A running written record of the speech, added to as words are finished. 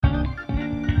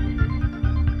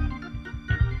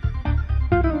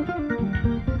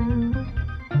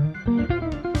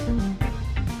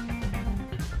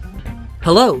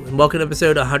Hello, and welcome to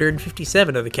episode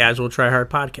 157 of the Casual Tryhard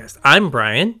Podcast. I'm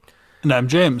Brian, And I'm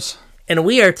James. and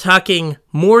we are talking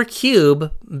more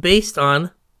Cube based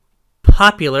on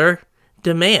popular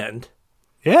demand.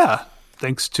 Yeah,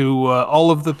 thanks to all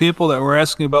of the people that were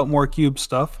asking about more Cube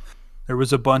stuff. There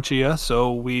was a bunch of you,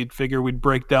 so we'd figure we'd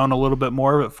break down a little bit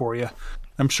more of it for you.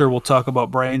 I'm sure we'll talk about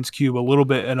Brian's Cube a little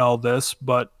bit in all this,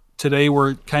 but today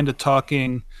we're kind of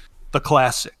talking the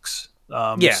classics.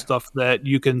 Stuff that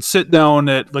you can sit down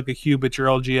at, like a cube at your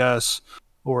LGS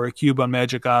or a cube on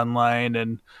Magic Online,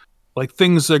 and like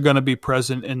things that are going to be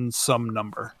present in some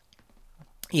number.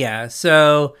 Yeah,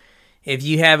 so if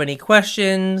you have any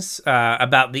questions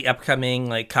about the upcoming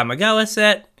like Kamigawa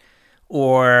set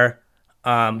or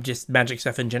just Magic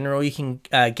stuff in general, you can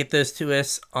get those to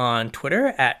us on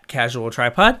Twitter at Casual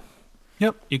Tripod.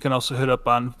 Yep, you can also hit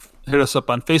us up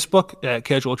on Facebook at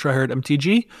Casual Tryhard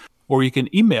MTG. Or you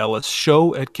can email us,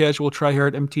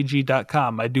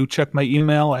 show@casualtryhardmtg.com. I do check my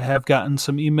email. I have gotten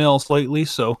some emails lately,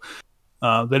 so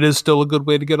that is still a good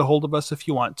way to get a hold of us if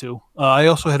you want to. I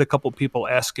also had a couple people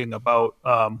asking about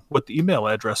what the email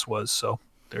address was, so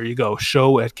there you go,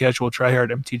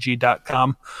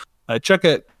 show@casualtryhardmtg.com. I check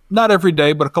it not every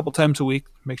day, but a couple times a week,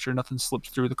 make sure nothing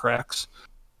slips through the cracks.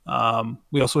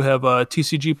 We also have a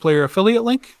TCG Player affiliate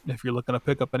link if you're looking to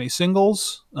pick up any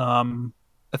singles.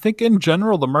 I think in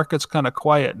general the market's kind of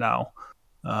quiet now.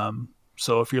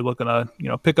 So if you're looking to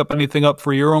pick up anything up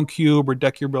for your own cube or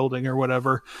deck you're building or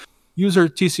whatever, use our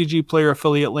TCG Player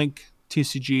affiliate link,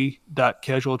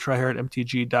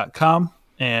 tcg.casualtryhardmtg.com,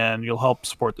 and you'll help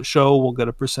support the show. We'll get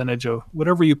a percentage of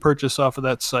whatever you purchase off of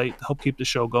that site to help keep the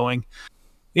show going.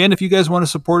 And if you guys want to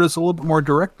support us a little bit more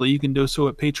directly, you can do so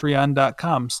at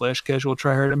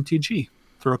patreon.com/casualtryhardmtg.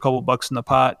 Throw a couple bucks in the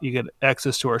pot, you get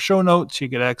access to our show notes, you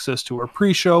get access to our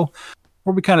pre-show,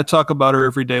 where we kind of talk about our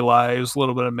everyday lives, a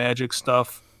little bit of Magic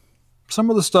stuff. Some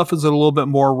of the stuff is a little bit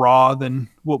more raw than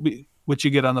what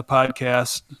you get on the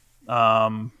podcast.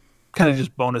 Kind of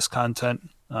just bonus content.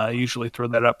 I usually throw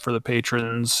that up for the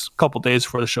patrons a couple days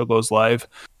before the show goes live.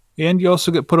 And you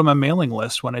also get put on my mailing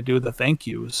list when I do the thank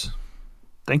yous.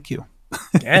 Thank you.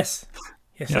 Yes.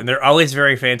 Yep. And they're always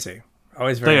very fancy.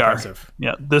 Always very impressive.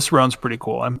 Yeah, this round's pretty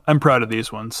cool. I'm proud of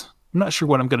these ones. I'm not sure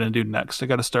what I'm going to do next. I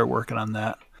got to start working on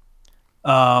that.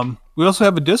 We also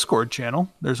have a Discord channel.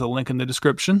 There's a link in the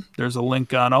description. There's a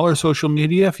link on all our social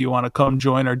media if you want to come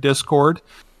join our Discord.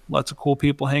 Lots of cool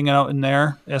people hanging out in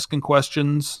there, asking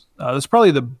questions. That's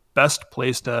probably the best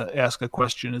place to ask a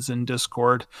question is in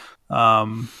Discord.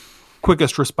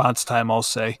 Quickest response time, I'll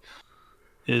say,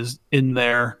 is in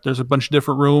there. There's a bunch of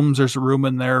different rooms. There's a room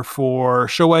in there for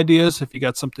show ideas if you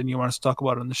got something you want us to talk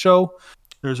about on the show.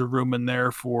 There's a room in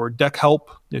there for deck help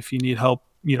if you need help,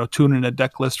 tuning a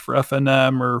deck list for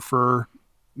FNM or for,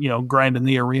 grinding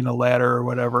the arena ladder or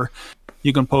whatever.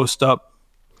 You can post up.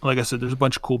 Like I said, there's a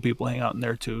bunch of cool people hanging out in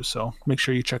there too, so make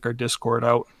sure you check our Discord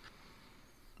out.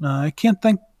 I can't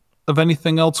think of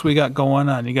anything else we got going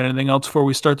on. You got anything else before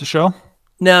we start the show?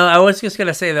 No, I was just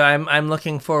gonna say though, I'm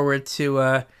looking forward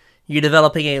to you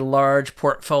developing a large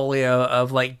portfolio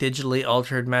of like digitally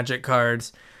altered Magic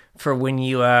cards for when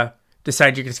you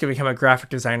decide you're just gonna become a graphic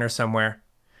designer somewhere.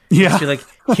 Yeah, just be like,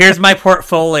 here's my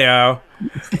portfolio.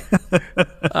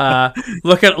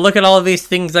 Look at all of these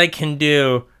things I can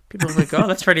do. People are like, oh,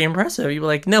 that's pretty impressive. You're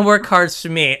like, no more cards for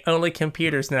me, only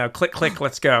computers now. Click, click,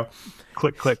 let's go.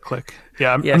 Click, click, click.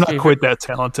 Yeah, I'm not quite that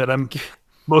talented. I'm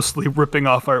mostly ripping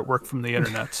off artwork from the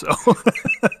internet, so.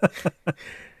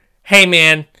 Hey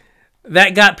man,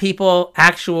 that got people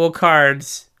actual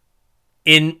cards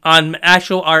on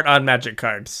actual art on Magic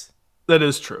cards. That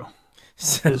is true.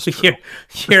 So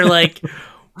you're like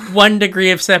 1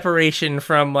 degree of separation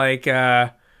from like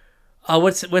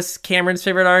what's Cameron's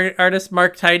favorite artist,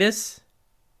 Mark Titus?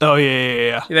 Oh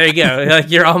yeah. There you go. Like,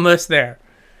 you're almost there.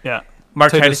 Yeah.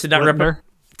 Mark Titus did not rip.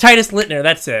 Titus Littner,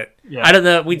 that's it. Yeah. I don't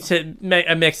know. We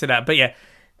mix it up, but yeah,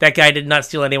 that guy did not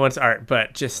steal anyone's art,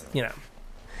 but just Right.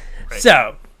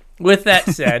 So, with that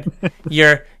said,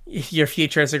 your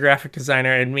future as a graphic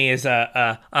designer and me as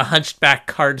a hunchback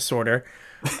card sorter.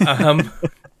 Coming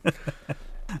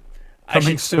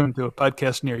soon to a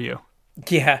podcast near you.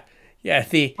 Yeah.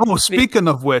 Speaking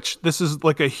of which, this is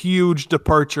like a huge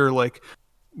departure. Like,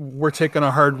 we're taking a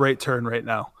hard right turn right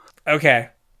now. Okay.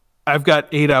 I've got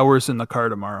 8 hours in the car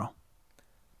tomorrow.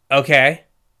 Okay.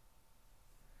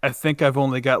 I think I've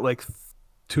only got like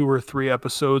 2 or 3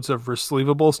 episodes of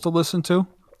Receivables to listen to.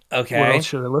 Okay. What else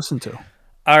should I listen to?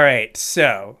 All right.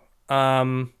 So,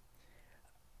 I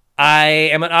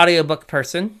am an audiobook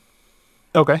person.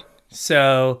 Okay.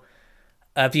 So,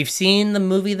 if you've seen the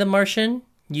movie The Martian,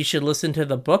 you should listen to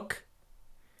the book.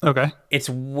 Okay. It's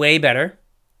way better.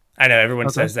 I know everyone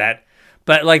says that,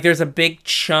 but like there's a big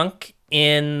chunk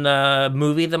in the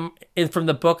movie from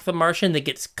the book The Martian that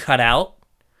gets cut out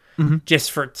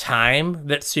just for time.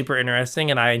 That's super interesting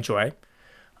and I enjoy.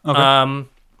 Okay.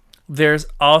 There's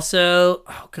also,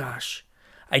 oh gosh,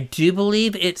 I do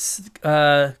believe it's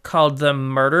called the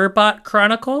Murderbot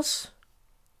Chronicles.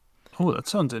 Oh, that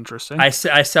sounds interesting. I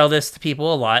sell this to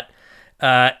people a lot.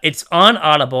 It's on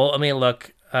Audible. Let me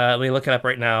look it up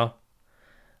right now.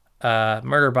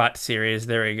 Murderbot series.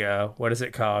 There we go. What is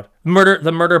it called? The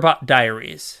Murderbot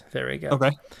Diaries. There we go.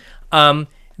 Okay.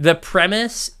 The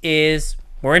premise is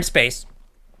we're in space,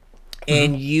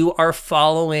 and you are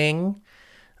following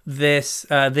this.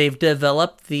 They've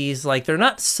developed these like they're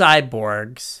not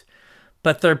cyborgs,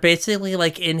 but they're basically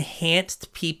like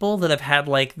enhanced people that have had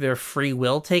like their free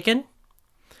will taken.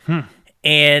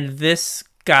 And this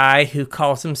guy who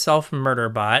calls himself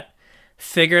Murderbot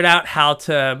figured out how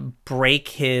to break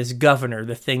his governor,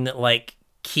 the thing that like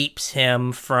keeps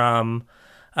him from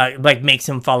like makes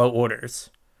him follow orders.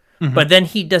 But then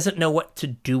he doesn't know what to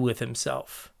do with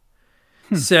himself.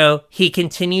 So he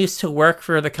continues to work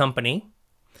for the company,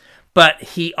 but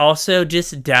he also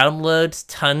just downloads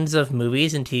tons of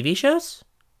movies and TV shows.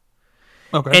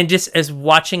 Okay. And just is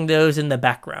watching those in the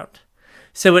background.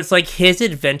 So it's like his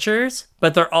adventures,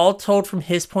 but they're all told from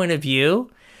his point of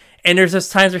view. And there's those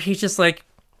times where he's just like,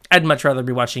 I'd much rather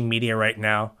be watching media right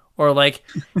now. Or like,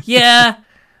 yeah,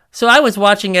 so I was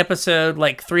watching episode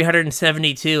like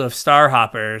 372 of Star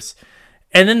Hoppers,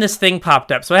 and then this thing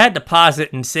popped up. So I had to pause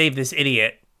it and save this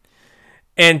idiot.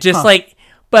 And just like,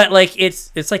 but like,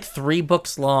 it's like 3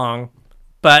 books long,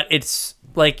 but it's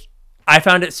like, I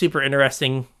found it super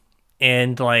interesting.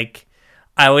 And like,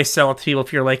 I always sell it to people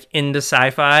if you're like into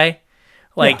sci-fi,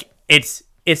 like it's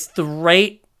the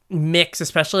right mix,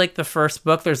 especially like the first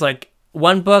book. There's like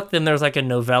one book, then there's like a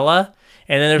novella,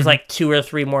 and then there's like 2 or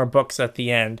 3 more books at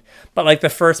the end. But like the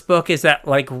first book is that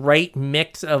like right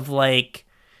mix of like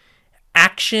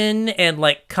action and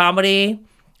like comedy,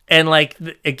 and like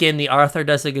again, the author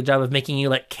does a good job of making you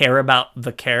like care about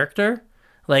the character,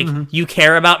 like you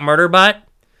care about Murderbot,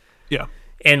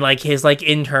 and like his like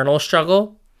internal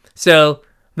struggle. So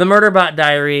the Murderbot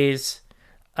Diaries,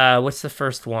 what's the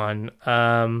first one?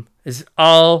 Is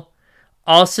All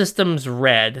Systems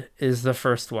Red is the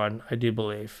first one, I do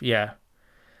believe. Yeah.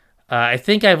 I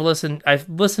think I've listened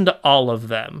to all of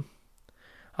them.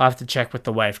 I'll have to check with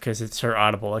the wife because it's her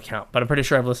Audible account, but I'm pretty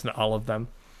sure I've listened to all of them.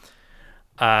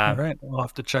 All right, we'll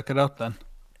have to check it out then.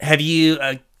 Have you,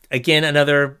 again,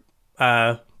 another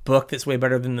book that's way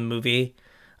better than the movie,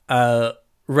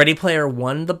 Ready Player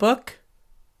One, the book?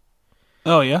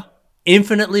 Oh, yeah?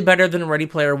 Infinitely better than Ready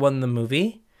Player One, the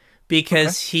movie,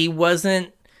 because he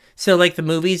wasn't... So, like, the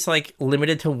movie's, like,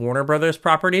 limited to Warner Brothers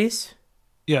properties.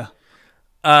 Yeah.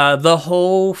 The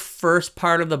whole first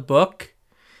part of the book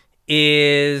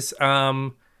is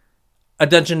a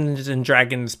Dungeons and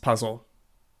Dragons puzzle.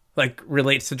 Like,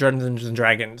 relates to Dungeons and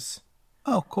Dragons.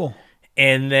 Oh, cool.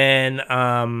 And then,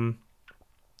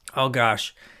 oh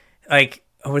gosh. Like,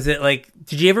 was it like...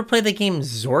 Did you ever play the game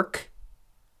Zork?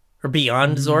 Or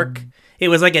Beyond Zork? It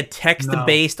was like a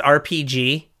text-based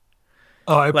RPG.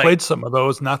 Oh, I played some of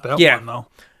those, not that one, though.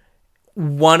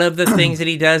 One of the things that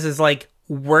he does is, like,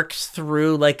 works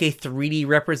through, like, a 3D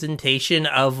representation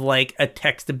of, like, a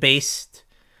text-based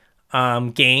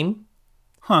game.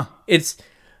 Huh. It's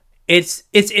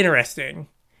interesting.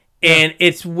 And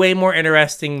it's way more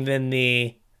interesting than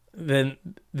the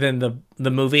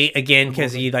movie, again,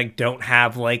 because you, like, don't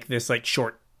have, like, this, like,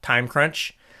 short time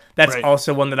crunch. That's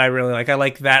also one that I really like. I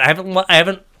like that. I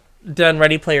haven't done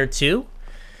Ready Player 2,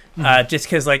 just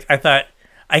because like I thought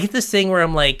I get this thing where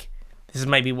I'm like, this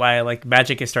might be why like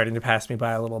magic is starting to pass me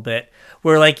by a little bit.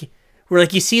 Where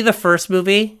you see the first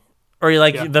movie or you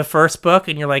like the first book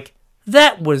and you're like,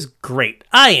 that was great.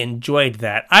 I enjoyed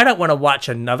that. I don't want to watch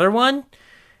another one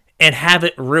and have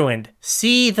it ruined.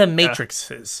 See the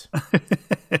Matrixes.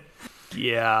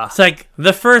 Yeah. It's like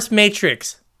the first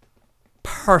Matrix,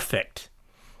 perfect.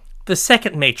 The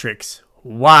second Matrix,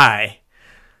 why?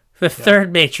 The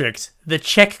third Matrix, the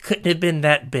check couldn't have been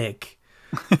that big.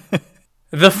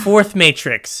 The fourth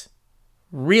Matrix,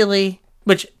 really?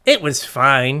 Which, it was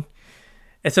fine.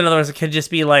 It's another one that could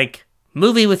just be like,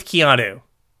 movie with Keanu.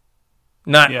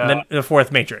 Not the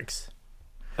fourth Matrix.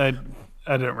 I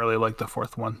didn't really like the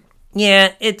fourth one.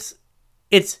 Yeah, it's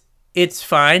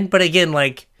fine, but again,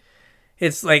 like,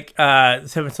 it's like,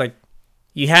 so it's like,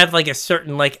 you have like a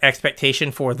certain like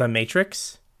expectation for The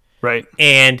Matrix. Right.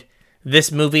 And this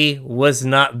movie was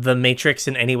not The Matrix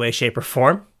in any way, shape, or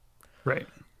form. Right.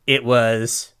 It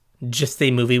was just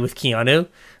a movie with Keanu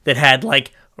that had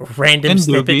like random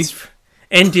snippets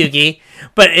and Doogie,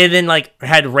 and then like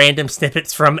had random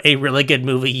snippets from a really good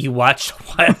movie you watched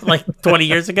like 20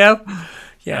 years ago.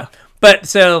 Yeah. But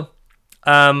so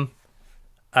The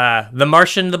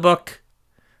Martian the book,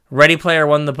 Ready Player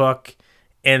One the book,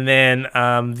 and then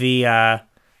the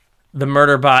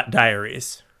Murderbot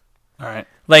Diaries. All right.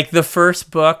 Like the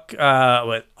first book,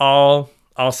 with all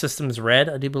systems red,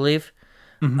 I do believe.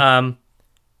 Mm-hmm.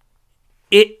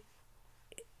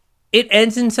 It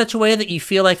ends in such a way that you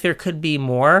feel like there could be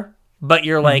more, but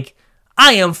you're like,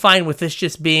 I am fine with this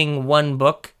just being one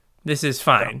book. This is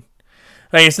fine. Yeah.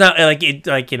 Like it's not like it,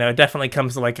 like, you know, it definitely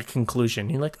comes to like a conclusion.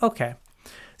 You're like, okay,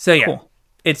 so yeah, cool.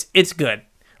 It's good.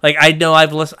 Like I know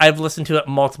I've listened to it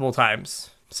multiple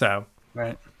times. So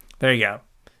right there you go.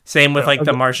 Same with like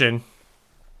The Martian.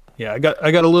 Yeah, I got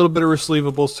a little bit of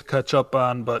receivables to catch up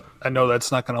on, but I know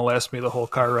that's not going to last me the whole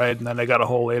car ride, and then I got a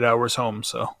whole 8 hours home.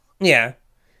 So yeah.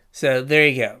 So there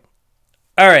you go.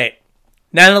 All right.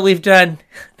 Now that we've done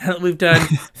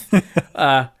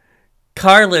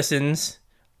car listens.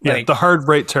 Yeah, like, the hard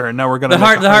right turn. Now we're gonna the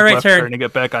hard right turn to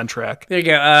get back on track. There you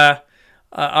go.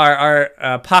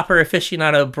 Our popper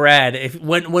aficionado Brad.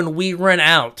 When we run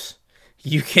out,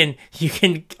 you can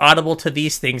audible to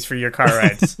these things for your car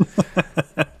rides.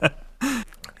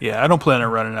 Yeah, I don't plan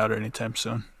on running out anytime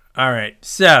soon. All right.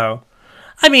 So,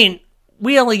 I mean,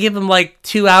 we only give him like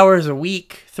 2 hours a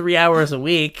week, 3 hours a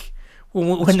week.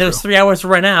 When those 3 hours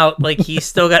run out, like he's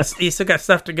still got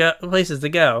stuff to go, places to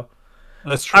go.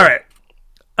 That's true. All right.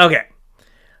 Okay.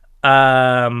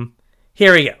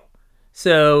 Here we go.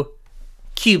 So,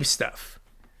 cube stuff.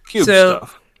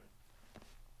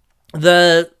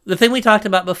 The thing we talked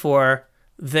about before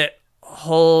that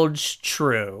holds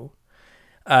true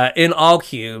in all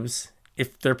cubes,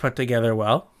 if they're put together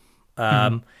well,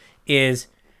 is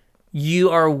you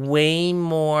are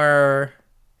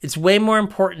it's way more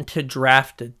important to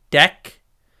draft a deck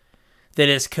that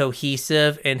is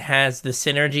cohesive and has the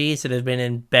synergies that have been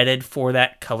embedded for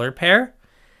that color pair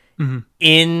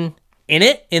in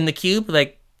the cube,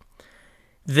 like,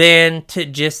 than to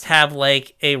just have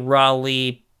like a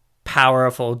rawly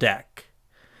powerful deck.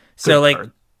 So good like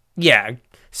card. Yeah.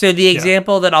 So the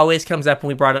example that always comes up when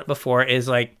we brought it before is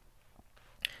like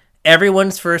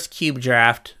everyone's first cube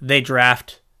draft, they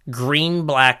draft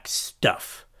green-black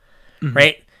stuff,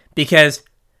 right? Because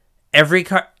every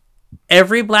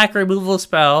black removal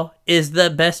spell is the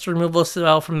best removal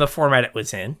spell from the format it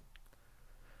was in,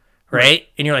 right?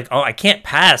 And you're like, oh, I can't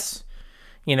pass,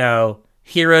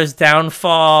 Hero's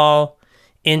Downfall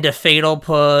into Fatal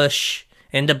Push,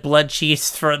 into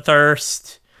Bloodchief's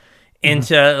Thirst,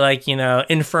 into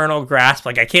Infernal Grasp.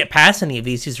 Like I can't pass any of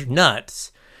these. These are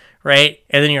nuts. Right?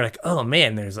 And then you're like, oh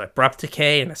man, there's Abrupt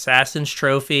Decay and Assassin's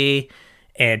Trophy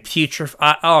and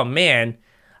Putrefy. Oh man,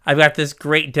 I've got this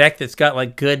great deck that's got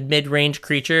like good mid-range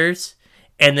creatures.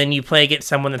 And then you play against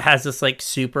someone that has this like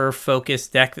super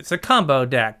focused deck that's a combo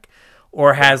deck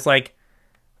or has like,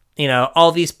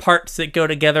 all these parts that go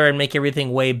together and make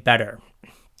everything way better.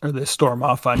 Or they storm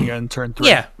off on you in turn 3.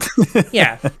 Yeah.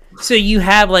 Yeah. So you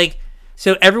have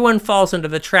so everyone falls into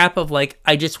the trap of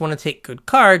I just want to take good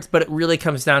cards, but it really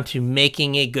comes down to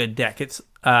making a good deck. It's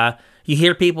you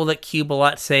hear people that cube a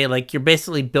lot say you're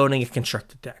basically building a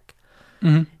constructed deck.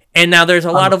 Mm-hmm. And now there's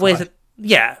a lot of ways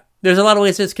there's a lot of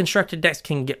ways that constructed decks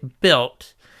can get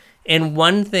built. And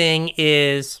one thing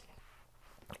is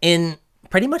in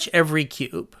pretty much every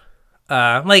cube,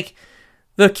 the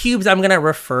cubes I'm going to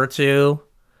refer to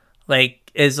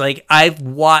is I've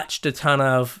watched a ton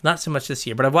of, not so much this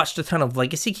year, but I've watched a ton of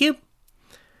Legacy Cube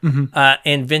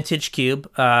and Vintage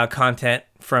Cube content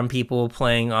from people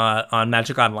playing on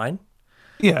Magic Online.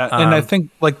 Yeah, and I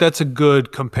think that's a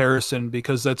good comparison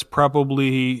because that's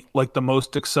probably the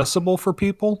most accessible for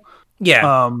people.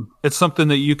 Yeah. It's something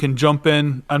that you can jump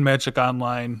in on Magic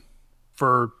Online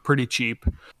for pretty cheap.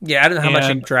 Yeah, I don't know how much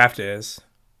a draft is.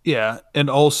 Yeah, and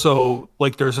also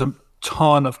there's a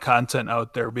ton of content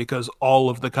out there because all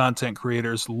of the content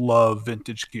creators love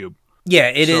Vintage Cube. Yeah,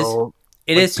 it is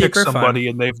super fun. Pick somebody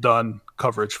and they've done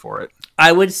coverage for it.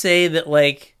 I would say that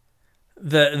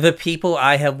the people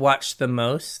I have watched the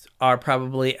most are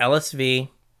probably LSV.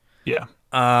 Yeah.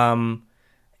 And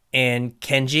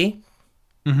Kenji.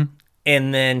 Mm-hmm.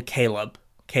 And then Caleb.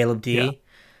 Caleb D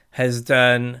has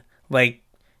done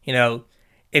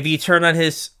if you turn on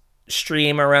his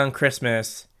stream around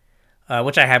Christmas,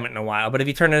 which I haven't in a while, but if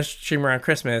you turn on his stream around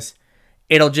Christmas,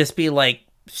 it'll just be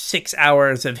 6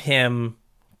 hours of him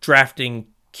drafting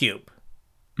Cube.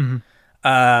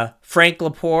 Mm-hmm. Frank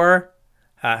Lepore,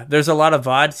 there's a lot of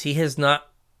VODs. He has not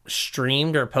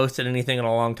streamed or posted anything in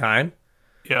a long time.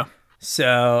 Yeah.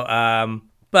 So,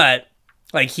 but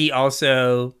like he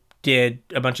also did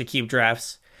a bunch of cube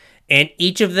drafts, and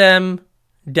each of them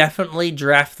definitely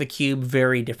draft the cube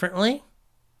very differently,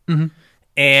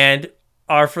 and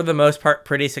are for the most part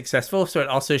pretty successful. So it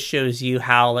also shows you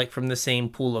how, like, from the same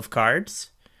pool of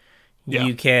cards,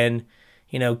 you can,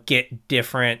 get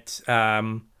different,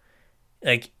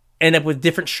 like, end up with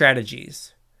different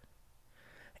strategies.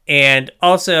 And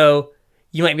also,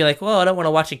 you might be like, well, I don't want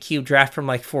to watch a cube draft from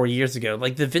like 4 years ago.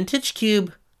 Like, the vintage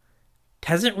cube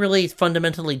hasn't really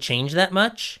fundamentally changed that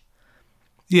much.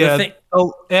 Yeah,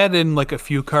 I'll add in like a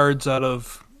few cards out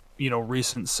of,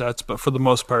 recent sets, but for the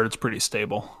most part, it's pretty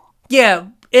stable. Yeah,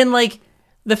 and like,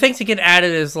 the things that get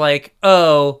added is like,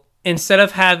 oh, instead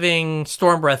of having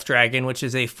Stormbreath Dragon, which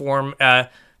is a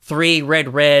 3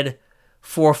 red,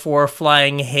 4/4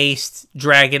 flying haste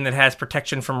dragon that has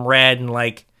protection from red and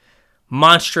like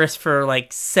monstrous for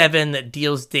like 7 that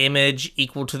deals damage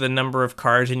equal to the number of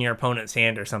cards in your opponent's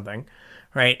hand or something,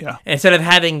 right? Yeah. Instead of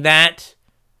having that,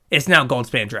 it's now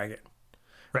Goldspan Dragon,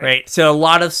 right? So a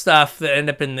lot of stuff that end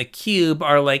up in the cube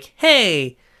are like,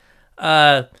 hey,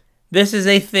 this is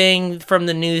a thing from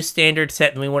the new standard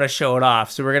set and we want to show it off,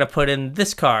 so we're going to put in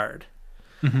this card.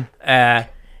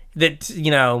 That,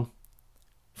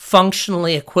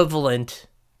 functionally equivalent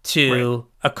to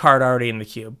a card already in the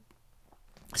cube.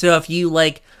 So if you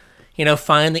like,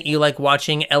 find that you like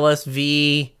watching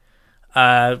LSV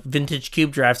vintage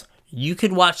cube drafts, you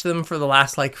could watch them for the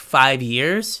last like 5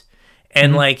 years,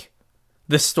 and like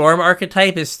the Storm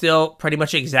archetype is still pretty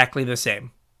much exactly the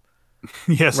same.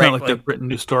 Yeah, it's not like they've written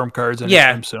new Storm cards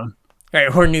anytime soon.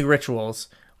 Right, or new rituals.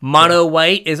 Mono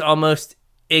white is almost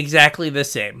exactly the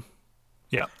same.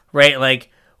 Yeah. Right, like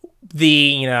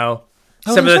the,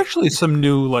 there's actually some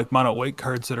new like mono white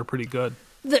cards that are pretty good.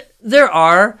 There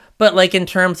are, but like in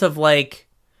terms of like,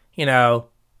 yeah,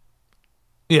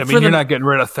 I mean, you're not getting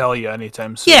rid of Thalia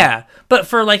anytime soon. Yeah, but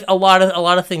for like a lot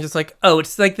of things, it's like, oh,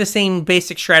 it's like the same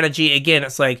basic strategy again.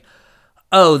 It's like,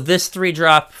 oh, this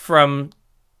 3-drop from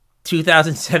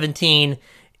 2017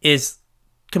 is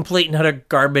complete and utter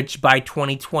garbage by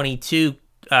 2022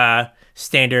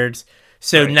 standards.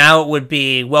 So now it would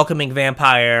be Welcoming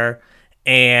Vampire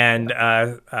and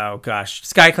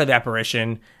Skyclave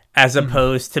Apparition, as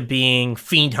opposed to being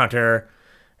Fiend Hunter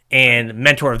and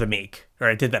Mentor of the Meek. Or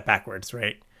I did that backwards,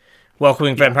 right?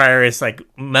 Welcoming Vampire is like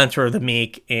Mentor of the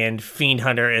Meek, and Fiend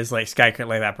Hunter is like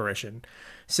Skyclave Apparition.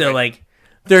 So like,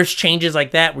 there's changes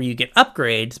like that where you get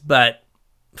upgrades, but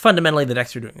fundamentally the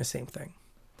decks are doing the same thing.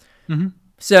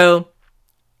 So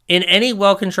in any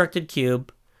well-constructed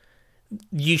cube,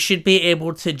 you should be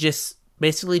able to just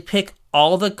basically pick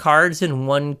all the cards in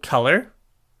one color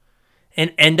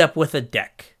and end up with a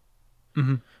deck.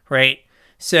 Right?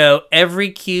 So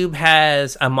every cube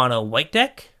has a mono white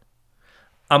deck,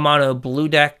 a mono blue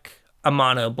deck, a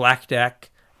mono black deck,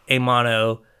 a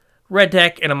mono red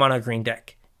deck, and a mono green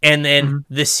deck. And then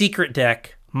the secret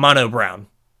deck, mono brown.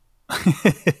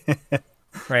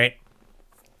 Right?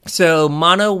 So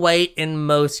mono white in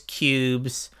most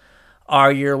cubes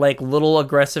are your like little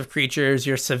aggressive creatures,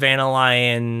 your Savannah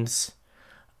Lions,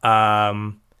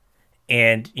 and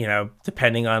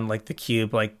depending on like the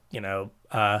cube, like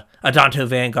Adanto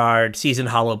Vanguard, Seasoned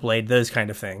Hollowblade, those kind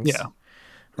of things. Yeah,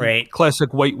 right.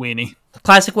 Classic white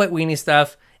weenie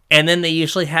stuff, and then they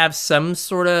usually have some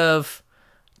sort of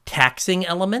taxing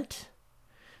element.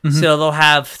 So they'll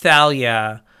have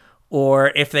Thalia,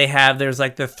 or if they have, there's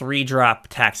like the 3-drop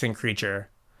taxing creature.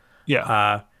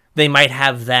 Yeah. They might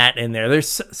have that in there.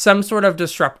 There's some sort of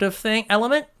disruptive thing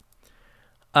element.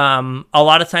 A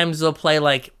lot of times they'll play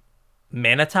like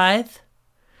Mana Tithe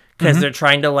because they're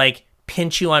trying to like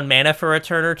pinch you on mana for a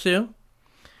turn or two.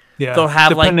 Yeah, they'll have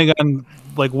depending on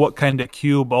like what kind of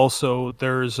cube. Also,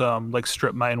 there's like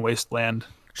Strip Mine Wasteland,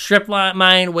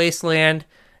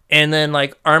 and then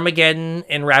like Armageddon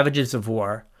and Ravages of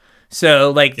War.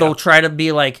 So like they'll try to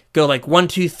be like go like 1,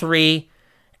 2, 3.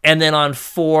 And then on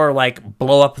 4, like,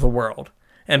 blow up the world.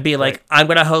 And be like, I'm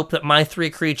going to hope that my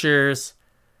 3 creatures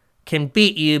can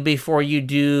beat you before you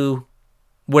do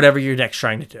whatever your deck's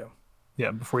trying to do.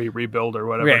 Yeah, before you rebuild or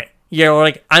whatever. Right. Yeah,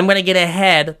 like, I'm going to get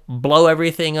ahead, blow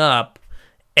everything up,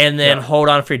 and then hold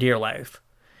on for dear life.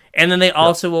 And then they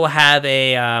also will have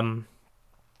a,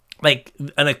 like,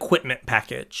 an equipment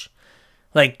package.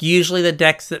 Like, usually the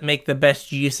decks that make the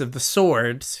best use of the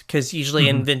swords, because usually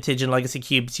in Vintage and Legacy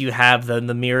cubes, you have the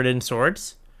Mirrodin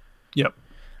swords. Yep.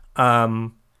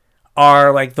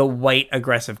 Are, like, the white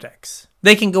aggressive decks.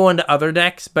 They can go into other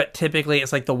decks, but typically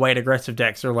it's, like, the white aggressive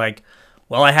decks are like,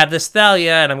 well, I have this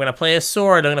Thalia, and I'm going to play a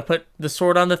sword. I'm going to put the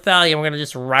sword on the Thalia, and we're going to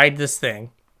just ride this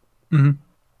thing.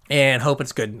 And hope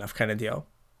it's good enough kind of deal.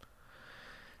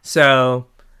 So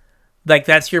like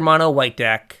that's your mono white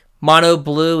deck. Mono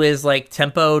blue is like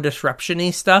tempo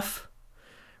disruption-y stuff,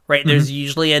 right? There's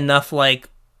usually enough like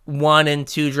 1 and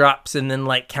 2 drops and then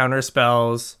like counter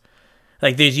spells.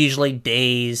 Like there's usually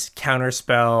daze, counter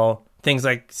spell, things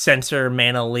like censor,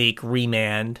 mana leak,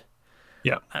 remand.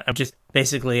 Yeah. I'm just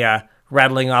basically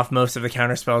rattling off most of the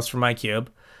counter spells from my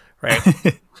cube, right?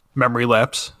 Memory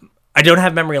lapse. I don't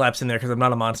have memory lapse in there because I'm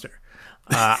not a monster.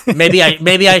 Maybe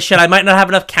I should. I might not have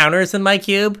enough counters in my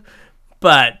cube,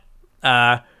 but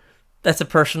that's a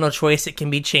personal choice. It can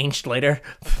be changed later.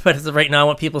 But as of right now, I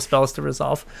want people's spells to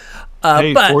resolve.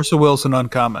 Hey, but Force of Will's an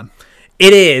uncommon.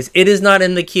 It is. It is not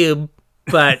in the cube,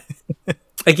 but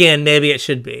again, maybe it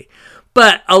should be.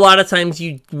 But a lot of times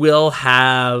you will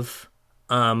have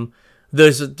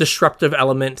those disruptive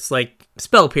elements like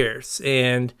Spell Pierce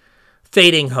and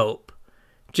Fading Hope.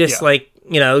 Just like,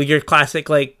 your classic,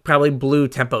 like, probably blue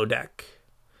tempo deck.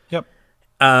 Yep.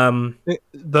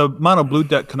 The mono blue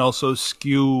deck can also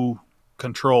skew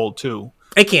control too.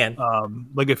 It can.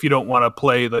 Like if you don't want to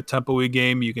play the tempo-y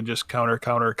game, you can just counter,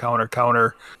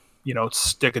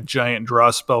 stick a giant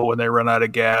draw spell when they run out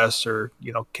of gas, or,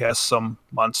 cast some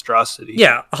monstrosity.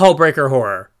 Yeah, Hullbreaker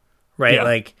Horror. Right? Yeah.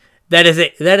 Like that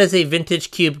is a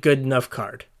vintage cube good enough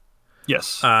card.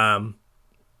 Yes.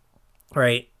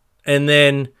 Right. And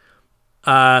then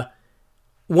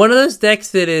one of those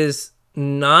decks that is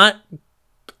not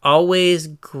always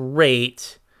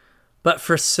great, but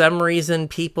for some reason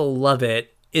people love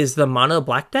it, is the mono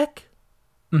black deck.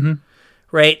 Mm-hmm.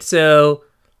 Right? So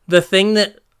the thing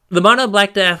that the mono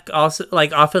black deck also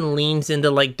like often leans into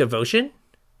like devotion.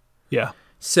 Yeah.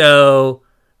 So,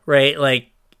 right,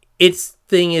 like its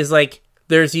thing is like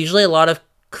there's usually a lot of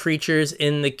creatures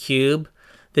in the cube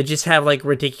that just have like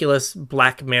ridiculous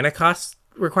black mana cost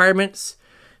requirements.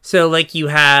 So like you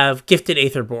have Gifted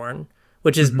Aetherborn,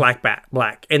 which is black.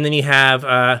 And then you have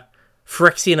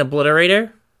Phyrexian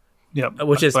Obliterator. Yep.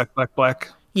 Which is black.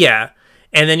 Yeah.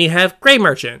 And then you have Grey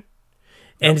Merchant.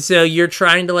 Yep. And so you're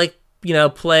trying to like,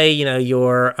 play,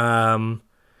 your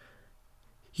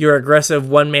aggressive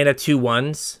 1 mana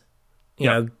 2/1s. You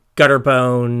know, Gutter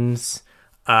Bones,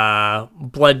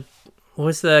 Blood. What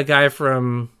was the guy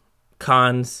from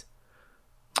Cons?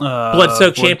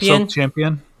 Bloodsoaked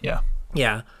Champion. Yeah.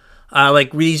 Yeah.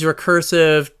 Like these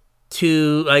recursive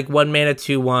 1 mana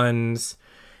 2/1s,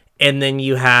 and then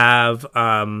you have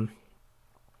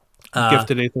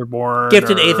Gifted Aetherborn.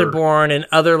 Aetherborn and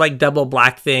other like double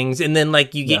black things, and then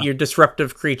like you get your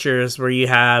disruptive creatures where you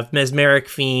have Mesmeric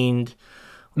Fiend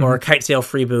or Kitesail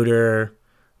Freebooter,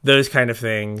 those kind of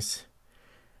things.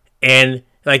 And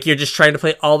like you're just trying to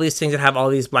play all these things that have all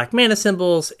these black mana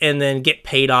symbols and then get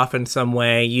paid off in some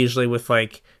way, usually with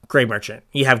like Grey Merchant.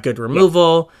 You have good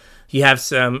removal, you have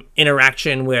some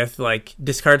interaction with like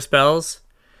discard spells,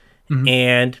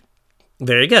 and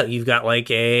there you go. You've got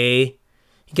you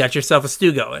got yourself a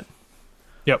stew going.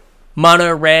 Yep.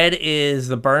 Mono red is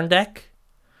the burn deck,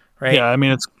 right? Yeah, I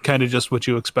mean it's kind of just what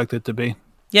you expect it to be.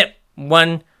 Yep.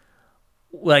 You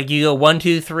go 1,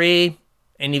 2, 3,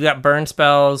 and you've got burn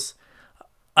spells.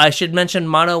 I should mention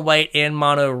mono white and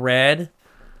mono red.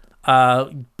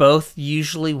 Both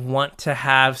usually want to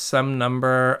have some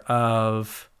number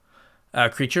of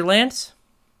creature lands.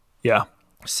 Yeah.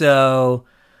 So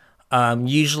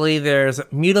usually there's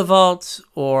Mutavault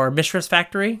or Mishra's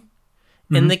Factory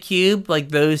in the cube. Like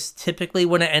those typically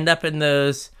want to end up in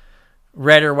those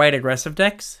red or white aggressive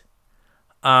decks.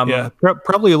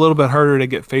 Probably a little bit harder to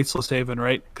get Faceless Haven,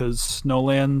 right? Because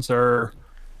snowlands are...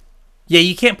 Yeah,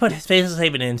 you can't put Faceless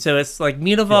Haven in. So it's like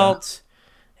Mutavault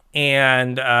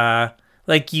and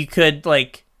like you could,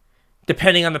 like,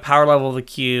 depending on the power level of the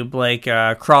cube, like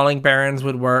Crawling Barrens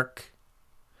would work.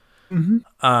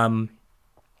 But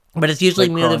it's usually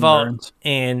like Mutavault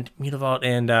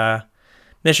and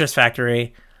Mishra's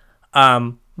Factory.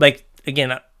 Like,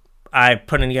 again, I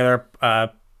put in together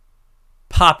a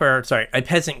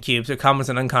peasant cube, so commons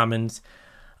and uncommons.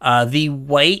 The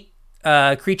white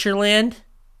creature land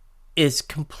is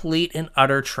complete and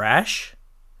utter trash.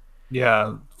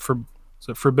 Yeah,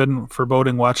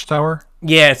 Foreboding Watchtower?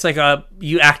 Yeah, it's like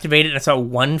you activate it and it's a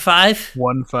 1/5.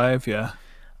 1/5, yeah.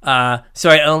 So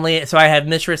I have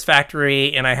Mishra's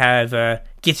Factory and I have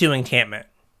Gitu Encampment.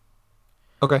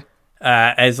 Okay.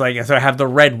 So I have the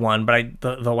red one, but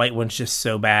the white one's just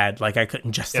so bad, like I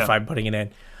couldn't justify putting it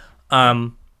in.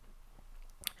 And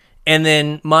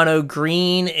then mono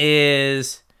green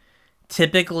is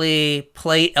typically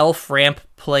play elf ramp,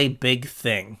 play big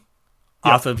thing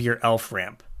off of your elf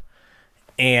ramp.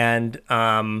 And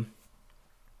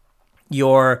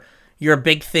your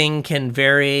big thing can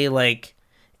vary, like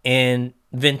in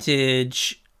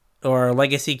vintage or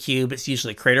Legacy Cube, it's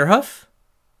usually Craterhoof.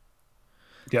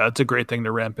 Yeah, it's a great thing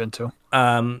to ramp into.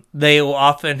 They will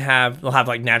often they'll have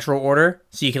like natural order,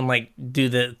 so you can like do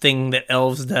the thing that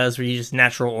Elves does, where you just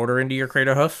natural order into your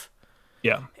Craterhoof.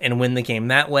 Yeah, and win the game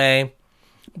that way.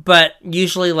 But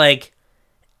usually, like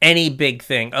any big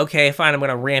thing, okay, fine, I'm going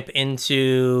to ramp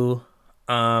into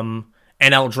an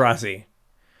Eldrazi,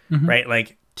 right?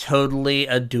 Like totally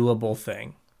a doable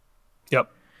thing. Yep.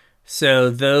 So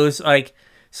those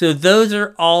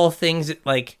are all things that,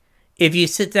 like, if you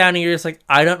sit down and you're just like,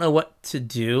 I don't know what to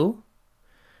do,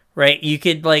 right? You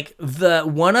could like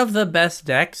one of the best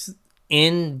decks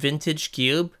in Vintage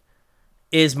Cube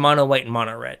is mono white and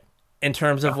mono red. In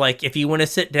terms of like, if you want to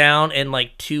sit down and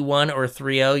like 2-1 or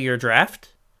 3-0 your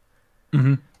draft,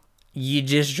 you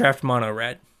just draft mono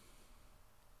red.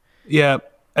 Yeah,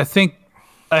 I think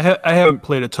I haven't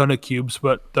played a ton of cubes,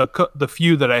 but the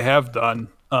few that I have done,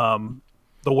 the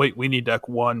White Weenie deck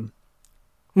won.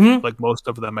 Like most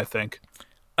of them, I think.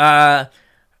 I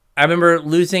remember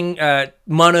losing to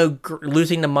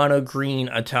mono green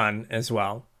a ton as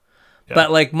well. Yeah.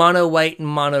 But like mono white and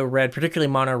mono red,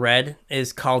 particularly mono red,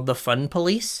 is called the Fun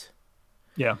Police.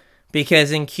 Yeah.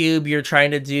 Because in Cube, you're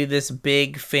trying to do this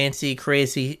big, fancy,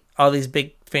 crazy, all these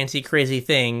big, fancy, crazy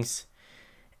things.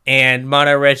 And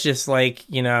mono red's just like,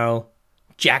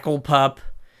 Jackal Pup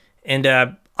and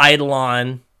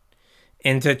Eidolon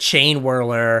into Chain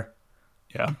Whirler.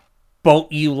 Yeah.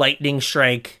 Bolt you Lightning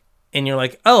Strike. And you're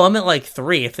like, oh, I'm at like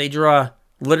 3. If they draw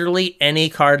literally any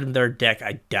card in their deck,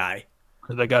 I die.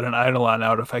 Or they got an Eidolon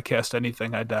out. If I cast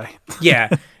anything, I die. Yeah.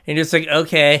 And just like,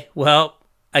 okay, well,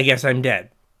 I guess I'm dead.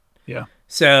 Yeah.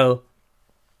 So,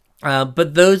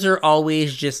 but those are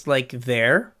always just like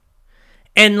there.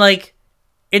 And like,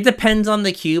 it depends on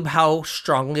the cube how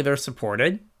strongly they're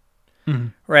supported.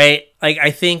 Right? Like,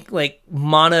 I think like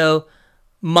mono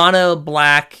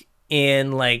black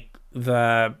in like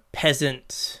the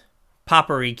Peasant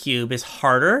Poppery cube is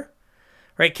harder,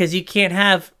 right? Because you can't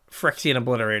have Phyrexian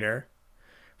Obliterator,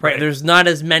 right? There's not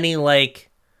as many like,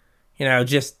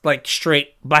 just like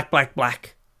straight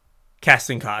black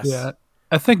casting costs. Yeah,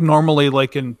 I think normally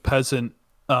like in Peasant,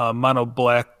 mono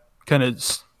black kind of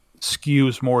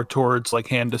skews more towards like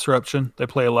hand disruption. They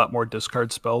play a lot more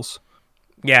discard spells.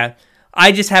 Yeah,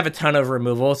 I just have a ton of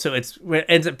removal, so it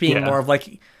ends up being more of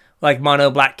like mono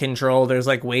black control. There's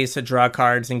like ways to draw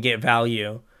cards and get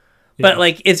value. But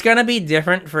like, it's going to be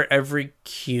different for every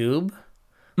cube.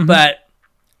 But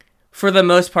for the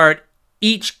most part,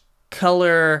 each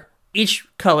color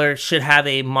should have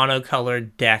a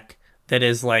monocolored deck that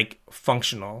is like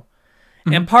functional.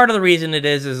 And part of the reason it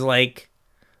is like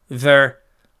none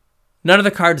of the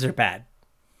cards are bad.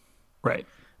 Right.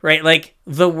 Right? Like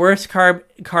the worst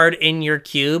card in your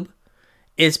cube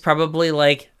is probably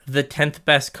like the 10th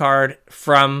best card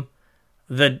from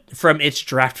its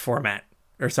draft format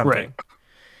or something. Right.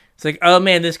 It's like, oh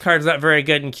man, this card's not very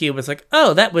good in Cube. It's like,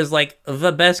 oh, that was like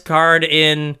the best card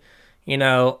in,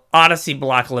 Odyssey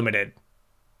Block Limited.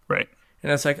 Right.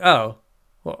 And it's like, oh,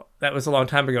 well, that was a long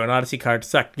time ago. An Odyssey card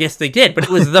sucked. Yes, they did, but it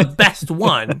was the best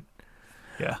one.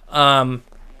 Yeah.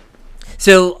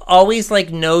 So always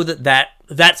like know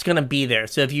that's gonna be there.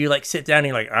 So if you like sit down and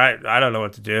you're like, all right, I don't know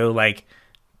what to do, like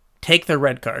take the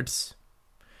red cards.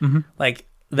 Like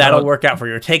that'll work out for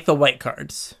you. Or take the white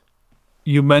cards.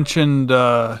 You mentioned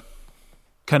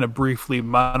kind of briefly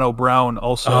mono brown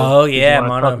also. Oh yeah,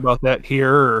 mono. Talk about that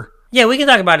here. Or? Yeah, we can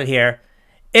talk about it here.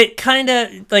 It kind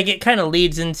of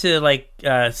leads into like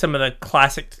some of the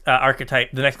classic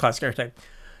archetype, the next classic archetype.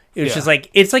 It's just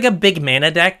like it's like a big mana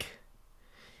deck.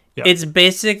 Yep. It's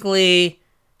basically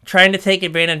trying to take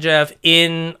advantage of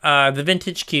in the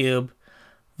Vintage Cube.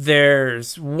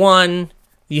 There's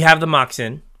you have the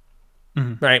Moxen,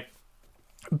 right?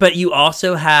 But you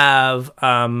also have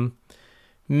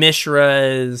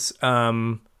Mishra's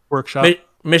Workshop.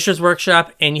 Mishra's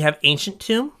Workshop, and you have Ancient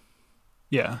Tomb.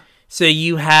 Yeah. So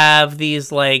you have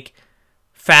these like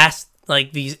fast,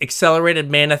 like these accelerated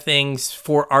mana things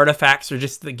for artifacts or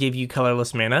just to give you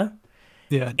colorless mana.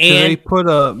 Yeah. Do they put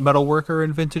a Metalworker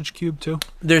in Vintage Cube too?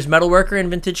 There's Metalworker in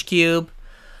Vintage Cube.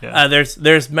 Yeah. There's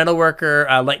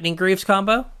Metalworker Lightning Greaves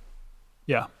combo.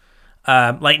 Yeah.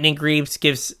 Lightning Greaves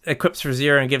equips for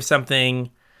 0 and gives something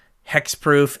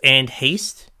hexproof and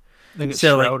haste. I think it's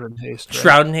Shroud and Haste. Right?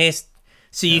 Shroud and Haste.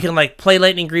 So you can like play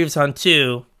Lightning Greaves on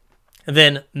 2, and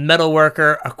then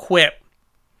Metalworker equip.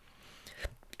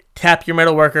 Tap your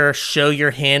Metalworker, show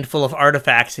your hand full of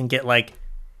artifacts, and get like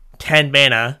 10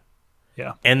 mana.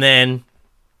 Yeah. And then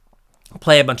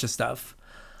play a bunch of stuff.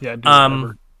 Yeah. Do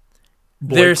whatever.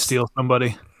 Blight steal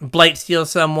somebody. Blight steal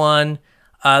someone.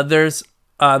 There's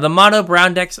the mono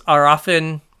brown decks are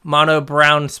often mono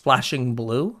brown splashing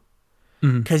blue,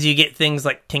 because you get things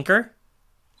like Tinker.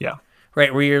 Yeah.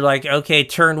 Right, where you're like, okay,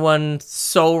 turn 1,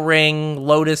 Soul Ring,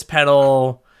 Lotus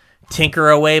Petal, tinker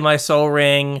away my Soul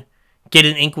Ring, get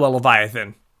an Inkwell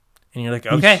Leviathan. And you're like,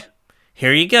 okay,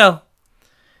 here you go.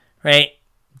 Right?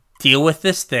 Deal with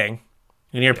this thing.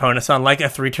 And your opponent's on like a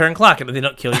 3-turn clock, and if they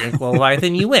don't kill your Inkwell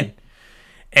Leviathan, you win.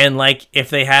 And like, if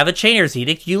they have a Chainer's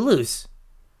Edict, you lose.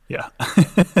 Yeah.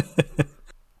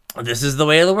 This is the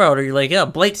way of the world. Or you're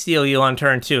like, Blade Steel you on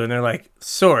turn 2, and they're like,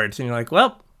 swords. And you're like,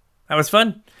 well, that was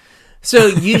fun. So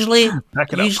usually,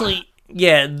 these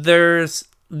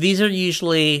are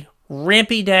usually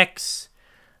rampy decks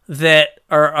that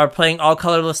are playing all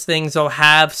colorless things. They'll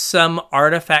have some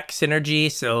artifact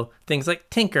synergy, so things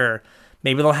like Tinker.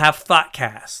 Maybe they'll have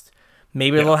Thoughtcast.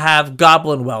 Maybe they'll have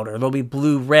Goblin Welder. They'll be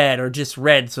blue-red or just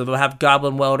red, so they'll have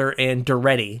Goblin Welder and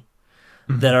Duretti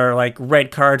that are like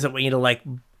red cards that want you to like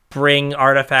bring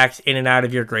artifacts in and out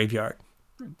of your graveyard.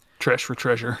 Trash for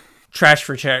treasure.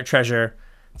 Treasure.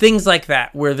 Things like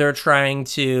that, where they're trying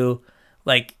to,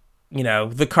 like, you know,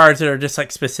 the cards that are just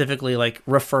like specifically like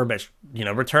refurbish, you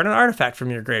know, return an artifact from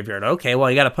your graveyard. Okay, well,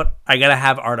 I gotta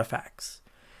have artifacts.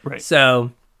 Right.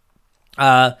 So,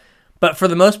 but for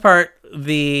the most part,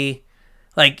 the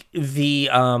other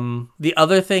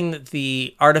thing that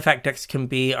the artifact decks can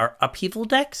be are upheaval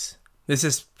decks. This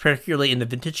is particularly in the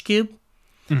Vintage Cube.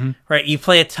 Right? You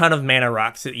play a ton of mana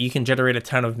rocks that you can generate a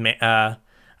ton of mana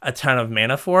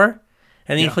for.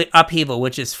 And then you play Upheaval,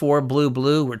 which is 4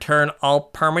 blue, return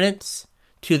all permanents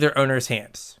to their owner's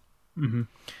hands.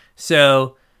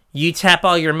 So you tap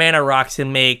all your mana rocks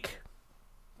and make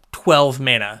 12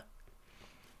 mana.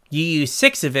 You use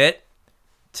 6 of it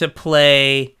to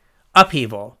play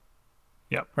Upheaval.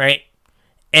 Yep. Right?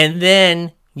 And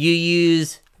then you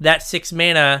use that 6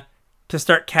 mana to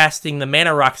start casting the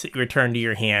mana rocks that you return to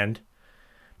your hand.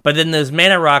 But then those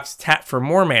mana rocks tap for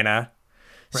more mana.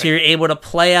 So you're able to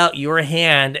play out your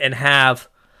hand and have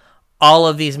all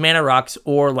of these mana rocks,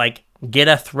 or like get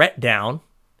a threat down.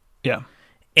 Yeah.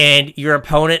 And your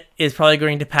opponent is probably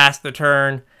going to pass the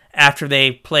turn after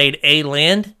they played a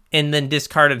land and then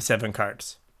discarded 7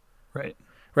 cards. Right.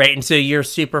 Right. And so you're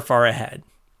super far ahead.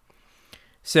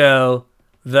 So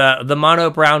the mono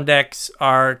brown decks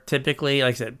are typically,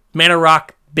 like I said, mana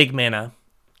rock, big mana,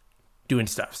 doing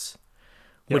stuffs.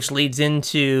 Which leads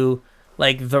into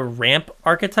like the ramp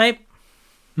archetype,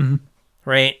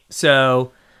 right?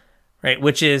 So, right,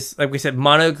 which is, like we said,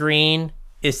 mono green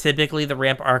is typically the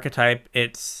ramp archetype.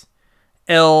 It's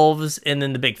elves and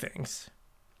then the big things.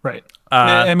 Right.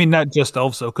 I mean, not just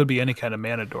elves, though. It could be any kind of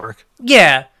mana dork.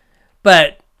 Yeah,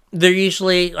 but they're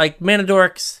usually like mana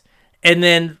dorks, and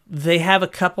then they have a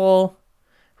couple,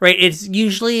 right? It's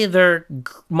usually they're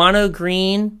mono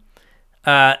green,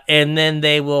 and then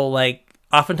they will like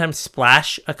oftentimes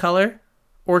splash a color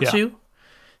or two.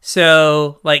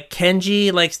 So, like,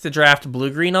 Kenji likes to draft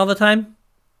blue-green all the time.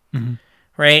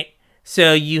 Right?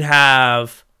 So you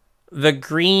have the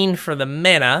green for the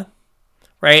mana,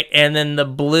 right? And then the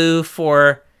blue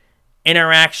for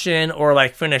interaction or,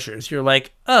 like, finishers. You're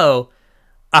like, oh,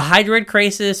 a Hydroid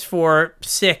Krasis for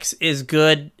 6 is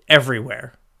good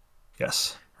everywhere.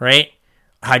 Yes. Right?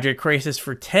 A Hydroid Krasis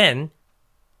for 10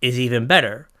 is even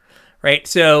better. Right?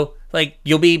 So, like,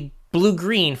 you'll be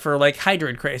blue-green for, like,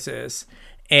 Hydroid Krasis,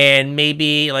 and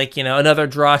maybe, like, you know, another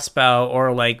draw spell,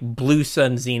 or, like, Blue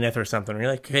Sun Zenith or something. You're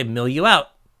like, okay, mill you out.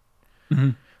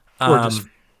 Or just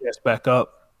back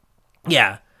up.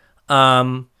 Yeah.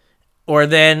 Or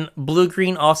then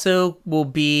blue-green also will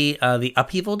be the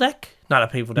Upheaval deck. Not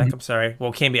Upheaval deck, I'm sorry.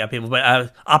 Well, it can be Upheaval,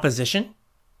 but Opposition.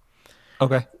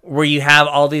 Okay. Where you have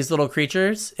all these little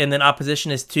creatures, and then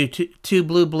Opposition is two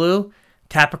blue,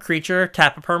 tap a creature,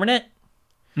 tap a permanent.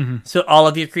 So all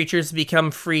of your creatures become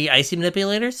free icy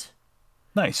manipulators.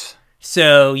 Nice.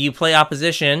 So you play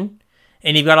Opposition,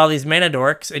 and you've got all these mana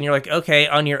dorks, and you're like, okay,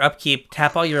 on your upkeep,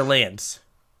 tap all your lands.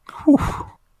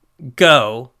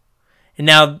 Go. And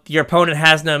now your opponent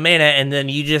has no mana, and then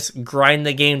you just grind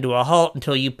the game to a halt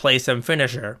until you play some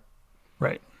finisher.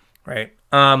 Right.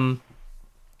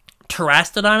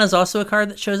 Terastodon is also a card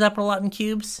that shows up a lot in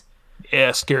cubes.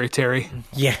 Yeah, Scary Terry.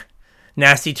 Yeah.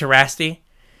 Nasty Terasti.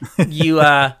 You,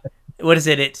 what is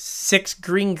it? It's 6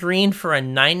 green for a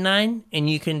 9/9, and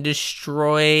you can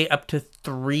destroy up to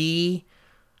 3,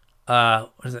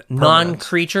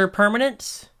 non-creature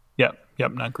permanents. Yep,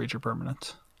 non-creature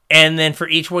permanents. And then for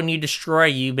each one you destroy,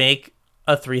 you make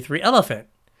a 3/3 elephant.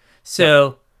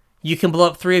 So you can blow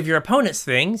up 3 of your opponent's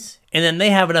things, and then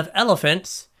they have enough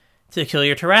elephants to kill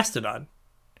your Terastodon.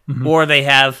 Or they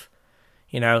have,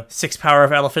 6 power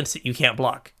of elephants that you can't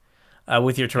block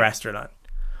with your Terastodon.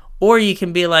 Or you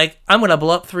can be like, I'm going to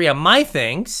blow up 3 of my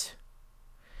things,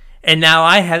 and now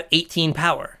I have 18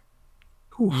 power.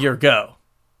 Ooh. Your go.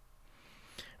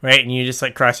 Right? And you just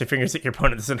like cross your fingers that your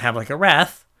opponent doesn't have like a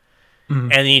Wrath,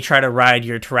 and then you try to ride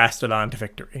your Terastodon to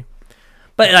victory.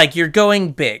 But like you're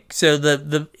going big. So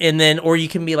and then, or you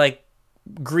can be like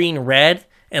green red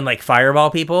and like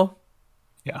fireball people.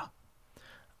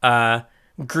 Yeah.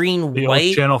 Green the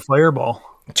white. Channel fireball.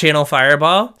 Channel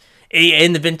fireball.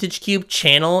 In the Vintage Cube,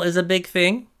 channel is a big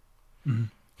thing. Mm-hmm.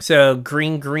 So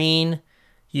green,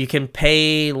 you can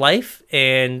pay life,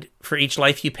 and for each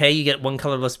life you pay, you get 1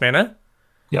 colorless mana.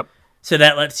 Yep. So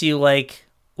that lets you like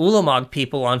Ulamog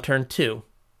people on turn 2.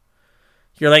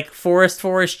 You're like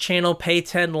forest, channel, pay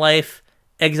 10 life,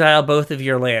 exile both of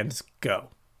your lands, go.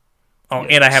 Oh,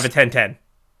 yes. And I have a 10/10.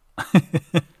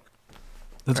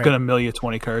 That's gonna mill you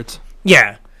 20 cards.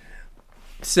 Yeah.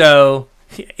 So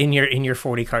in your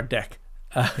 40 card deck,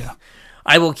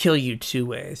 I will kill you 2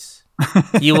 ways.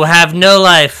 You will have no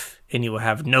life, and you will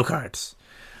have no cards.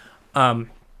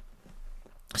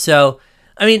 So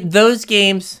I mean those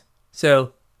games.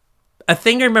 So a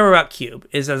thing to remember about Cube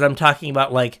is, as I'm talking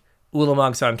about like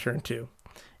Ulamogs on turn 2,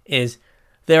 is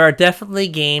there are definitely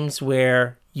games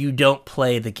where you don't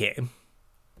play the game,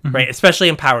 right? Especially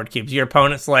in powered cubes. Your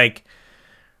opponent's like,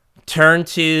 turn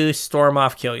 2, storm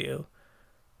off, kill you.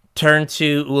 Turn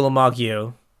 2, Ulamog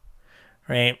you,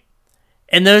 right?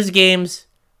 In those games,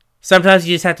 sometimes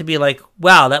you just have to be like,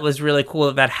 wow, that was really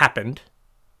cool that happened,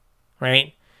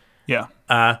 right? Yeah.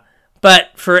 But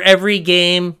for every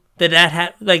game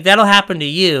like that'll happen to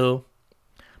you,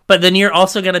 but then you're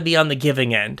also going to be on the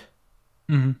giving end,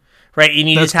 right? And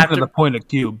you That's just have kind to of the point of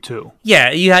Cube too. Yeah,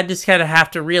 you just kind of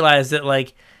have to realize that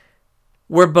like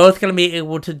we're both going to be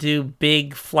able to do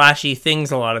big, flashy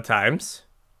things a lot of times.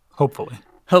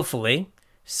 Hopefully.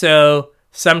 So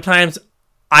sometimes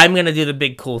I'm going to do the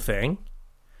big, cool thing,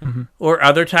 or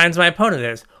other times my opponent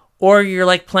is. Or you're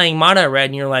like playing mono red,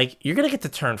 and you're like, you're going to get to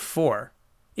turn 4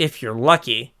 if you're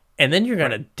lucky, and then you're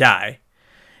going to die.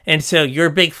 And so your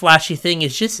big, flashy thing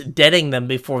is just deading them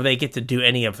before they get to do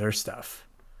any of their stuff.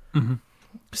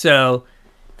 So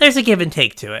there's a give and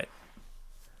take to it.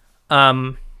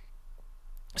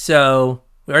 So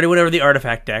we already went over the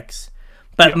artifact decks,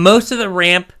 but most of the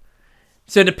ramp.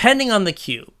 So depending on the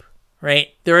cube, right?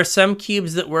 There are some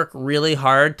cubes that work really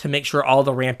hard to make sure all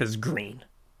the ramp is green,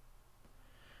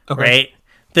 right?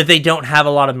 That they don't have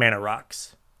a lot of mana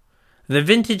rocks. The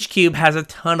Vintage Cube has a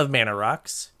ton of mana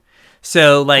rocks.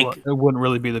 So like, it wouldn't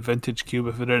really be the Vintage Cube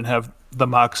if it didn't have the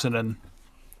Moxen and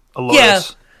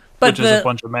Aloris, which is a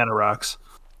bunch of mana rocks.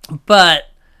 But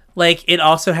like, it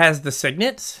also has the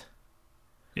Signets.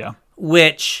 Yeah.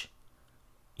 Which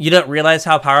you don't realize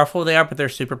how powerful they are, but they're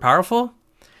super powerful.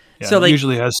 Yeah, so it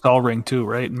usually has Sol Ring too,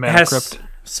 right? And Mana Crypt.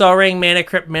 Sol Ring, Mana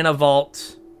Crypt, Mana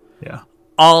Vault. Yeah.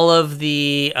 All of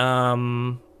the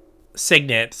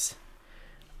Signets.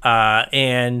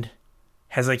 And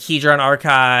has like Hedron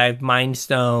Archive, Mind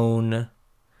Stone.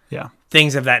 Yeah.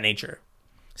 Things of that nature.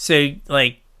 So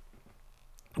like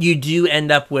you do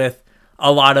end up with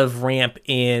a lot of ramp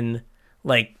in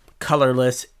like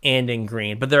colorless and in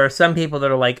green. But there are some people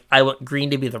that are like, I want green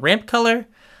to be the ramp color.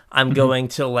 I'm going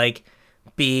to like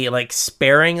be like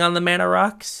sparing on the mana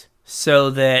rocks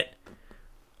so that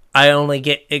I only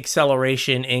get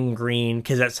acceleration in green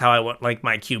because that's how I want like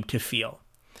my cube to feel.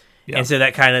 Yeah. And so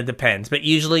that kind of depends. But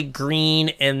usually green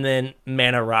and then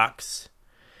mana rocks.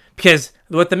 Because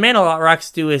what the mana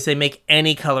rocks do is they make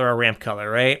any color a ramp color,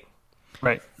 right?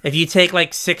 Right. If you take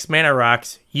like 6 mana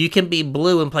rocks, you can be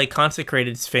blue and play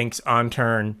Consecrated Sphinx on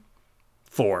turn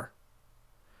 4.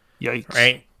 Yikes.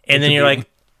 Right? And then you're like,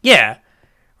 yeah,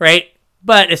 right?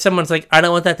 But if someone's like, I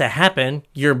don't want that to happen,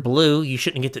 you're blue, you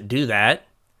shouldn't get to do that.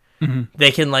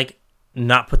 They can like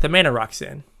not put the mana rocks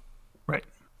in. Right.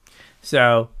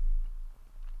 So,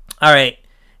 all right.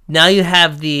 Now you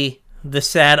have the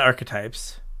sad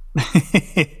archetypes.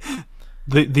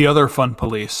 The other fun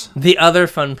police. The other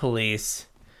fun police.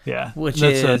 Yeah. Which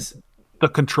is the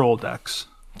control decks.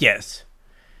 Yes.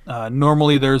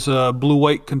 Normally there's a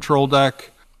blue-white control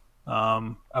deck.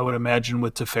 I would imagine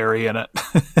with Teferi in it.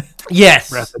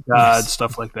 Yes. Wrath of God,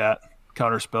 stuff like that.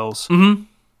 Counter spells.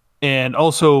 And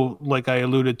also, like I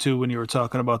alluded to when you were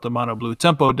talking about the mono blue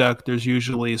tempo deck, there's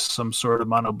usually some sort of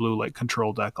mono blue like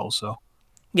control deck also.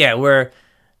 Yeah, where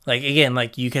like again,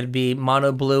 like you could be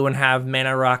mono blue and have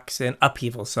mana rocks and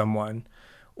upheaval someone.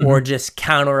 Or just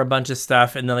counter a bunch of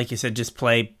stuff and then like you said, just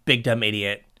play Big Dumb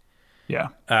Idiot. Yeah.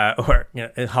 Or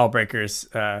in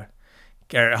Hullbreaker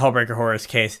Horror's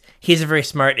case, he's a very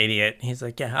smart idiot. He's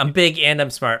like, yeah, I'm big and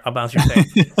I'm smart. I'll bounce your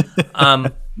thing.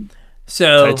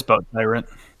 So Tight Spout Tyrant.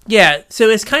 Yeah, so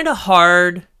it's kind of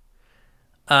hard,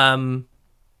 right?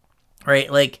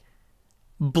 Like,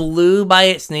 blue by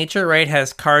its nature, right,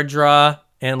 has card draw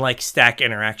and, like, stack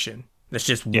interaction. That's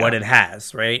just what it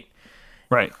has, right?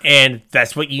 Right. And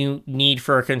that's what you need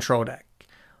for a control deck.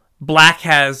 Black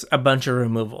has a bunch of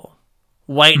removal.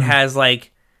 White has,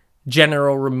 like,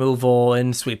 general removal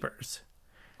and sweepers.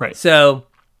 Right. So,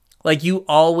 like, you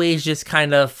always just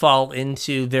kind of fall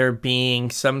into there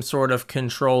being some sort of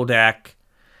control deck,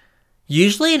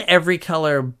 usually in every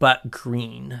color but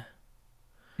green.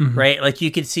 Right? Like,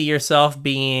 you could see yourself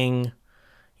being,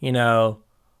 you know,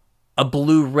 a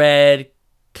blue-red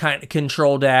kind of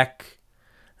control deck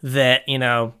that, you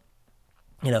know,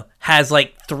 has,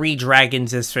 like, 3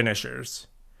 dragons as finishers.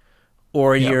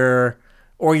 Or you're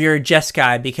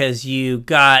Jeskai because you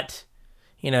got,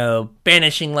 you know,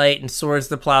 Banishing Light and Swords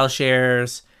to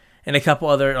Plowshares and a couple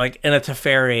other, like, and a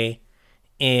Teferi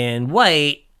in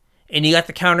white, and you got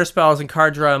the counter spells and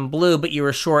card draw in blue, but you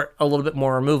were short a little bit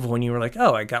more removal, and you were like,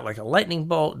 oh, I got, like, a Lightning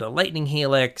Bolt, a Lightning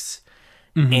Helix,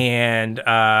 and,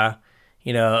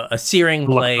 you know, a Searing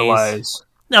Blaze.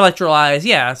 Electrolyze,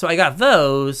 yeah. So I got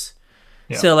those.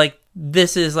 Yeah. So, like,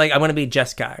 this is, like, I'm going to be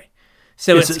Jeskai.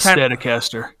 So it's kind of...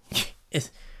 Staticaster. It's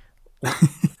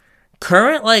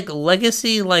current, like,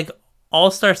 legacy, like,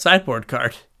 all-star sideboard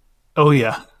card. Oh,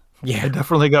 yeah. Yeah. I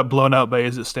definitely got blown out by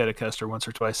Izzet Staticaster once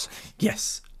or twice.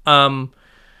 Yes.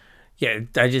 Yeah,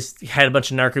 I just had a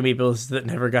bunch of Narcomoebas that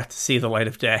never got to see the light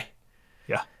of day.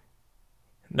 Yeah.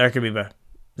 Narcomoeba.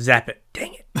 Zap it.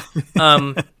 Dang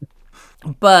it.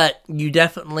 But you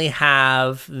definitely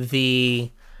have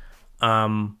the,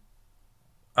 oh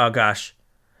gosh.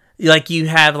 Like, you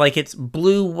have, like, it's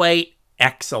blue-white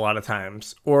X a lot of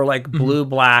times. Or, like,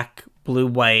 blue-black,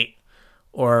 blue-white,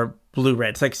 or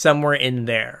blue-red. It's, like, somewhere in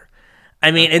there.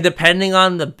 I mean, and depending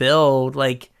on the build,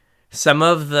 like, some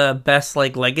of the best,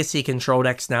 like, legacy control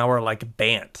decks now are, like,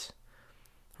 Bant.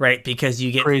 Right? Because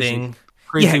you get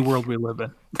Crazy world we live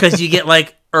in. Because you get,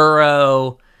 like,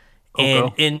 Uro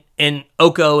and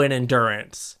Oko and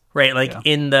Endurance. Right? Like,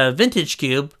 in the Vintage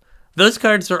Cube, those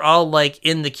cards are all, like,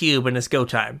 in the cube and it's go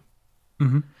time.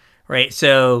 Right?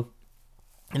 So,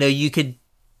 you know, you could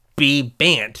be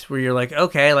Bant, where you're like,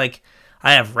 okay, like,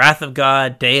 I have Wrath of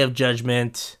God, Day of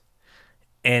Judgment,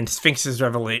 and Sphinx's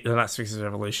Revolution, not Sphinx's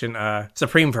Revolution,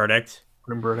 Supreme Verdict.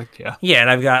 Supreme Verdict, yeah. Yeah, and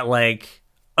I've got, like,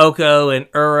 Oko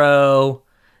and Uro,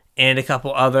 and a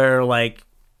couple other, like,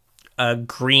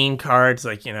 green cards,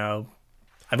 like, you know,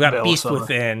 I've got Veil Beast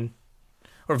Within,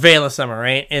 or Veil of Summer,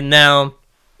 right? And now...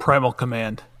 Primal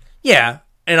Command. Yeah,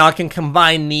 and I can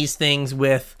combine these things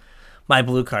with my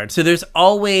blue card. So there's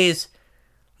always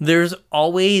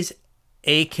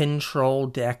a control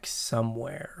deck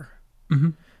somewhere.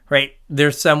 Right?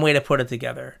 There's some way to put it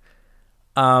together.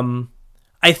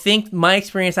 I think my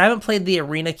experience, I haven't played the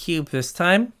Arena Cube this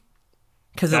time.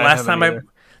 Because the last time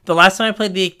I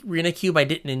played the Arena Cube, I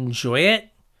didn't enjoy it.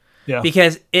 Yeah.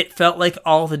 Because it felt like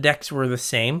all the decks were the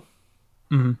same.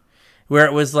 Where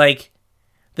it was like,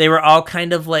 they were all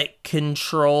kind of like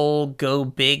control, go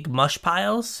big mush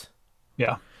piles.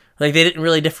 Yeah. Like, they didn't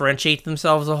really differentiate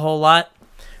themselves a whole lot.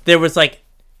 There was like,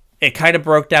 it kind of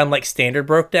broke down like Standard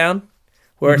broke down.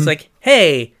 Where it's like,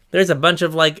 hey, there's a bunch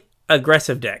of like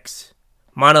aggressive decks.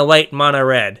 Mono white, mono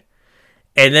red.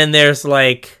 And then there's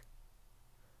like,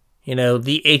 you know,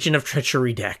 the Agent of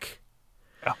Treachery deck.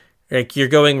 Yeah. Like, you're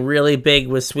going really big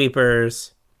with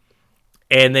sweepers.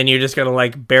 And then you're just going to,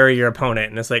 like, bury your opponent.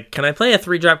 And it's like, can I play a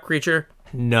 3-drop creature?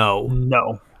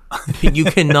 No. You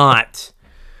cannot.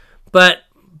 But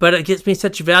it gets me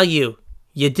such value.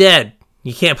 You're dead.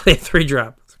 You can't play a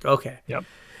 3-drop. It's like, okay. Yep.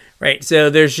 Right, so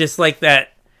there's just, like,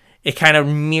 that... It kind of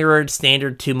mirrored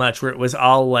Standard too much, where it was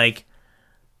all, like...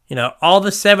 You know, all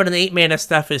the 7 and 8 mana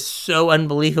stuff is so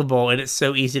unbelievable, and it's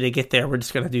so easy to get there. We're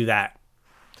just going to do that.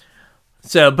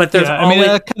 So, but there's always... I mean,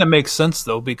 that kind of makes sense,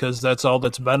 though, because that's all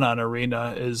that's been on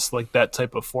Arena is, like, that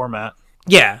type of format.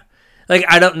 Yeah. Like,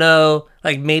 I don't know,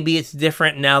 like, maybe it's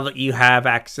different now that you have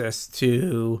access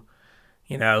to,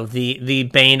 you know, the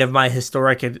bane of my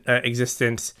historic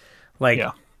existence, like,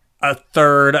 a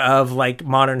third of, like,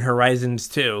 Modern Horizons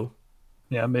 2.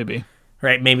 Yeah, maybe.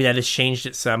 Right? Maybe that has changed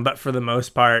it some, but for the most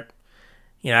part,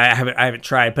 you know, I haven't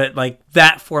tried. But, like,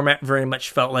 that format very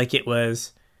much felt like it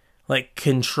was... Like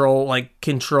control and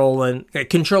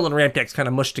ramp decks kind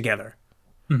of mushed together,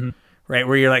 right?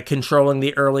 Where you're like controlling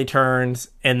the early turns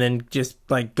and then just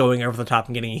like going over the top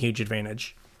and getting a huge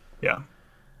advantage. Yeah.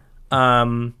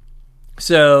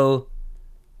 So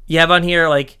you have on here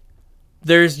like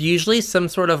there's usually some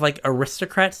sort of like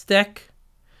aristocrats deck.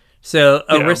 So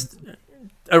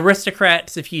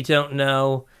aristocrats, if you don't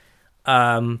know,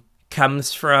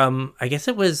 comes from, I guess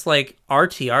it was like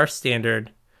RTR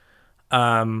standard.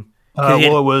 Well,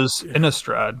 it was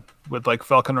Innistrad with like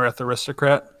Falconwrath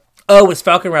Aristocrat. Oh, it's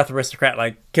Falconwrath Aristocrat,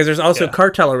 like, because there's also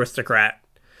Cartel Aristocrat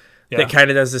that kind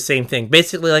of does the same thing.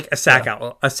 Basically, like a sack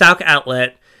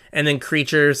outlet, and then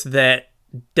creatures that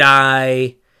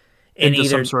die into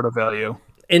some sort of value.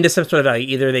 Into some sort of value.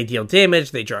 Either they deal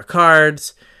damage, they draw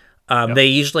cards. They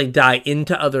usually die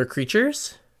into other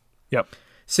creatures. Yep.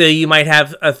 So you might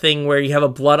have a thing where you have a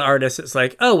Blood Artist. It's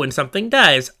like, oh, when something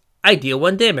dies, I deal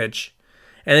 1 damage.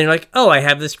 And then you're like, oh, I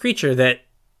have this creature that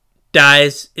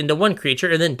dies into one creature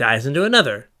and then dies into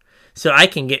another. So I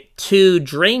can get 2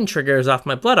 drain triggers off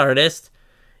my Blood Artist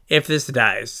if this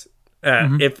dies,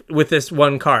 if with this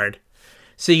 1 card.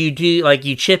 So you do, like,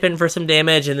 you chip in for some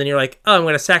damage, and then you're like, oh, I'm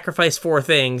going to sacrifice 4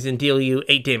 things and deal you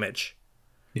 8 damage.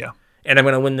 Yeah. And I'm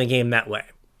going to win the game that way.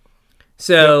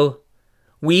 So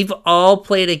we've all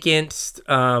played against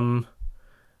a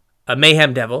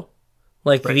Mayhem Devil,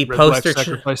 like the poster.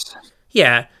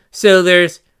 Yeah. So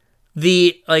there's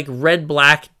the like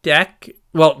red-black deck.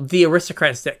 Well, the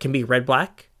Aristocrats deck can be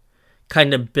red-black,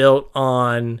 kind of built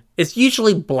on. It's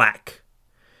usually black,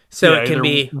 so it can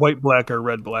be white, black, or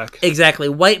red, black. Exactly.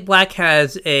 White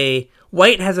has a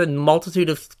multitude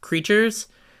of creatures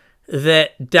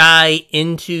that die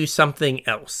into something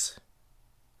else.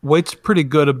 White's pretty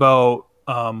good about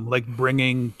like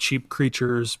bringing cheap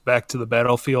creatures back to the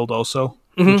battlefield also,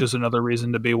 which is another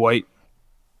reason to be white.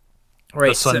 Right.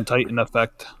 The Sun Titan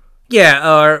effect.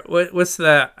 Yeah, or what's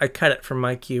the... I cut it from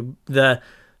my cube.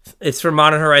 It's for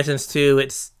Modern Horizons 2.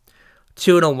 It's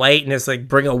 2 and a white, and it's like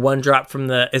bring a 1-drop from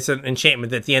the... It's an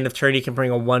enchantment that at the end of turn you can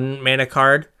bring a 1-mana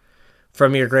card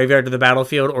from your graveyard to the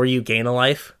battlefield, or you gain a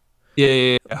life.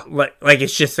 Yeah. Like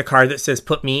it's just a card that says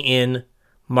put me in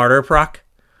Martyr proc.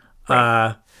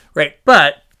 Right. Right.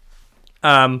 But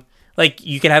like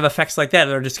you can have effects like that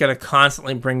are just going to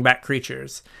constantly bring back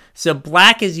creatures. So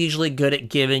black is usually good at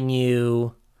giving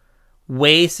you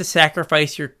ways to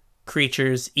sacrifice your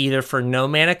creatures either for no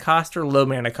mana cost or low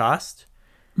mana cost,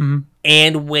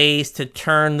 and ways to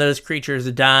turn those creatures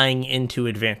dying into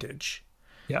advantage.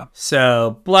 Yeah.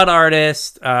 So Blood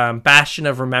Artist, Bastion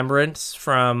of Remembrance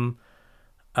from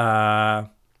Ikoria.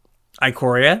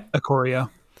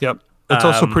 Yep. It's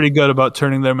also pretty good about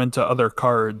turning them into other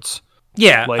cards.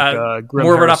 Yeah. Like Grim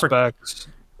Morbid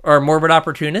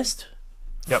Opportunist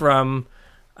from,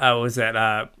 what was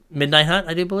that? Midnight Hunt,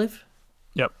 I do believe.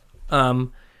 Yep.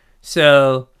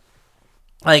 So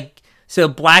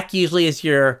black usually is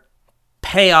your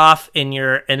payoff in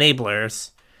your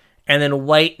enablers, and then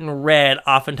white and red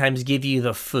oftentimes give you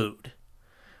the food.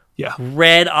 Yeah.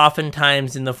 Red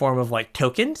oftentimes in the form of like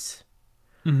tokens,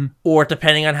 or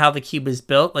depending on how the cube is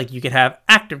built, like you could have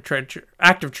active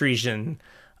treason,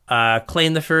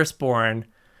 claim the firstborn.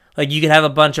 Like you could have a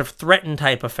bunch of threaten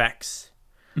type effects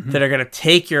that are going to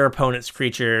take your opponent's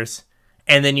creatures,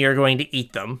 and then you're going to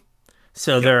eat them.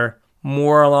 So they're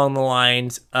more along the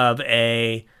lines of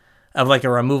like a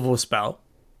removal spell.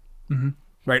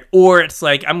 Right? Or it's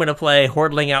like, I'm going to play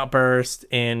Hordling Outburst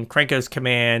and Krenko's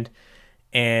Command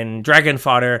and Dragon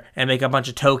Fodder and make a bunch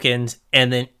of tokens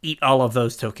and then eat all of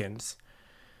those tokens.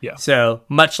 Yeah. So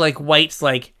much like white's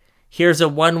like, here's a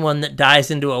 1/1 that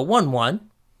dies into a 1/1.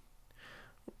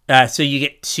 So you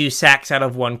get 2 sacks out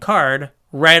of 1 card.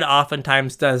 Red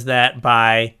oftentimes does that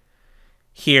by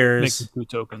here's... Making 2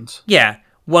 tokens. Yeah.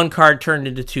 1 card turned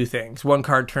into 2 things. 1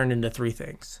 card turned into 3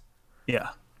 things. Yeah.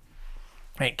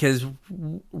 Right, because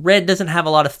red doesn't have a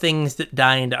lot of things that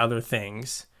die into other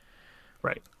things.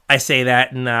 Right. I say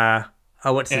that in,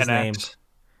 what's his name?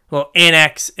 Well,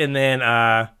 Annex, and then,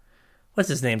 what's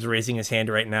his name's raising his hand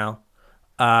right now?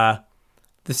 The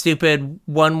stupid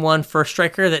 1/1 first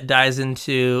striker that dies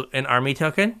into an army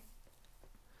token.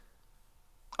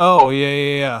 Oh,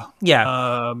 yeah.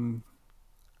 Yeah.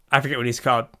 I forget what he's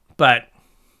called, but...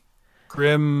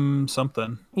 Grim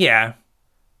something. Yeah.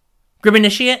 Grim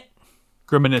Initiate?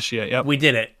 Grim Initiate, yep. We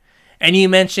did it. And you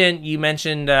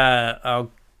mentioned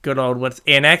good old what's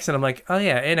Annex, and I'm like, oh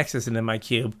yeah, Annex isn't in my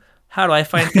cube. How do I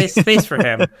find space for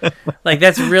him? Like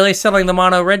that's really selling the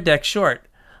mono red deck short.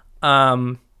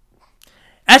 That's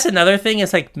another thing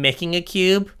is like making a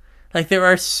cube. Like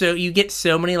you get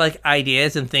so many like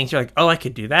ideas and things. You're like, oh, I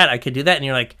could do that. And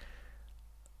you're like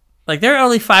there are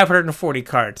only 540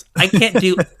 cards. I can't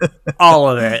do all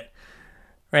of it,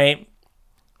 right?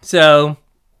 So,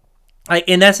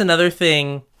 and that's another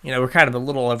thing. You know, we're kind of a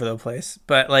little all over the place,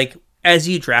 but like as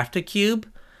you draft a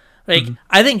cube, like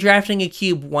I think drafting a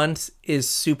cube once is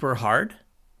super hard.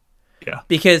 Yeah,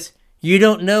 because you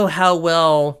don't know how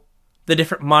well the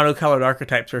different monocolored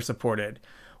archetypes are supported,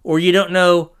 or you don't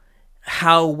know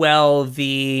how well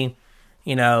the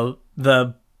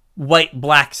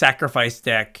white-black sacrifice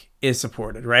deck is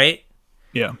supported, right?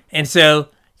 Yeah. And so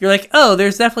you're like, oh,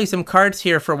 there's definitely some cards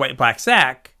here for white-black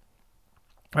sac,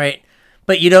 right?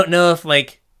 But you don't know if,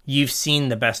 like, you've seen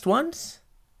the best ones,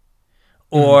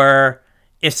 or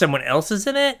if someone else is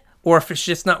in it, or if it's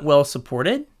just not well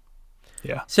supported.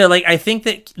 Yeah. So, like, I think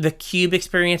that the cube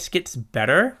experience gets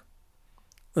better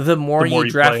the more you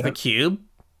draft the cube.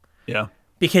 Yeah.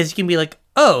 Because you can be like,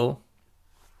 oh,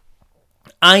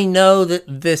 I know that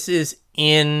this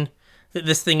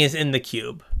thing is in the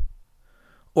cube.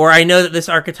 Or I know that this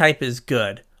archetype is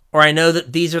good. Or I know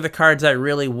that these are the cards I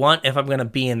really want if I'm going to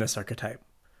be in this archetype.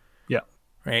 Yeah.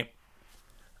 Right?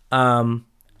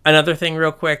 Another thing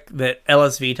real quick that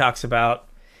LSV talks about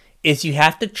is you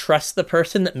have to trust the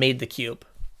person that made the cube.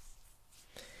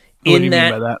 What do you mean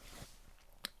by that?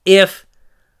 If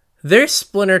there's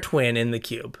Splinter Twin in the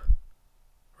cube,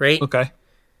 right? Okay.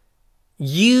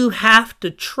 You have to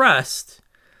trust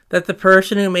that the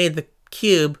person who made the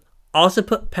cube also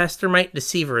put Pestermite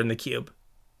Deceiver in the cube.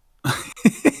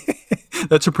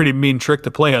 That's a pretty mean trick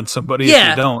to play on somebody if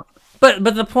you don't. But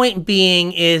the point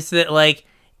being is that, like,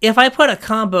 if I put a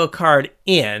combo card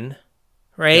in,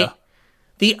 right, Yeah.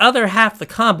 the other half the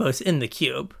combo's in the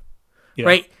cube,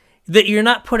 right? That you're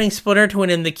not putting Splinter Twin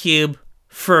in the cube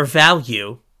for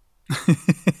value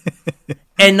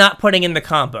and not putting in the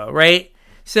combo, right?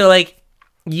 So, like,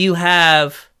 you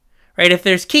have, right, if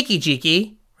there's Kiki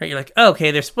Jiki, right, you're like, oh,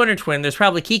 okay, there's Splinter Twin, there's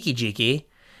probably Kiki Jiki,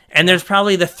 and there's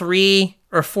probably the 3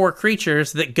 or 4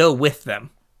 creatures that go with them.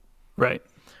 Right.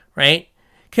 Right?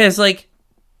 Because, like,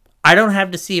 I don't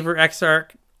have Deceiver,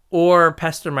 Exarch, or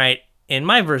Pestermite in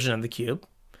my version of the cube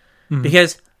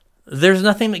because there's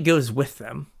nothing that goes with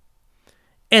them.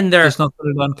 And there's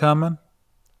nothing in uncommon?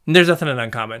 There's nothing in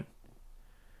uncommon.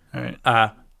 All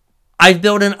right. I've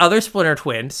built in other Splinter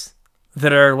Twins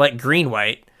that are, like,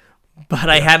 green-white, but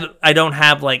I don't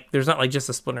have, like, there's not, like, just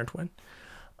a Splinter Twin.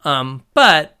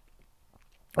 But,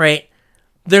 right,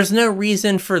 there's no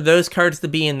reason for those cards to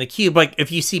be in the cube. Like,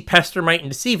 if you see Pestermite and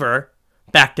Deceiver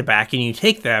back-to-back and you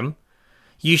take them,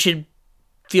 you should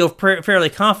feel fairly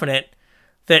confident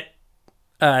that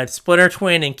Splinter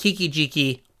Twin and Kiki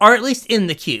Jiki are at least in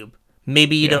the cube.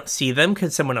 Maybe you don't see them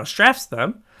because someone else drafts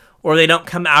them, or they don't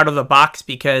come out of the box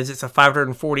because it's a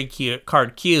 540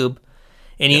 card cube,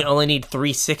 and you only need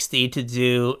 360 to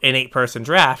do an 8-person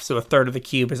draft, so a third of the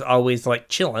cube is always, like,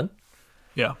 chilling.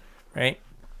 Yeah. Right?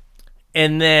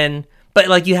 And then, but,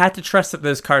 like, you have to trust that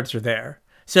those cards are there.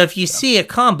 So if you see a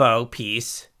combo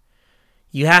piece,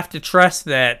 you have to trust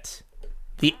that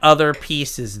the other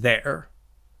piece is there.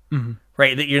 Mm-hmm.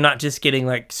 Right? That you're not just getting,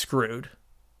 like, screwed.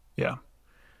 Yeah.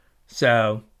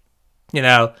 So,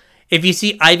 if you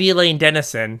see Ivy Lane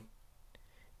Denizen,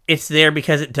 it's there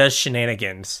because it does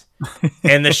shenanigans.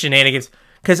 And the shenanigans...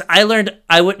 Because I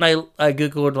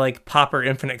Googled, like, Pauper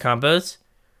Infinite combos.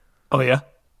 Oh, yeah?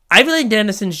 Ivy Lane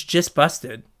Denizen's just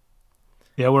busted.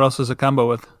 Yeah, what else is a combo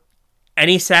with?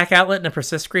 Any sack outlet and a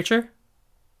persist creature.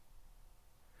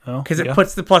 Oh, because it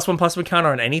puts the +1/+1 counter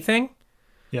on anything.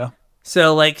 Yeah.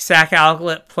 So, like, sack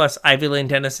outlet plus Ivy Lane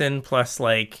Denizen plus,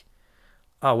 like...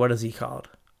 Oh, what is he called?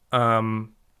 Oh,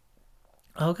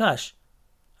 gosh.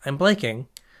 I'm blanking.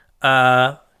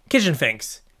 Kitchen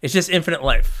Finks. It's just infinite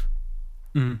life.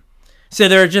 Mm-hmm. So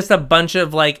there are just a bunch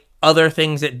of, like, other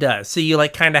things it does. So you,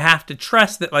 like, kind of have to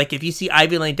trust that, like, if you see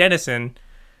Ivy Lane Denizen,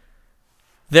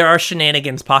 there are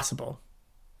shenanigans possible.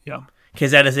 Yeah.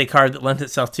 Because that is a card that lends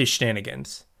itself to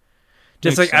shenanigans.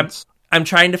 Just Makes like sense. I'm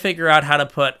trying to figure out how to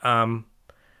put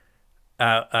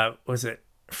was it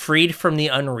Freed from the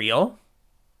Unreal?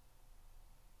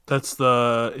 That's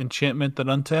the enchantment that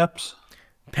untaps?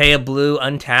 Pay a blue,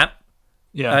 untap.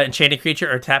 Yeah. Enchanted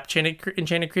creature or tap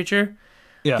enchanted creature.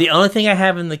 Yeah. The only thing I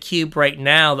have in the cube right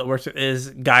now that works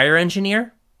is Gyre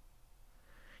Engineer.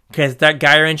 Because that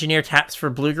Gyre Engineer taps for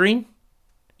blue-green.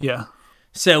 Yeah.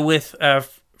 So with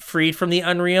Freed from the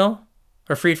Unreal,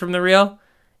 or Freed from the Real,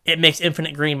 it makes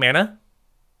infinite green mana.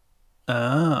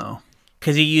 Oh.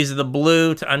 Because you use the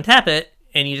blue to untap it,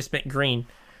 and you just make green.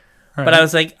 All But right. I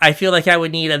was like, I feel like I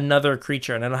would need another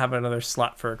creature, and I don't have another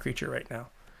slot for a creature right now.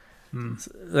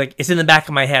 Like, it's in the back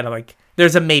of my head. I'm like,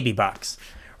 there's a maybe box.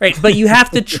 Right, but you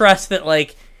have to trust that,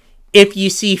 like, if you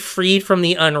see Freed from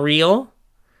the Unreal,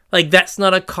 like, that's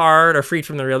not a card, or Freed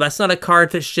from the Real, that's not a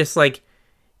card that's just, like,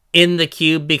 in the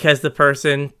cube because the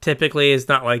person typically is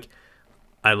not like,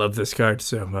 I love this card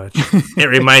so much. It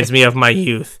reminds me of my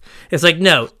youth. It's like,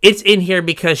 no, it's in here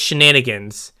because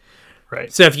shenanigans.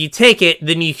 Right. So if you take it,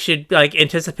 then you should, like,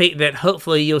 anticipate that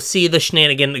hopefully you'll see the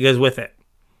shenanigan that goes with it.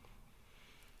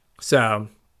 So,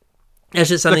 That's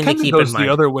just something to keep in mind. Goes the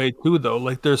other way too, though.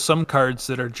 Like there's some cards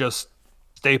that are just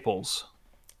staples.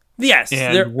 Yes,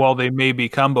 and while they may be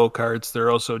combo cards, they're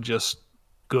also just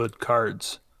good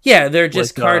cards. Yeah, they're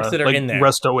just cards that are in there.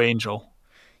 Resto Angel.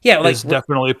 Yeah, like is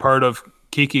definitely part of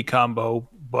Kiki combo,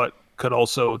 but could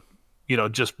also,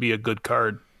 just be a good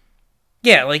card.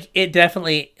 Yeah, like it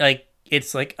definitely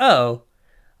it's like, oh,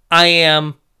 I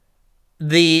am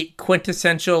the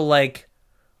quintessential like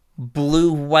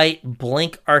blue-white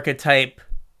blink archetype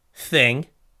thing.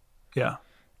 Yeah.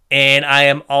 And I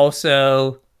am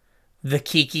also the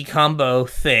Kiki combo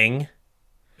thing.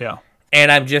 Yeah.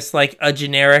 And I'm just like a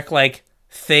generic like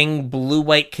thing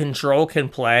blue-white control can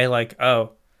play. Like,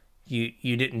 oh,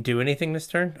 you didn't do anything this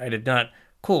turn? I did not.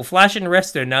 Cool. Flash and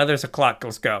Resto. Now there's a clock.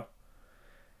 Let's go.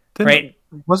 Right?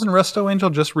 Wasn't Resto Angel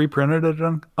just reprinted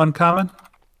at Uncommon?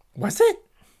 Was it?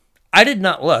 I did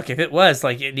not look. If it was,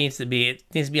 like, it needs to be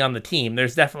on the team.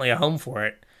 There's definitely a home for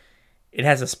it. It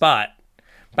has a spot.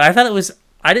 But I thought it was.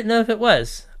 I didn't know if it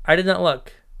was. I did not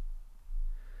look.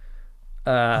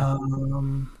 I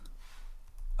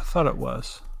thought it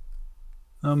was.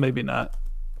 Oh, maybe not.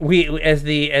 We as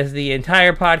the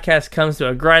entire podcast comes to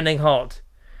a grinding halt.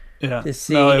 Yeah. To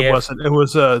see no, it wasn't. It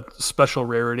was a special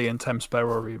rarity in Time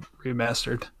Spiral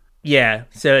remastered. Yeah,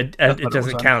 so it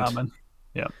doesn't count. Uncommon.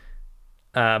 Yeah.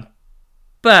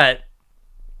 But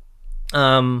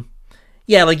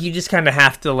yeah, like you just kind of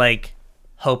have to like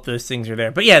hope those things are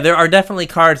there. But yeah, there are definitely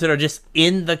cards that are just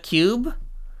in the cube.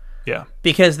 Yeah.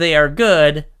 Because they are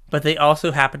good, but they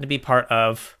also happen to be part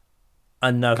of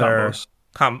another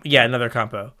another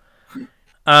combo.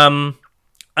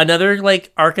 Another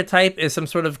like archetype is some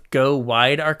sort of go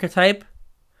wide archetype.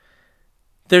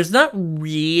 There's not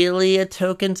really a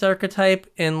tokens archetype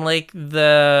in like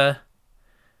the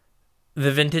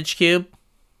vintage cube.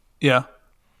 Yeah.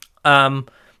 But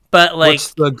like,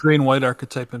 what's the green white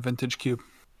archetype in vintage cube?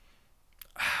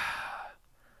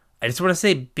 I just want to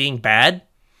say being bad,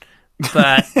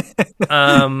 but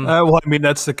well, I mean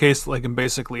that's the case like in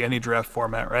basically any draft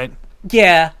format, right?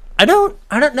 Yeah, I don't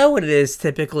know what it is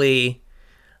typically,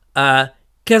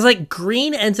 because like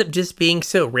green ends up just being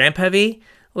so ramp heavy.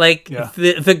 Like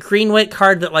the green white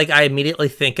card that like I immediately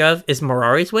think of is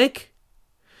Mirari's Wake,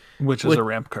 which is a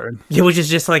ramp card. Yeah, which is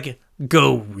just like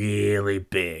go really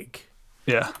big.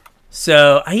 Yeah.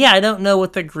 So yeah, I don't know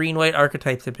what the green white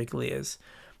archetype typically is,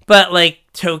 but like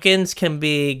tokens can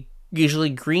be usually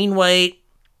green white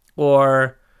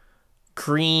or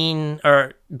green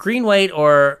white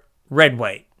or red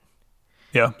white.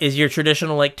 Yeah, is your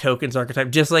traditional like tokens archetype,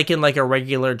 just like in like a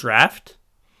regular draft.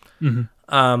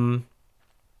 Mm-hmm.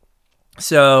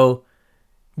 So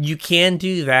you can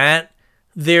do that.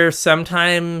 There's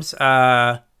sometimes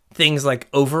things like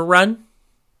Overrun,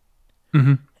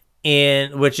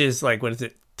 mm-hmm. which is like, what is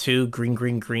it? 2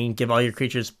 green. Give all your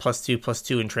creatures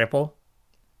 +2/+2 and trample.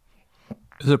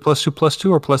 Is it +2/+2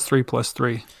 or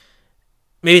 +3/+3?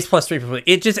 Maybe it's +3/+3.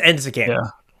 It just ends the game.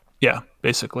 Yeah,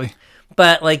 basically.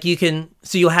 But like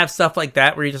you'll have stuff like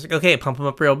that where you're just like, okay, pump them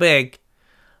up real big.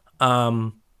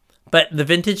 But the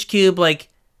vintage cube, like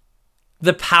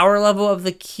the power level of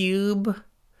the cube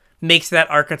makes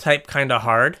that archetype kind of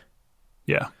hard.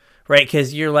 Yeah. Right?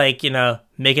 Because you're like,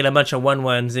 making a bunch of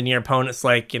 1/1s and your opponent's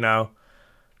like,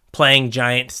 playing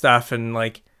giant stuff and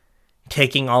like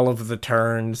taking all of the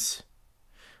turns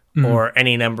or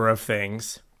any number of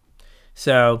things.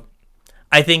 So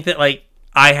I think that like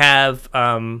I have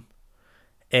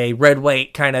a red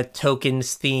white kind of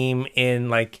tokens theme in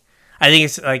like, I think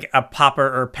it's like a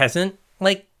pauper or peasant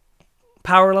like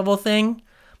power level thing,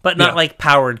 but not like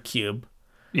powered cube.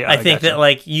 Yeah, I think that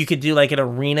like you could do like an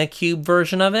arena cube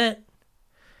version of it,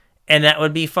 and that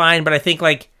would be fine. But I think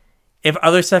like if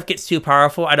other stuff gets too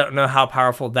powerful, I don't know how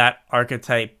powerful that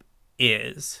archetype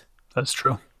is. That's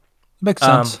true. Makes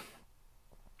sense.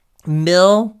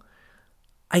 Mill,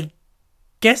 I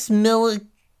guess Mill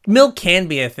can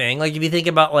be a thing. Like if you think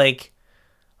about like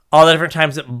all the different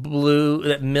times that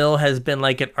Mill has been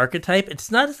like an archetype,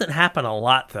 doesn't happen a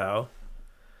lot though.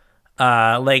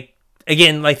 Like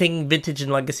again, like thinking vintage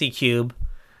and legacy cube,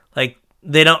 like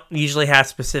they don't usually have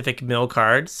specific Mill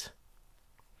cards.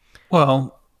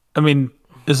 Well, I mean,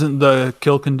 isn't the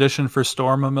kill condition for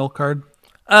Storm a Mill card?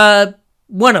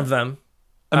 One of them.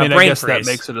 I mean, I guess that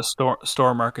makes it a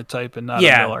Storm archetype and not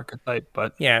a Mill archetype,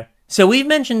 but yeah. So we've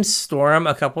mentioned Storm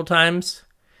a couple times,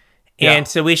 and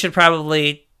so we should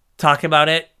probably talk about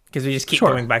it because we just keep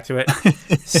going back to it.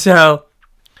 So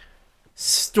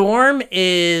Storm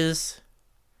is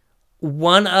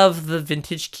one of the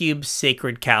vintage cube's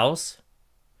sacred cows.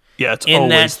 Yeah, it's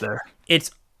always there.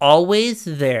 It's always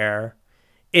there.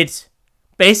 It's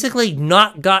basically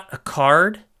not got a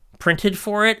card printed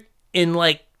for it in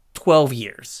like 12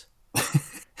 years.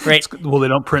 Right? Well, they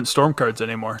don't print Storm cards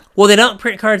anymore. Well, they don't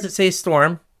print cards that say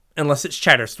Storm unless it's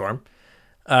Chatterstorm.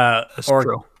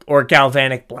 Or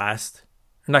Galvanic Blast.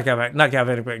 Not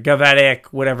Galvanic, but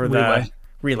Galvanic, whatever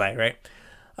Relay, right?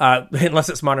 Unless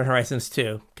it's Modern Horizons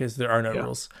 2, because there are no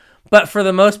rules. But for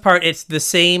the most part, it's the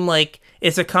same, like,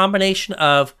 it's a combination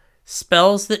of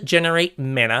spells that generate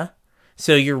mana,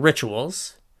 so your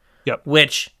rituals,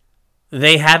 which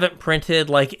they haven't printed,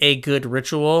 like, a good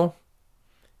ritual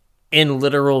in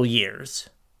literal years.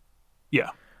 Yeah,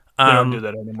 they don't do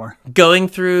that anymore. Going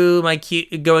through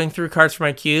cards for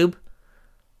my cube,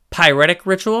 Pyretic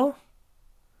Ritual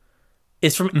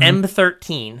is from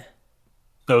M13.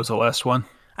 That was the last one.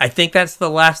 I think that's the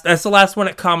last one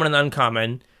at common and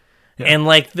uncommon. Yeah. And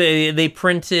like they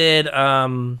printed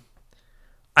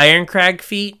Ironcrag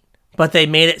Feat, but they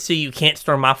made it so you can't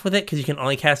storm off with it because you can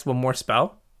only cast one more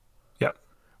spell. Yeah.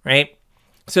 Right?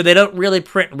 So they don't really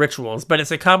print rituals, but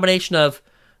it's a combination of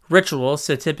rituals,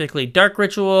 so typically Dark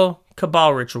Ritual,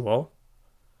 Cabal Ritual.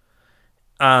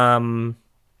 What's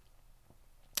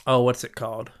it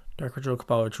called? Dark Ritual,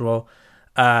 Cabal Ritual.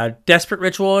 Desperate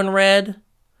Ritual in red.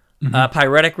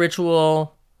 Pyretic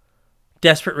Ritual.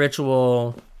 Desperate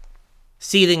Ritual.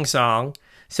 Seething Song.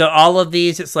 So all of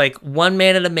these, it's like 1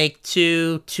 mana to make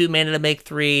 2, 2 mana to make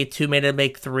 3, 2 mana to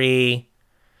make 3,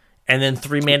 and then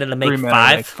 3 mana to make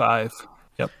 5.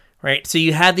 Yep. Right? So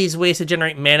you have these ways to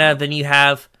generate mana, then you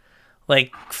have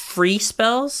like free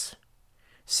spells.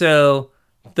 So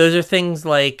those are things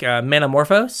like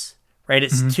Manamorphose, right?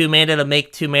 It's 2 mana to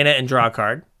make 2 mana and draw a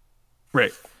card.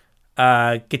 Right.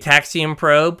 Gitaxian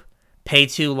Probe, pay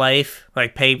 2 life,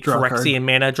 like pay Phyrexian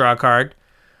mana, draw a card.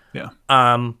 Yeah.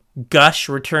 Gush,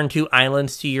 return 2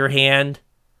 islands to your hand,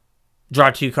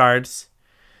 draw 2 cards.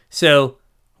 So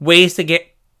ways to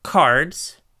get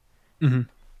cards. And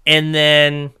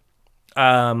then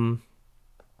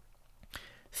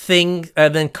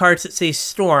then cards that say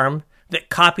Storm that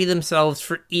copy themselves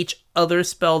for each other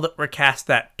spell that were cast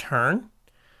that turn.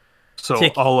 So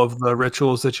all of the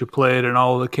rituals that you played and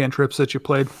all of the cantrips that you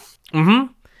played.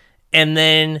 And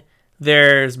then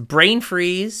there's Brain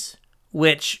Freeze,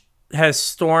 which has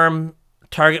Storm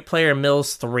target player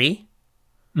mills 3.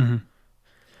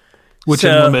 Which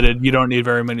in limited, you don't need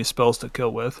very many spells to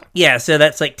kill with. Yeah, so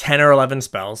that's like 10 or 11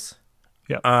 spells.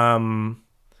 Yeah.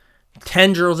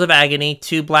 Tendrils of Agony,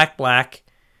 2 black,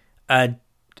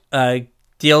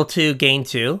 deal 2, gain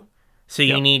 2. So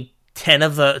you need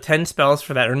 10 spells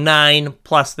for that, or 9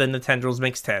 plus then the Tendrils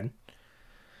makes 10.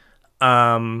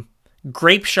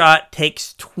 Grape Shot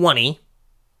takes 20.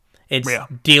 It's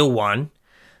deal 1.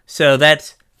 So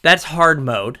that's hard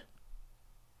mode.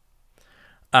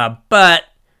 But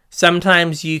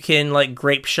sometimes you can like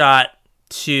Grape Shot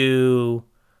to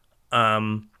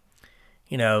do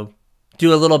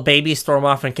a little baby storm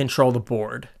off and control the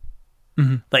board.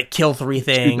 Like kill 3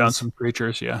 things. Shoot down some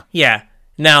creatures, yeah. Yeah.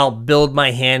 Now build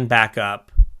my hand back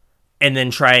up and then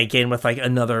try again with like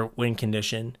another win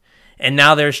condition. And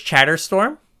now there's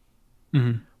Chatterstorm,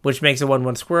 which makes a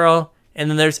 1/1 squirrel.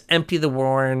 And then there's Empty the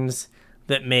Warrens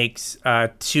that makes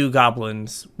 2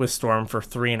 goblins with Storm for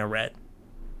 3 and a red.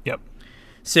 Yep.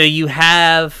 So you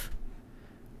have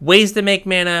ways to make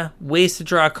mana, ways to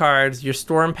draw cards, your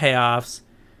Storm payoffs.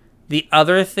 The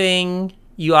other thing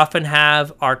you often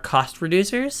have are cost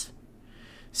reducers.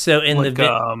 So in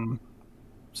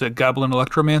is it Goblin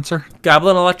Electromancer?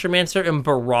 Goblin Electromancer and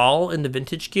Baral in the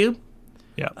Vintage Cube.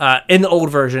 Yeah. In the old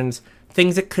versions,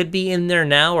 things that could be in there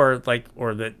now, or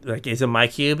that is in my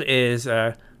cube, is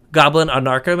Goblin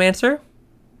Anarchomancer.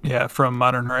 Yeah, from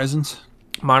Modern Horizons.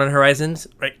 Modern Horizons,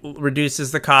 right,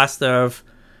 reduces the cost of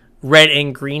red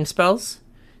and green spells.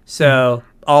 So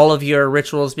all of your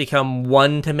rituals become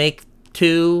 1 to make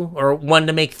 2, or 1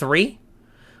 to make 3,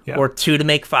 or 2 to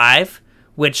make 5.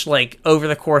 Which, like, over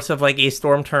the course of, like, a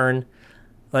storm turn,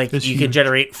 like, you can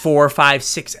generate 4, 5,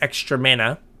 6 extra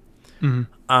mana.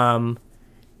 And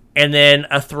then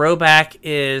a throwback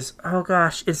is,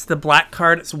 it's the black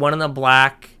card. It's 1 in the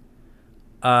black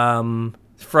from,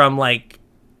 like,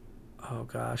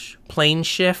 Plane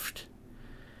Shift.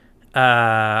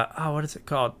 What is it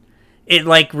called? It,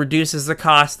 like, reduces the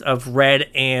cost of red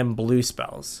and blue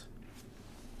spells.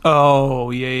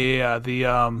 Oh, yeah.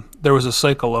 There was a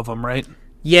cycle of them, right?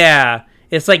 Yeah,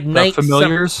 it's like Night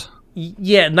Familiars.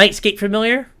 Nightscape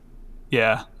Familiar.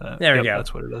 Yeah, there we go.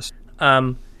 That's what it is.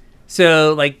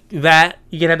 So like that,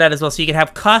 you can have that as well. So you can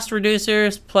have cost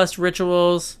reducers plus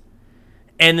rituals,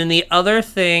 and then the other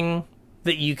thing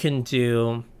that you can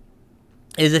do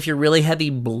is if you're really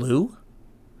heavy blue,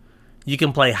 you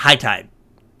can play High Tide.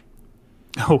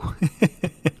 Oh,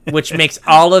 which makes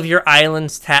all of your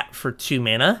islands tap for 2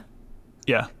 mana.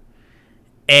 Yeah.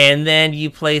 And then you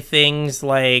play things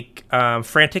like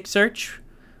Frantic Search,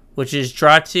 which is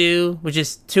draw 2, which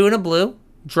is 2 and a blue,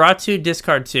 draw 2,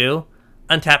 discard 2,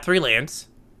 untap 3 lands.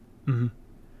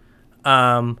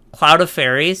 Cloud of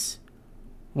Fairies,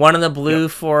 1 in the blue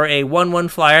for a 1/1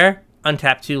 flyer,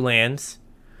 untap 2 lands.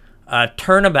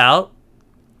 Turnabout,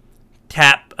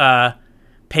 tap,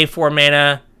 pay 4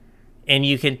 mana, and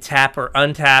you can tap or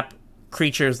untap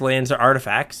creatures, lands, or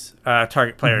artifacts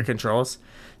target player controls.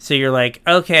 So you're like,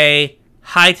 okay,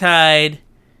 High Tide,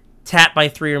 tap my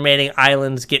 3 remaining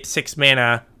islands, get 6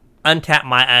 mana, untap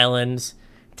my islands,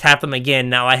 tap them again.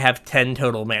 Now I have 10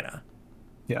 total mana.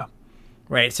 Yeah.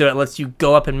 Right, so it lets you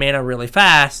go up in mana really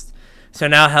fast. So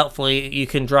now, helpfully, you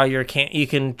can draw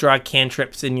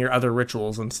cantrips in your other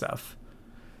rituals and stuff,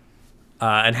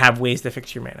 and have ways to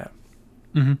fix your mana.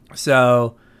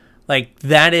 So, like,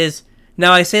 that is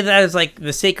now I say that as like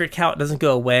the Sacred Cow. It doesn't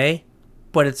go away,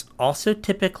 but it's also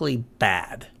typically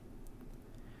bad.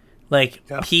 Like,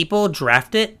 people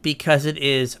draft it because it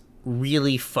is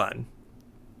really fun.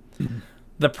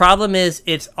 The problem is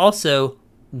it's also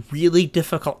really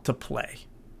difficult to play.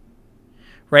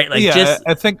 Right? Like, yeah,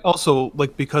 I think also,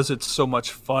 like, because it's so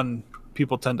much fun,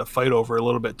 people tend to fight over a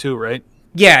little bit too, right?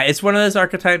 Yeah, it's one of those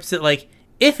archetypes that, like,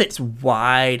 if it's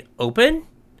wide open,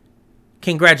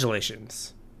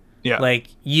 congratulations. Yeah. Like,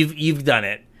 you've done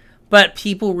it. But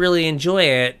people really enjoy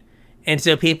it, and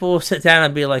so people will sit down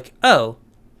and be like, oh,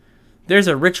 there's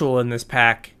a ritual in this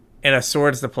pack and a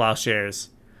Swords to Plowshares.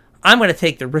 I'm going to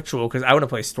take the ritual because I want to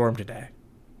play Storm today.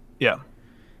 Yeah.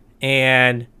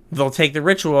 And they'll take the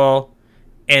ritual,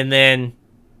 and then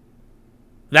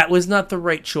that was not the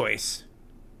right choice.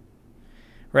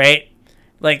 Right?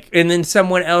 Like, and then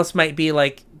someone else might be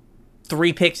like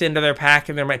 3 picks into their pack,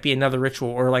 and there might be another ritual,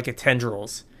 or like a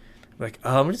Tendrils. Like,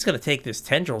 oh, I'm just going to take this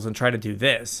Tendrils and try to do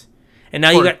this. And now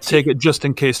you got take it just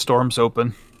in case Storm's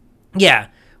open. Yeah.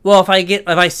 Well, if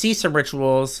I see some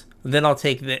rituals, then I'll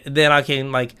take then I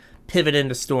can like pivot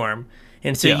into Storm.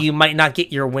 And so you might not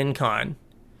get your win con,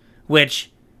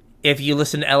 which if you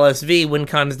listen to LSV, win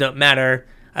cons don't matter.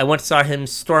 I once saw him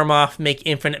storm off, make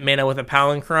infinite mana with a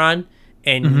Palinchron,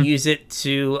 and use it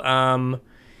to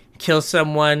kill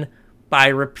someone by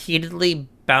repeatedly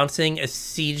bouncing a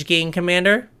Siege Gang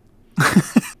commander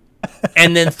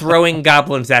and then throwing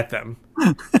goblins at them.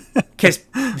 Because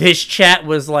his chat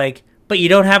was like, but you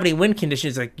don't have any win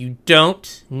conditions. Like, you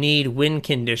don't need win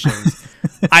conditions.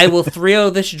 I will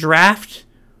 3-0 this draft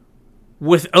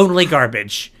with only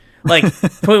garbage. Like,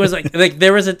 point was like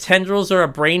there was a Tendrils or a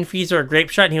Brain Feast or a Grape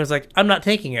Shot, and he was like, I'm not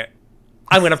taking it.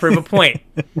 I'm going to prove a point.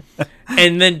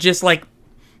 And then just like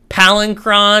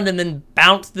Palinchron and then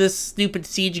bounced this stupid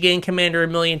Siege Gang commander a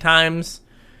million times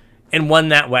and won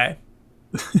that way.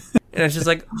 And it's just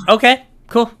like, okay,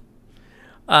 cool.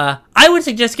 I would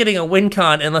suggest getting a win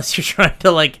con unless you're trying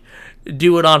to like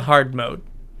do it on hard mode.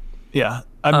 Yeah,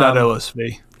 I'm not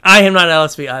LSV. I am not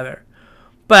LSV either.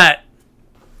 But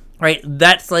right,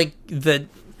 that's like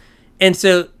and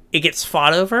so it gets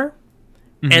fought over,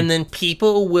 and then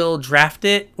people will draft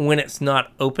it when it's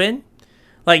not open.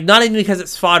 Like, not even because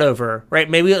it's fought over, right?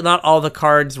 Maybe not all the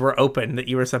cards were open that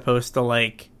you were supposed to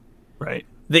like, right?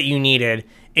 That you needed,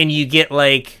 and you get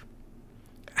like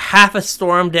half a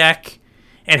Storm deck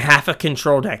and half a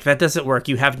control deck. That doesn't work.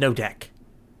 You have no deck.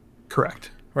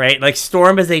 Correct. Right? Like,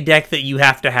 Storm is a deck that you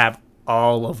have to have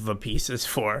all of the pieces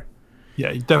for.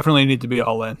 Yeah, you definitely need to be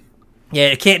all in. Yeah,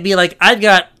 it can't be like, I've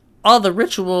got all the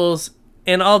rituals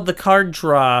and all the card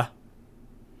draw,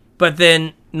 but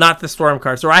then not the Storm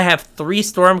cards. Or I have 3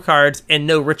 Storm cards and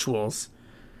no rituals.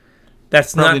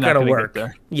 That's probably not going to work.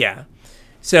 Yeah.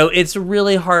 So it's a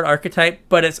really hard archetype,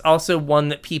 but it's also one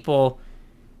that people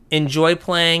enjoy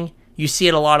playing. You see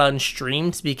it a lot on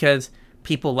streams because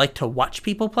people like to watch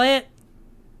people play it.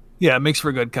 Yeah, it makes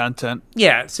for good content.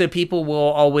 Yeah, so people will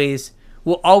always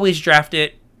draft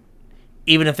it,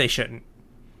 even if they shouldn't.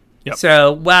 Yep.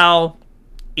 So while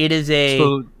it is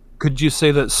So could you say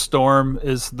that Storm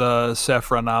is the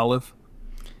Saffron Olive?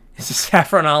 It's a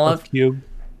Saffron Olive. Cube.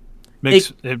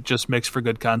 It just makes for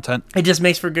good content. It just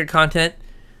makes for good content.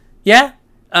 Yeah.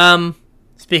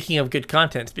 Speaking of good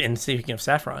content, and speaking of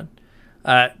Saffron,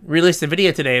 released a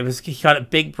video today. He called it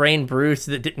Big Brain Bruce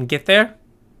that didn't get there.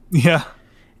 Yeah.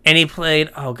 And he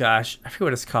played, oh gosh, I forget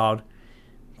what it's called.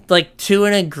 Like 2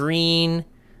 and a green,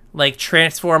 like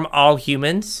transform all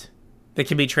humans that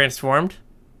can be transformed.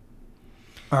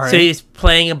 All right. So he's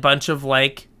playing a bunch of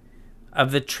like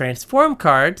of the transform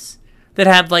cards that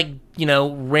have like, you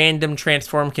know, random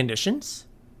transform conditions.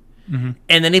 And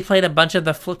then he played a bunch of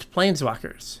the flipped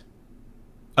planeswalkers.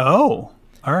 Oh.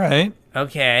 All right.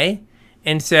 Okay.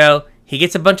 And so he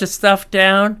gets a bunch of stuff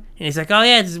down, and he's like, oh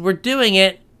yeah, we're doing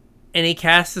it. And he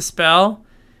casts a spell,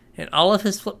 and all of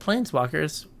his flip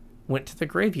planeswalkers went to the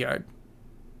graveyard.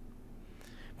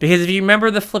 Because if you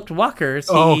remember the flipped walkers...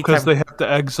 because they have to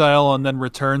exile and then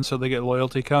return so they get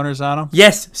loyalty counters on them?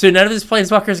 Yes, so none of his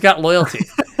planeswalkers got loyalty.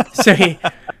 So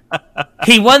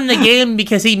he won the game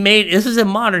because he made... This was in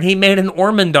Modern. He made an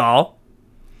Ormondal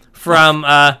from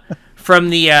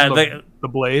the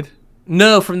Blade?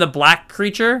 No, from the black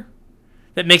creature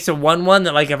that makes a 1/1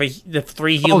 that, like, if the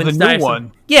 3 humans die... the new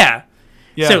one. Yeah.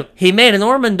 So he made an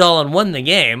Ormondal and won the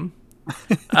game.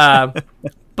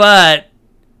 But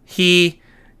he...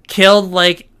 killed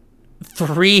like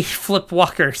 3 flip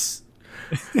walkers,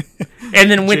 and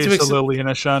then went to Lily and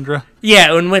Ashandra.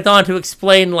 Yeah, and went on to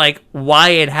explain like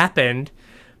why it happened.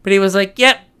 But he was like,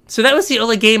 "Yep." So that was the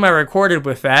only game I recorded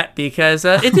with that because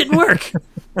it didn't work.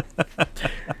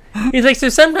 He's like, so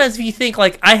sometimes if you think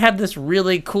like I have this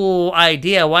really cool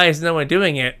idea, why is no one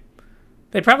doing it?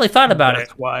 They probably thought about it.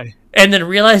 That's why, and then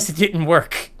realized it didn't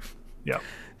work. Yeah.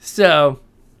 So,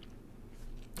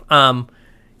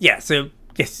 yeah. So.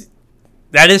 Yes,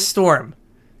 that is Storm.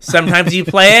 Sometimes you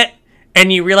play it,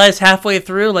 and you realize halfway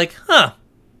through, like,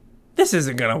 this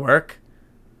isn't going to work.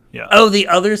 Yeah. Oh, the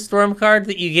other Storm card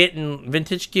that you get in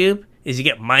Vintage Cube is you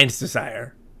get Mind's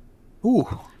Desire.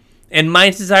 Ooh. And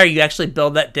Mind's Desire, you actually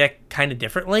build that deck kind of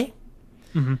differently.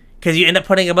 Because you end up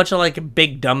putting a bunch of, like,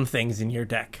 big dumb things in your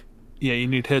deck. Yeah, you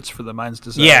need hits for the Mind's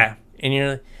Desire. Yeah. And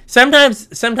you're sometimes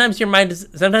sometimes you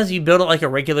build it like a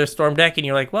regular Storm deck, and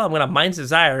you're like, well, I'm going to Mind's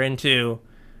Desire into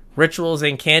rituals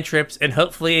and cantrips and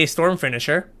hopefully a Storm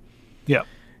finisher. Yeah.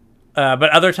 But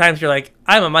other times you're like,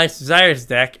 I'm a Mind's Desires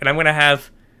deck, and I'm going to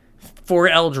have 4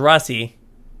 Eldrazi,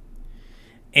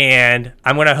 and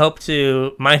I'm going to hope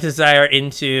to Mind's Desire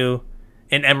into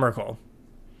an Emrakul.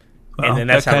 And then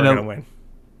that's how we're going to win.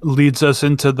 Leads us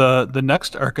into the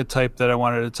next archetype that I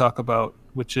wanted to talk about,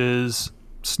 which is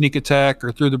Sneak Attack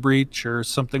or Through the Breach or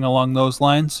something along those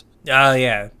lines. Oh,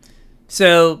 yeah.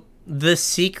 So the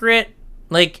secret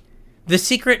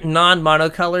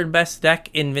non-monocolored best deck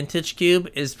in Vintage Cube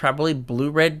is probably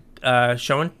blue-red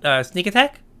Sneak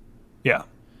Attack. Yeah.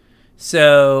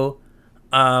 So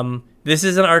this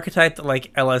is an archetype that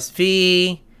like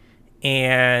LSV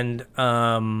and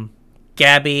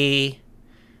Gabby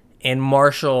and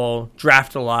Marshall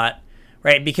draft a lot,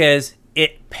 right? Because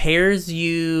it gives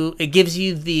you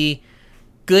the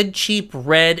good cheap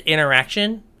red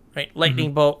interaction, right?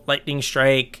 Lightning Bolt, Lightning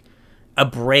Strike,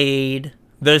 Abrade,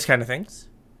 those kind of things.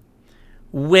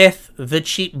 With the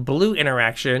cheap blue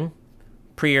interaction,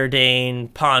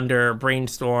 Preordain, Ponder,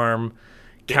 Brainstorm,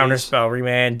 Counterspell,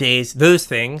 Remand, Daze, those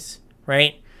things,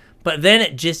 right? But then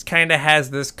it just kind of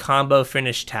has this combo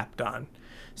finish tapped on.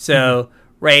 So,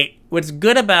 right, what's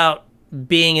good about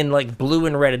being in like blue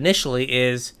and red initially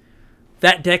is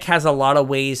that deck has a lot of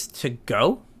ways to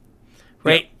go,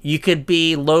 right? Yep. You could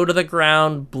be low to the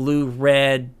ground, blue,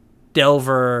 red,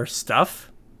 Delver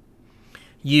stuff.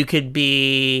 You could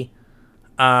be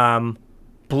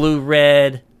blue,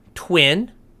 red,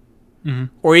 twin,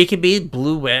 or you could be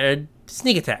blue, red,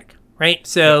 Sneak Attack, right?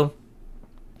 So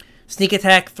Sneak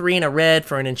Attack, 3 and a red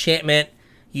for an enchantment.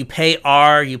 You pay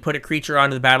R, you put a creature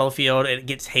onto the battlefield, and it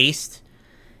gets haste.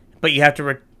 But you have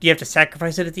to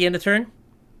sacrifice it at the end of turn?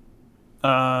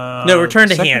 No, return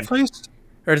to hand.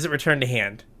 Or does it return to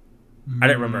hand? I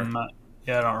don't remember.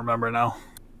 I don't remember now.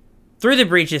 Through the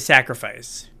Breach is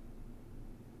sacrifice.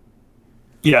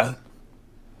 Yeah.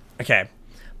 Okay.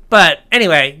 But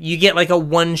anyway, you get like a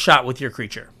 1-shot with your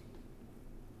creature.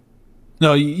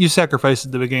 No, you sacrifice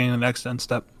at the beginning of the next end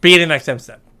step. Beginning of the next end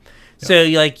step. Yep.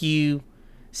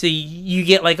 So you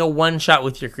get like a 1-shot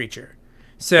with your creature.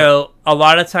 So a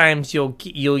lot of times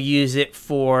you'll use it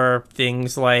for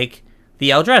things like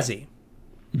the Eldrazi,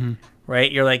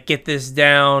 right? You're like, get this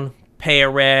down, pay a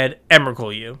red,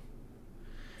 Emrakul you,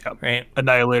 right?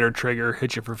 Annihilator trigger,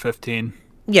 hit you for 15.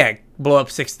 Yeah, blow up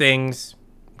 6 things,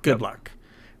 good luck,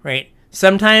 right?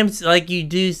 Sometimes like you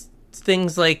do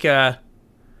things like Big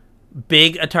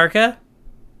Atarka.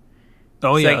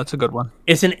 Oh yeah, that's a good one.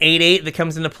 It's an 8/8 that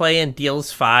comes into play and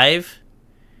deals 5.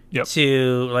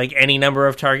 To like any number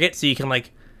of targets, so you can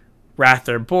like wrath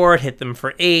their board, hit them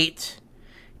for 8,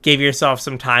 give yourself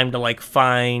some time to like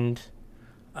find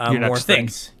more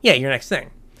things. Yeah, your next thing.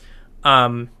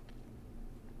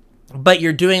 But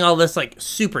you're doing all this like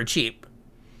super cheap,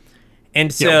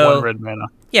 and so 1 red mana.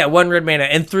 Yeah, 1 red mana,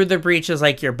 and Through the Breach is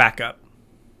like your backup.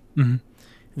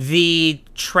 The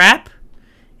trap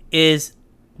is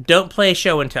don't play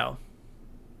Show and Tell.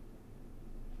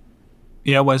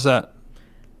 Yeah, why's that?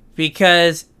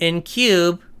 Because in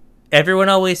Cube, everyone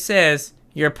always says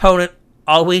your opponent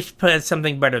always puts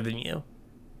something better than you.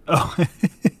 Oh,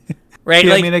 right.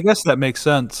 Yeah, like, I mean, I guess that makes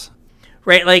sense.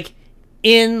 Right. Like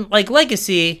in like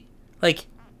Legacy, like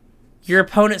your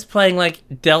opponent's playing like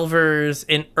Delvers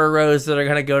and Uros that are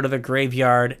gonna go to the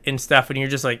graveyard and stuff, and you're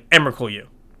just like Emrakul you.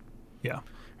 Yeah.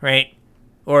 Right.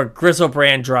 Or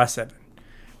Griselbrand draw 7.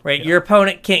 Right. Yeah. Your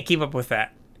opponent can't keep up with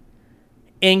that.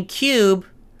 In Cube,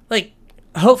 like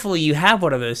hopefully you have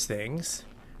one of those things,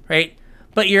 right?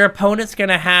 But your opponent's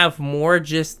gonna have more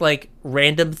just like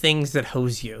random things that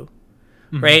hose you,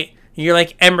 right? You're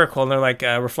like Emrakul, and they're like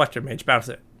Reflector Mage, bounce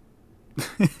it,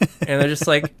 and they're just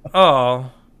like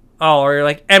or you're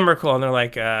like Emrakul, and they're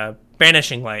like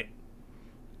Banishing Light,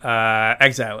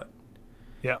 exile it,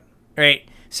 yeah, right?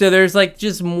 So there's like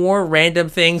just more random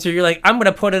things, or you're like, I'm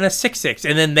gonna put in a 6/6,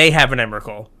 and then they have an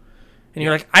Emrakul, and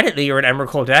you're like, I didn't know you were an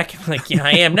Emrakul deck. I'm like, yeah,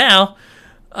 I am now.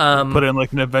 Put in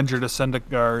like an Avenger to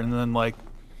Zendikar, and then like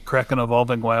crack an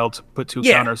Evolving Wild to put 2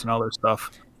 counters and all their stuff.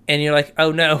 And you're like,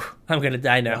 oh no, I'm gonna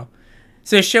die now. Yeah.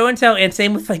 So show and tell, and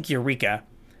same with like Eureka.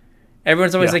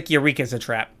 Everyone's always like Eureka's a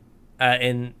trap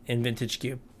in Vintage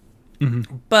Cube.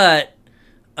 But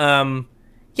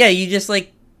you just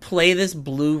like play this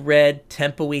blue-red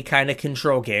tempo-y kind of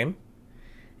control game,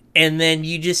 and then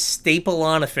you just staple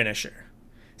on a finisher.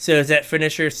 So is that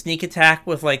finisher sneak attack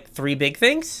with like 3 big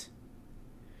things?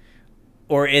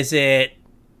 Or is it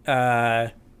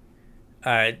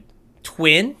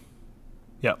twin?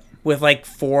 Yeah. With like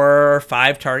 4 or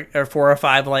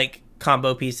 5 like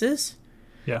combo pieces?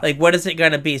 Yeah. Like what is it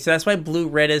gonna be? So that's why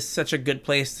blue-red is such a good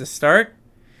place to start.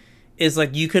 Is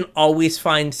like you can always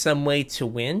find some way to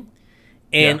win.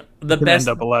 And the best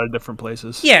end up a lot of different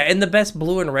places. Yeah, and the best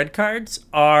blue and red cards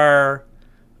are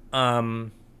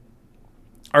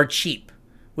cheap,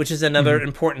 which is another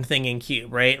important thing in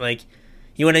Cube, right? Like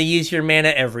you want to use your mana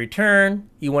every turn.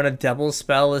 You want to double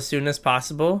spell as soon as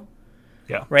possible.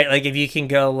 Yeah. Right? Like if you can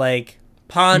go like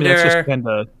Ponder. I mean, it's just kind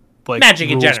of like Magic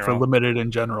in general. For limited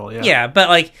in general, yeah. Yeah, but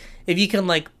like if you can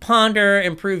like Ponder,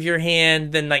 improve your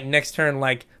hand, then like next turn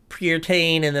like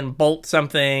Preordain and then bolt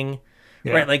something.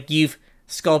 Yeah. Right? Like you've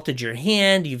sculpted your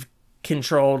hand, you've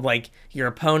controlled like your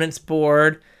opponent's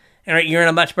board, and right, you're in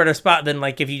a much better spot than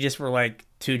like if you just were like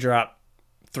 2-drop,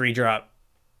 3-drop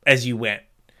as you went.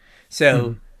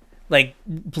 So like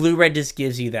blue-red just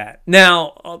gives you that.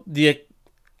 Now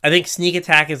I think Sneak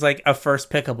Attack is like a first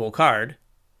pickable card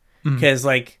because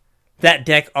like that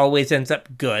deck always ends up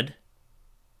good,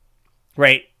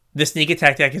 right? The Sneak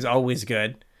Attack deck is always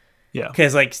good,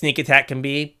 because like Sneak Attack can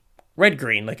be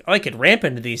red-green. Like, I could ramp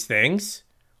into these things,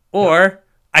 or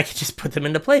I could just put them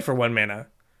into play for 1 mana,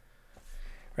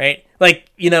 right? Like,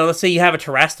 let's say you have a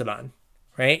Terastodon,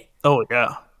 right? Oh,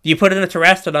 yeah. You put in a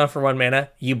Terastodon for 1 mana,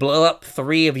 you blow up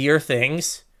 3 of your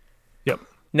things. Yep.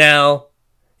 Now,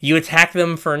 you attack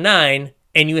them for 9,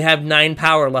 and you have 9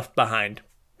 power left behind.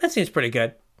 That seems pretty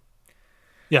good.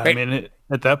 Yeah, right? I mean,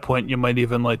 at that point, you might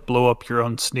even, like, blow up your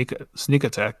own sneak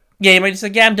attack. Yeah, you might just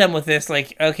like, I'm done with this.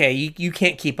 Like, okay, you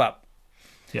can't keep up.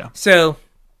 Yeah. So,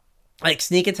 like,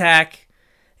 Sneak Attack,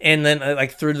 and then,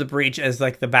 like, Through the Breach as,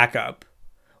 like, the backup.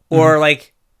 Or,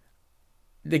 like,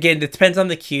 again, it depends on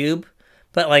the cube,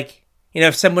 but, like,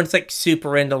 if someone's, like,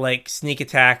 super into, like, Sneak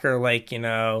Attack or, like,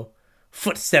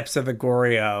 Footsteps of the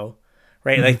Goryo,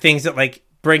 right? Like, things that, like,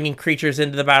 bringing creatures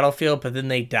into the battlefield, but then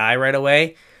they die right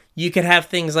away. You could have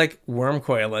things like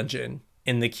Wormcoil Engine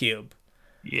in the cube.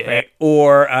 Yeah. Right?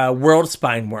 Or World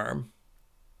Spine Worm.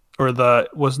 Or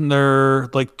wasn't there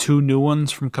like 2 new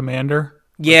ones from Commander?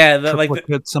 Yeah, like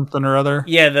something or other.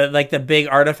 Yeah, the big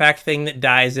artifact thing that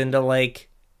dies into like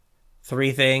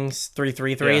 3 things,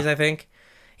 3/3/3s, I think.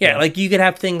 Yeah, like you could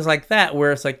have things like that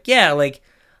where it's like, like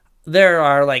there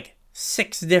are like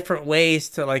 6 different ways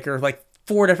to like, or like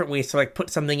 4 different ways to like put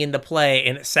something into play,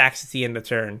 and it sacks at the end of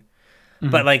turn.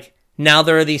 But like now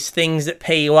there are these things that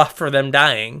pay you off for them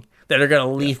dying that are going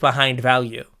to leave behind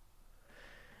value.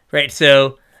 Right?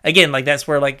 So again, like that's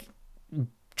where like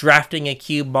drafting a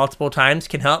cube multiple times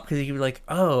can help, because you can be like,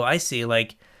 oh, I see.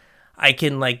 Like I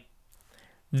can like,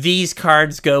 these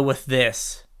cards go with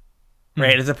this,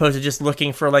 right? As opposed to just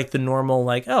looking for like the normal,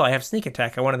 like, oh, I have Sneak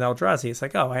Attack. I want an Eldrazi. It's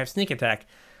like, oh, I have Sneak Attack.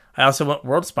 I also want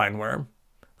World Spine Worm.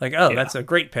 Like, oh, that's a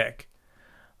great pick.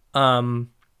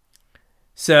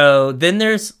 So then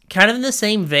there's kind of in the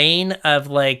same vein of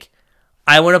like,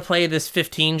 I want to play this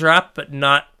 15-drop, but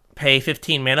not pay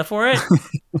 15 mana for it.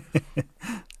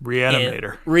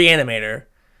 Reanimator.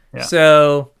 Yeah.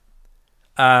 So,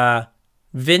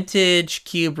 Vintage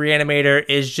Cube Reanimator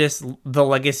is just the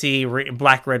Legacy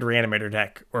black-red Reanimator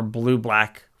deck, or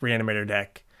blue-black Reanimator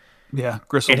deck. Yeah,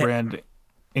 Griselbrand,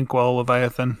 Inkwell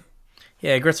Leviathan.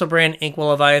 Yeah, Gristlebrand, Inkwell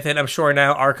Leviathan. I'm sure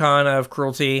now Archon of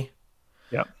Cruelty.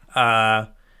 Yep.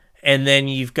 And then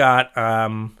you've got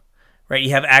right. You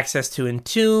have access to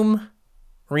Entomb,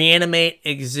 Reanimate,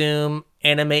 Exhume,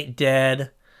 Animate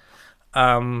Dead.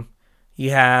 You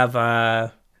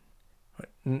have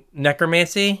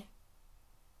Necromancy.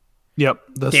 Yep,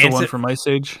 that's the one from Ice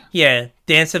Age. Yeah,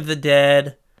 Dance of the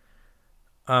Dead.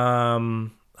 Oh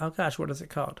gosh, what is it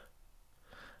called?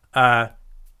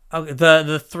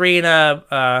 The 3 in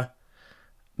a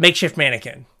Makeshift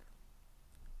Mannequin.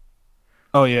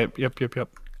 Oh yeah, yep.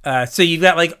 So you've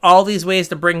got like all these ways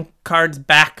to bring cards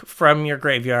back from your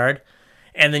graveyard,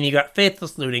 and then you got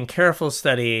Faithless Looting, Careful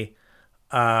Study,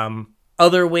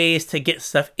 other ways to get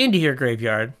stuff into your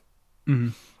graveyard,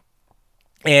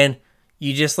 and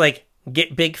you just like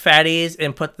get big fatties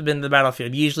and put them in the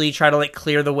battlefield. Usually, you try to like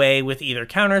clear the way with either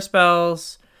counter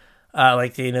spells,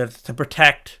 like to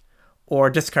protect, or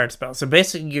discard spells. So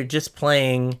basically, you're just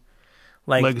playing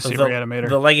like Reanimator.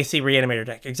 The Legacy Reanimator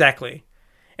deck, exactly.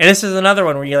 And this is another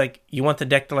one where you want the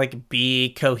deck to like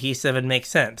be cohesive and make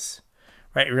sense,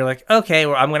 right? You're like, okay,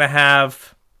 well, I'm gonna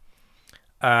have,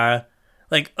 I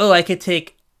could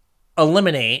take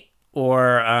Eliminate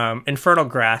or Infernal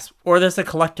Grasp, or there's a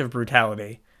Collective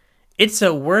Brutality. It's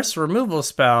a worse removal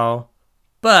spell,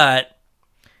 but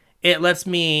it lets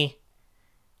me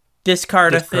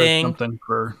discard a thing, something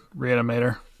for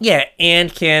Reanimator. Yeah,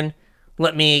 and can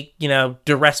let me,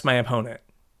 duress my opponent.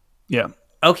 Yeah.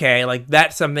 Okay, like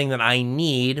that's something that I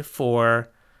need for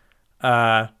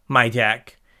my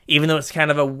deck. Even though it's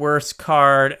kind of a worse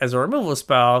card as a removal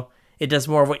spell, it does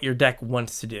more of what your deck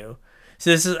wants to do. So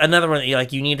this is another one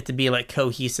that you need it to be like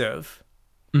cohesive.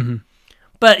 Mm-hmm.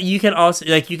 But you can also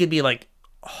you could be like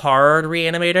hard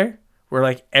Reanimator, where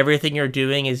like everything you're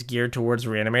doing is geared towards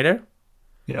Reanimator.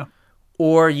 Yeah.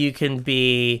 Or you can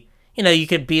be, you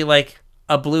could be like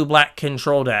a blue-black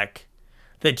control deck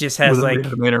that just has with a like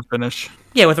Reanimator finish.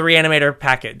 Yeah, with a Reanimator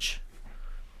package.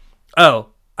 Oh,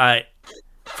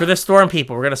 for the Storm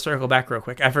people, we're gonna circle back real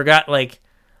quick. I forgot like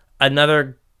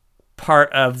another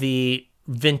part of the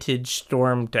vintage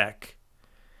Storm deck,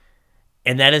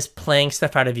 and that is playing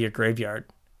stuff out of your graveyard.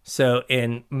 So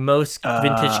in most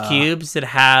vintage cubes that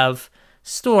have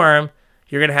Storm,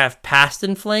 you're gonna have Past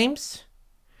in Flames,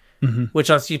 which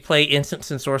lets you play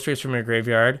instants and sorceries from your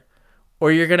graveyard,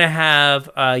 or you're gonna have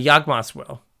Yawgmoth's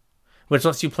Will, which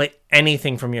lets you play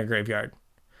anything from your graveyard.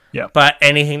 Yeah. But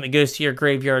anything that goes to your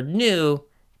graveyard new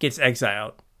gets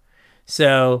exiled.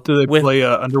 So do they play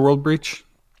Underworld Breach?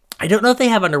 I don't know if they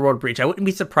have Underworld Breach. I wouldn't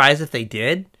be surprised if they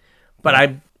did, but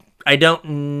I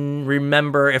don't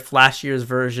remember if last year's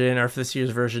version or if this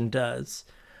year's version does.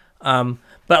 But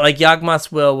like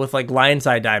Yawgmoth's Will with like Lion's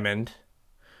Eye Diamond,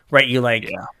 right?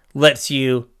 Lets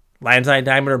you Lion's Eye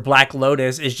Diamond or Black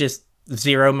Lotus is just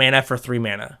 0 mana for 3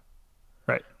 mana.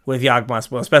 Right. With Yawgmoth's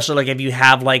Will, especially like if you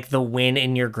have like the win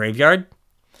in your graveyard,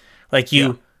 like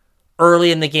you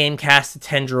early in the game cast the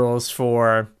Tendrils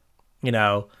for,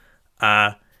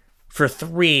 for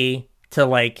 3 to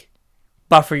like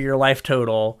buffer your life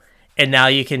total, and now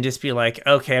you can just be like,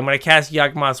 okay, I'm gonna cast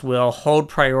Yawgmoth's Will, hold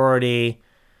priority,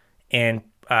 and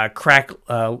crack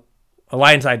a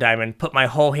Lion's Eye Diamond, put my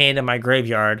whole hand in my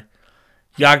graveyard.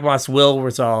 Yawgmoth's Will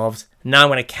resolves. Now I'm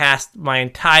gonna cast my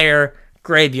entire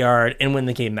graveyard and win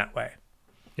the game that way.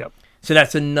 Yep. So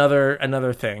that's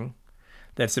another thing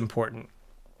that's important.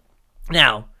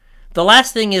 Now, the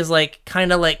last thing is like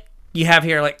kind of like you have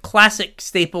here like classic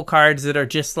staple cards that are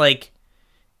just like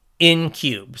in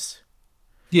cubes.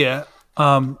 Yeah.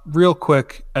 Real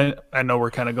quick, I know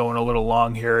we're kind of going a little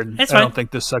long here, and I don't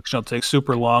think this section will take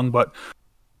super long, but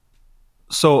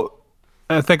so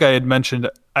I think I had mentioned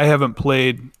I haven't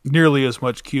played nearly as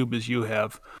much cube as you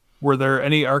have. Were there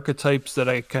any archetypes that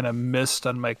I kind of missed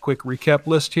on my quick recap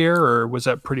list here, or was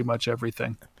that pretty much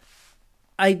everything?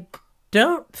 I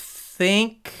don't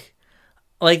think,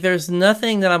 like, there's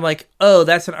nothing that I'm like, oh,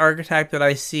 that's an archetype that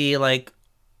I see, like,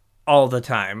 all the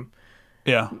time.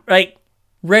 Yeah. Like,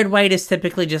 red-white is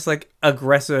typically just, like,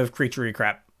 aggressive creature-y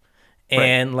crap.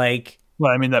 And, like...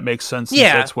 Well, I mean, that makes sense. Since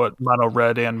that's what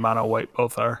mono-red and mono-white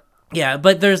both are. Yeah,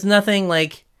 but there's nothing,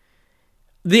 like...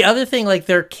 The other thing, like,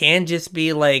 there can just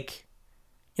be, like,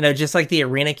 just like the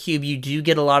Arena Cube, you do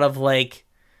get a lot of, like,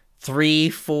 3,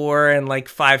 4, and, like,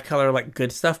 5 color, like,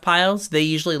 good stuff piles. They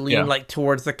usually lean, like,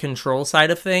 towards the control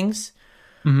side of things,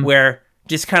 where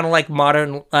just kind of like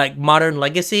modern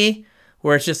Legacy,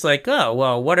 where it's just like, oh,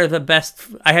 well, what are the best...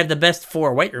 I have the best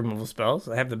 4 white removal spells.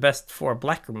 I have the best 4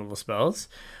 black removal spells.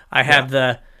 I have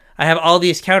I have all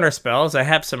these counter spells. I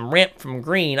have some ramp from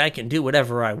green. I can do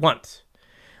whatever I want.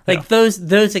 Like, those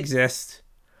exist,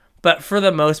 But for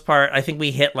the most part, I think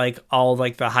we hit like all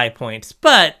like the high points.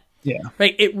 But Yeah.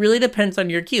 right, it really depends on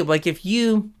your cube. Like if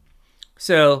you,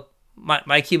 so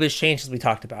my cube has changed as we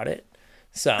talked about it.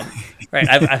 So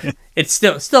right, it's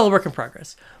still a work in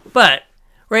progress. But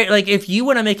right, like if you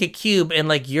want to make a cube and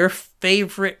like your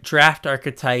favorite draft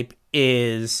archetype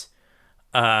is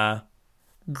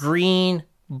green,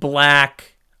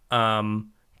 black,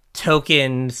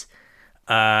 tokens,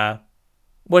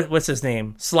 what's his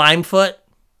name? Slimefoot?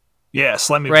 Yeah,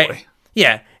 Slimy right? Boy.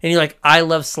 Yeah. And you're like, I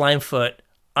love Slimefoot.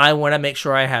 I want to make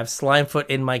sure I have Slimefoot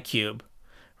in my cube.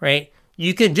 Right?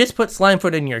 You can just put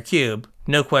Slimefoot in your cube,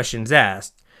 no questions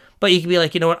asked. But you can be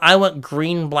like, you know what, I want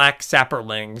green black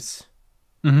sapperlings.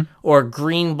 Or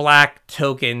green black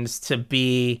tokens to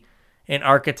be an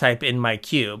archetype in my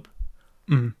cube.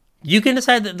 You can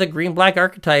decide that the green black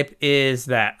archetype is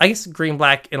that. I guess green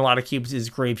black in a lot of cubes is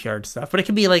graveyard stuff, but it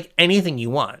can be like anything you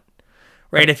want,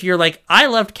 right? If you're like, I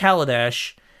loved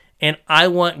Kaladesh and I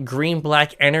want green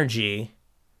black energy,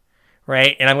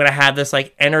 right? And I'm going to have this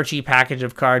like energy package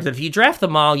of cards. If you draft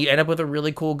them all, you end up with a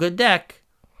really cool, good deck.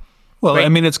 Well, right? I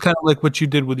mean, it's kind of like what you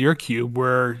did with your cube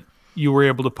where you were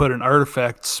able to put an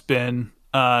artifact spin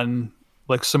on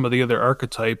like some of the other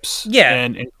archetypes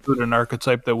and include an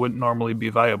archetype that wouldn't normally be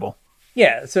viable.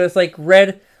 Yeah, so it's like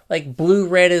red, like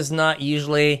blue-red is not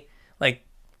usually, like,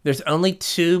 there's only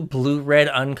 2 blue-red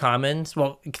uncommons,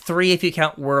 well, 3 if you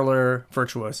count Whirler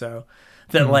Virtuoso,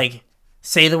 that, like,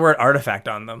 say the word artifact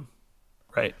on them.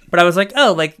 Right. But I was like,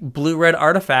 oh, like, blue-red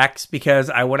artifacts, because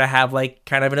I want to have, like,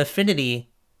 kind of an affinity,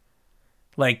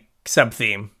 like,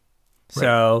 sub-theme. Right.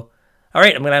 So, all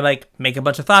right, I'm going to, like, make a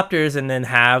bunch of Thopters and then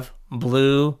have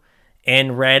blue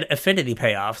and red affinity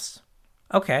payoffs.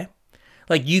 Okay.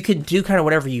 Like, you can do kind of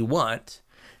whatever you want.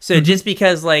 So just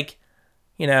because, like,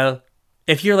 you know,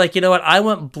 if you're like, you know what, I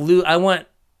want blue-white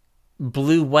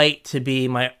to be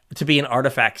an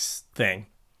artifacts thing.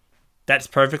 That's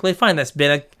perfectly fine. That's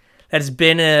been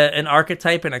an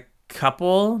archetype in a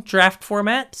couple draft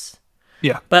formats.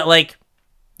 Yeah. But, like,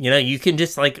 you know, you can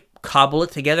just, like, cobble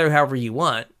it together however you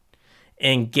want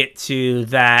and get to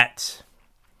that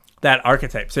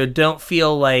archetype. So don't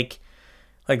feel like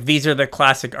these are the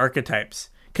classic archetypes.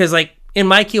 Because, like, in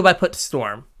my cube, I put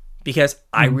Storm because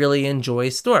I really enjoy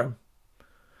Storm.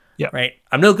 Yeah. Right?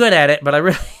 I'm no good at it, but I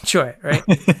really enjoy it, right?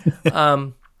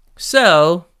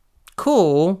 So,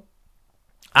 cool.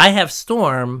 I have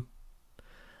Storm.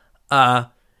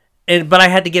 But I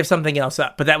had to give something else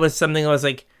up. But that was something I was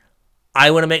like,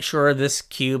 I want to make sure this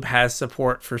cube has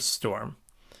support for Storm.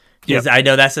 Because I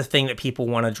know that's the thing that people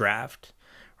want to draft.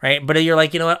 Right? But you're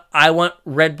like, you know what? I want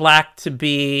red-black to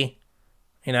be,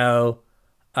 you know,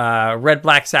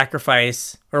 red-black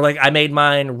sacrifice. Or like I made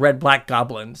mine red-black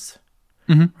goblins.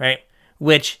 Right?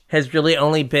 Which has really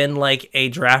only been like a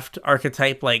draft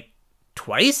archetype like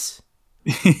twice.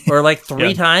 Or like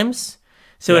 3 times.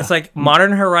 So it's like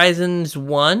Modern Horizons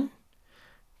 1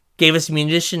 gave us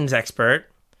Munitions Expert.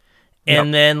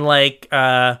 And then like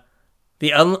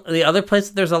the other place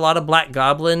that there's a lot of black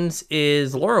goblins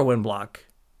is Lorwyn block.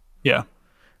 Yeah.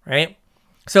 Right?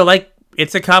 So, like,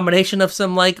 it's a combination of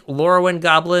some, like, Lorwyn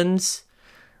goblins,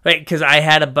 right? Because I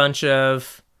had a bunch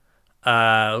of,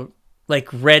 like,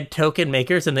 red token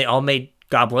makers, and they all made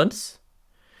goblins.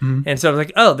 And so I was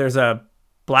like, oh, there's a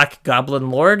black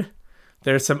goblin lord.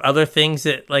 There's some other things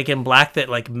that, like, in black that,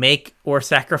 like, make or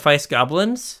sacrifice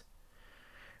goblins.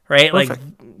 Right? Perfect.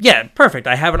 Like, yeah, perfect.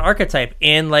 I have an archetype.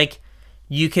 And, like,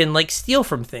 you can, like, steal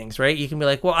from things, right? You can be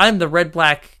like, well, I'm the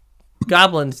red-black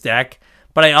goblins deck,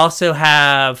 but I also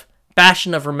have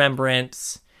Bastion of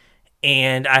Remembrance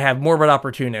and I have Morbid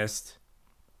Opportunist.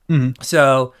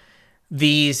 So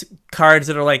these cards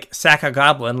that are like sack a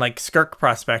goblin, like Skirk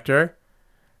Prospector,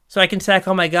 so I can sack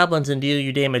all my goblins and deal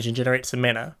you damage and generate some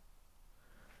mana.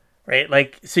 Right?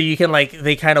 Like, so you can, like,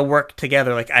 they kind of work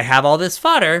together. Like, I have all this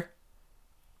fodder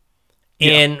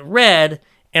in red,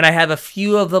 and I have a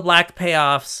few of the black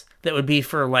payoffs that would be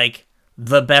for, like,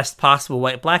 the best possible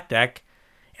white-black deck,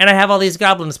 and I have all these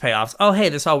goblins payoffs. Oh, hey,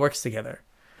 this all works together.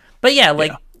 But yeah,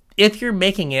 like, if you're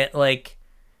making it, like,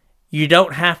 you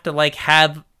don't have to, like,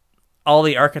 have all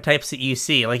the archetypes that you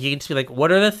see. Like, you can just be like,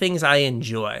 what are the things I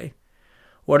enjoy?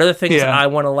 What are the things I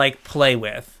want to, like, play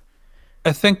with?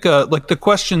 I think, like, the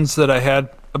questions that I had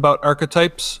about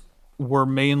archetypes were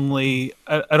mainly,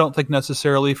 I don't think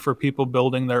necessarily for people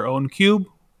building their own cube,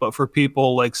 but for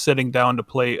people like sitting down to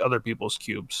play other people's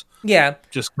cubes. Yeah.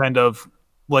 Just kind of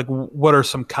like, what are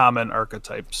some common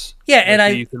archetypes? Yeah, and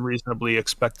that you can reasonably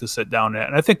expect to sit down at.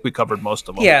 And I think we covered most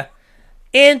of them. Yeah.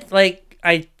 And like,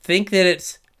 I think that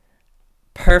it's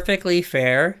perfectly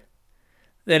fair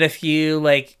that if you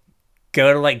like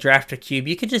go to like draft a cube,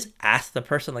 you could just ask the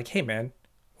person like, hey man,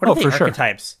 what are the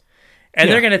archetypes? Sure. And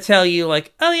they're going to tell you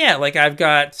like, oh yeah, like I've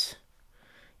got,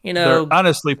 they're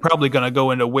honestly probably going to go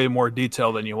into way more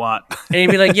detail than you want. And you'd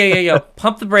be like, yo,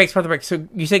 pump the brakes. So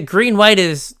you said green, white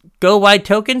is go wide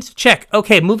tokens? Check.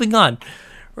 Okay, moving on.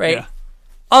 Right. Yeah.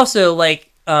 Also,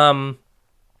 like, I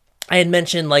had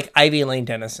mentioned like Ivy Lane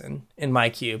Denizen in my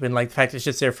cube and like the fact it's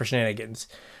just there for shenanigans.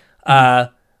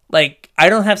 Mm-hmm. Like I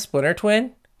don't have Splinter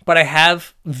Twin, but I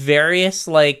have various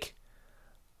like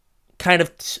kind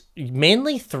of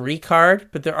mainly 3-card,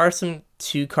 but there are some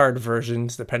 2-card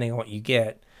versions depending on what you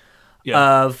get.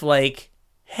 Yeah. Of like,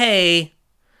 hey,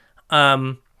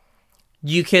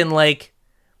 you can like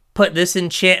put this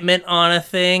enchantment on a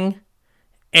thing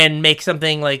and make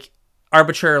something like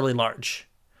arbitrarily large,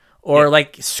 or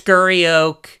like Scurry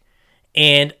Oak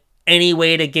and any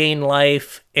way to gain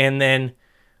life, and then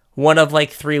one of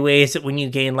like 3 ways that when you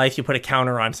gain life you put a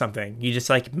counter on something. You just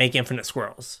like make infinite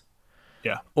squirrels.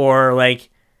 Yeah. Or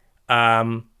like,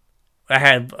 I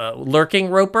had Lurking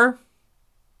Roper.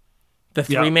 The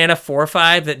 3-mana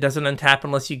 4/5 that doesn't untap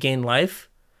unless you gain life.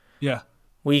 Yeah.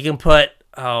 Well, you can put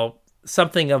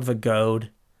something of the goad.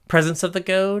 Presence of the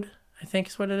Goad, I think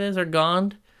is what it is, or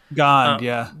Gond.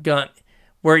 Gond.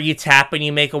 Where you tap and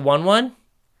you make a 1/1.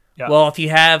 Yeah. Well, if you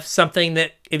have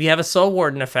if you have a Soul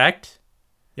Warden effect,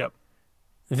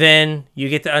 then you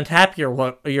get to untap your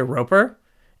Roper,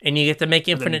 and you get to make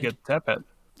infinite. And then you get to tap it.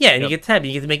 Yeah, and you get to tap.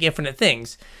 You get to make infinite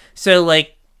things. So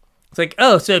like. It's like,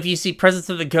 oh, so if you see Presence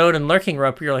of the Goad and Lurking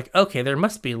Roper, you're like, okay, there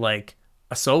must be like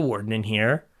a Soul Warden in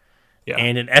here,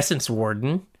 and an Essence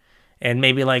Warden, and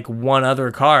maybe like one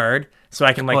other card, so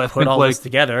I can like put all this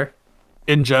together.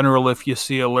 In general, if you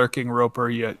see a Lurking Roper,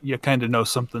 you kind of know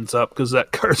something's up because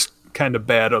that card's kind of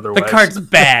bad otherwise. The card's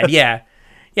bad, yeah.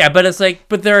 Yeah, but it's like,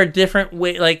 but there are different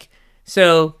ways, like,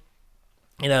 so,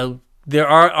 there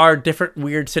are different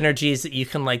weird synergies that you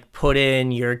can like put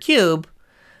in your cube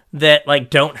that like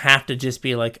don't have to just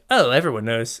be like, oh, everyone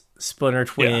knows Splinter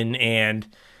Twin and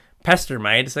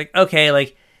Pestermite. It's like, okay,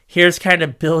 like here's kind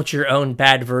of build your own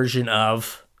bad version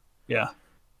of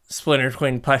Splinter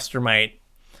Twin Pestermite,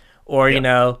 or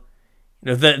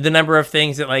the number of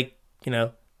things that like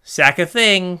sack a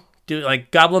thing, do like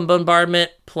Goblin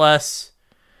Bombardment plus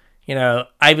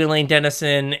Ivy Lane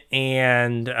Denizen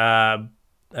and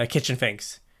Kitchen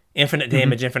Finks, infinite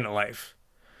damage, infinite life,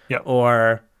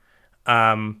 or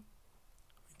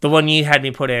the one you had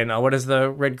me put in, what is the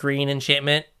red-green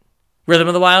enchantment? Rhythm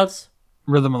of the Wilds?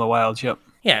 Rhythm of the Wilds, yep.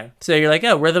 Yeah, so you're like,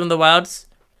 oh, Rhythm of the Wilds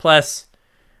plus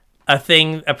a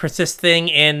persist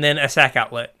thing, and then a sack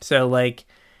outlet. So, like,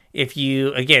 if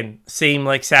you, again, same,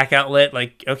 like, sack outlet,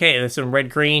 like, okay, there's some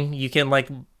red-green, you can, like,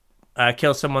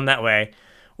 kill someone that way.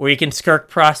 Or you can Skirk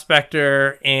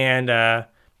Prospector and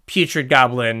Putrid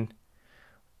Goblin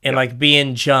and, like, be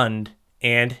in Jund.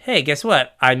 And, hey, guess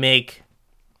what? I make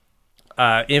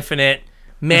infinite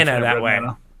mana that way.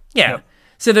 Mana. Yeah. Yep.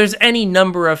 So there's any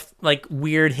number of, like,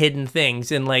 weird hidden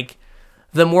things. And, like,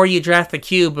 the more you draft the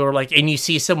cube, or, like, and you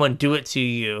see someone do it to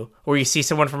you, or you see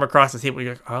someone from across the table,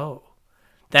 you're like, oh,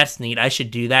 that's neat. I should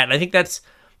do that. And I think that's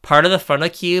part of the fun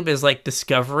of cube is, like,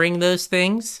 discovering those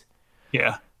things.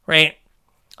 Yeah. Right?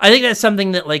 I think that's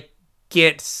something that, like,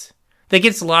 gets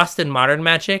lost in modern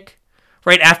Magic.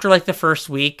 Right after, like, the first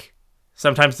week.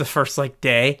 Sometimes the first, like,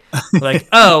 day. Like,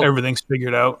 oh. Everything's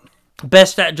figured out.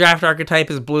 Best draft archetype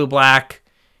is blue-black.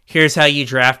 Here's how you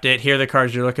draft it. Here are the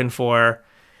cards you're looking for.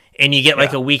 And you get,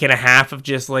 like, a week and a half of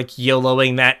just, like,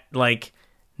 YOLOing that, like,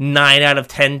 9 out of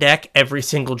 10 deck every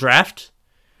single draft.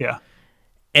 Yeah.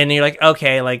 And you're like,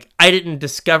 okay, like, I didn't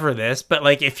discover this, but,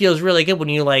 like, it feels really good when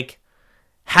you, like,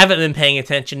 haven't been paying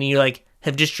attention and you, like,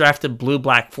 have just drafted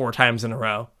blue-black 4 times in a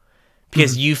row.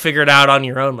 Because you figured out on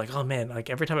your own, like, oh man, like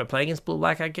every time I play against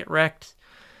blue-black, I get wrecked.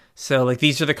 So, like,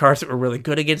 these are the cards that were really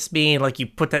good against me. And, like, you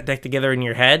put that deck together in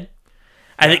your head.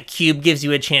 I think Cube gives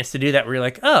you a chance to do that where you're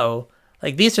like, oh,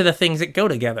 like, these are the things that go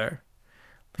together.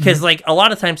 Because, like, a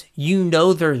lot of times,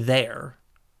 they're there.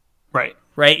 Right.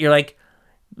 Right? You're like,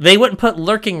 they wouldn't put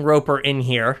Lurking Roper in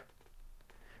here.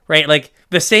 Right? Like,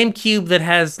 the same cube that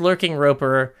has Lurking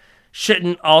Roper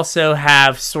shouldn't also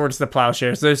have Swords to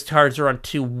Plowshares. Those cards are on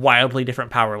 2 wildly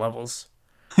different power levels.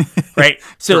 Right?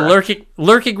 So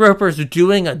Lurking Roper's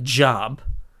doing a job.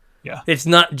 Yeah. It's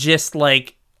not just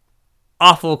like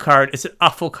awful card. It's an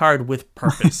awful card with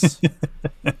purpose.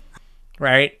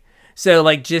 Right? So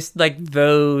like just like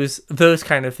those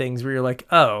kind of things where you're like,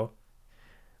 oh,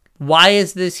 why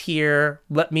is this here?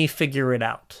 Let me figure it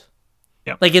out.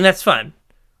 Yeah. Like, and that's fun.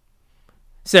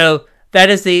 So that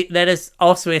is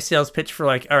also a sales pitch for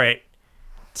like, all right,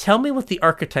 tell me what the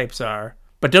archetypes are,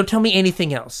 but don't tell me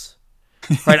anything else.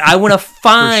 right? I want to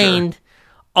find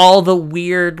all the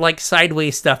weird, like,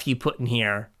 sideways stuff you put in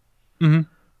here. Mm-hmm.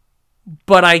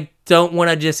 But I don't want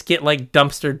to just get, like,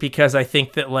 dumpstered because I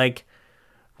think that, like,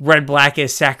 red black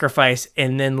is sacrifice,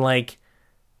 and then, like,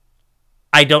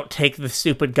 I don't take the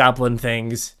stupid goblin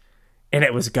things, and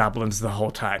it was goblins the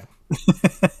whole time.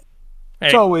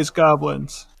 It's always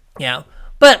goblins. Yeah.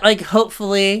 But, like,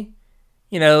 hopefully,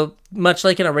 you know, much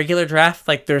like in a regular draft,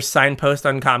 like, there's signpost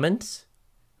uncommons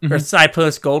or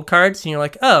signpost gold cards, and you're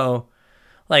like, oh,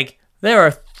 like, there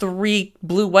are 3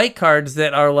 blue-white cards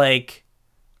that are, like,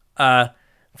 that,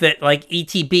 like,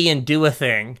 ETB and do a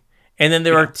thing. And then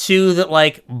there are 2 that,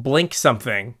 like, blink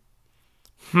something.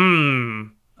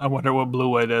 I wonder what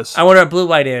blue-white is. I wonder what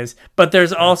blue-white is. But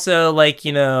there's also, like,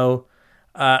 you know,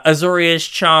 Azoria's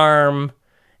Charm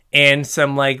and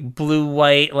some, like,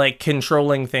 blue-white, like,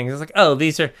 controlling things. It's like, oh,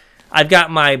 these are... I've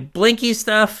got my blinky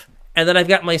stuff, and then I've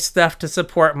got my stuff to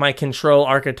support my control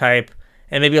archetype,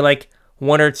 and maybe, like,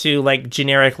 1 or 2, like,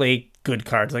 generically good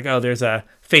cards. Like, oh, there's a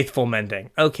Faithful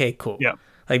Mending. Okay, cool. Yeah.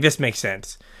 Like, this makes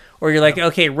sense. Or you're like,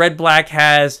 okay, red-black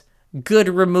has good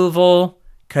removal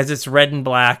because it's red and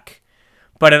black,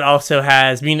 but it also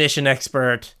has Munition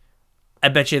Expert. I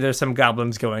bet you there's some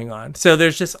goblins going on. So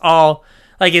there's just all,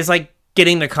 like, it's like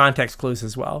getting the context clues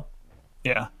as well.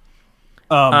 Yeah.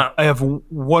 I have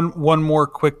one more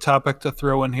quick topic to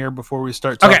throw in here before we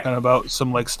start talking about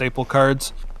some, like, staple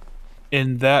cards.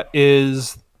 And that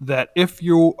is that if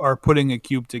you are putting a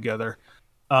cube together,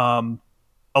 a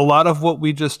lot of what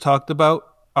we just talked about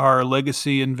are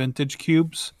legacy and vintage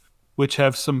cubes, which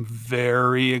have some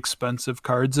very expensive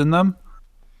cards in them.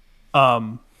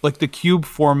 Like, the cube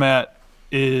format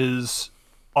is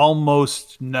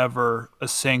almost never a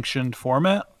sanctioned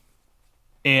format,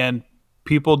 and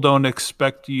people don't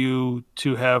expect you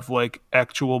to have, like,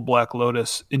 actual Black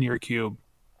Lotus in your cube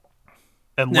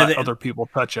and let other people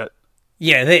touch it.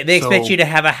 Yeah, they expect you to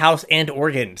have a house and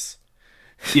organs.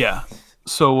 Yeah.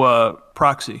 So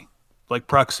proxy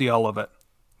all of it.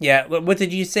 Yeah. What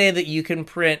did you say, that you can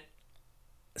print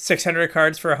 600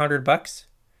 cards for $100?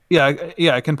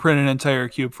 Yeah, I can print an entire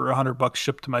cube for $100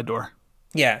 shipped to my door.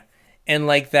 Yeah. And,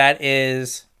 like, that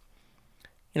is,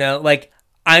 you know, like,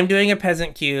 I'm doing a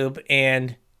peasant cube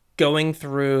and going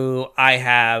through, I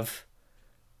have,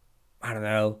 I don't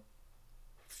know,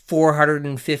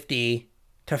 450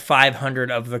 to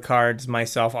 500 of the cards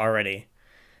myself already.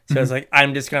 So it's like,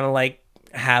 I'm just going to, like,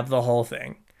 have the whole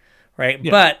thing. Right.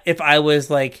 Yeah. But if I was,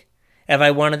 like, if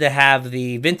I wanted to have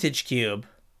the vintage cube,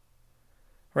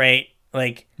 right?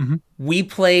 Like, we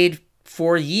played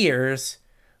for years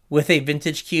with a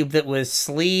vintage cube that was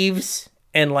sleeves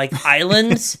and, like,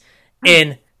 islands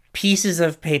and pieces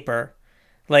of paper,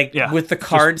 like, with the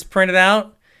cards printed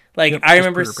out. Like, I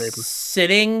remember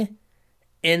sitting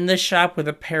in the shop with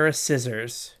a pair of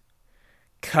scissors,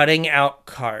 cutting out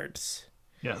cards.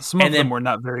 Yeah, some of them were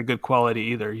not very good quality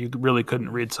either. You really couldn't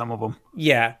read some of them.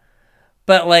 Yeah,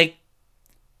 but, like,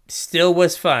 still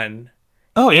was fun.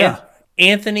 Oh, yeah.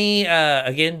 Anthony,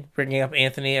 again, bringing up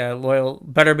Anthony, a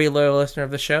better be a loyal listener of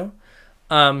the show.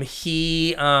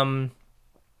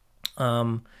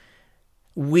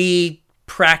 We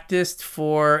practiced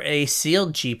for a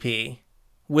sealed GP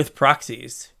with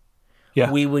proxies.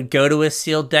 Yeah. We would go to a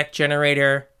sealed deck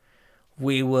generator.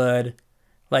 We would,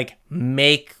 like,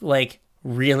 make, like,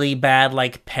 really bad,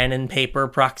 like, pen and paper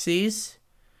proxies,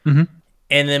 and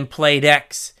then play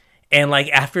decks. And, like,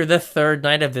 after the 3rd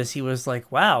night of this, he was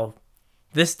like, wow,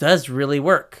 this does really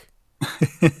work.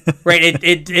 Right?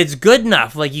 It's good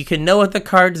enough. Like, you can know what the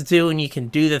cards do and you can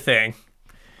do the thing.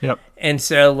 Yep. And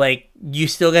so, like, you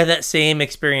still get that same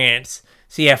experience.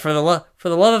 So yeah, for the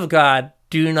love of God,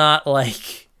 do not,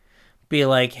 like, be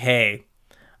like, hey,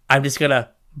 I'm just gonna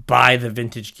buy the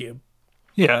vintage cube.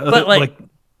 Yeah, but like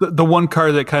the one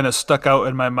card that kind of stuck out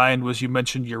in my mind was, you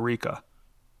mentioned Eureka.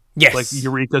 Yes. Like,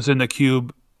 Eureka's in the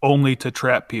cube only to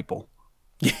trap people.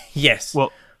 Yes.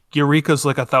 Well, Eureka's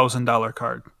like $1,000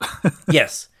 card.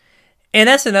 Yes. And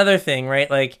that's another thing, right?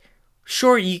 Like,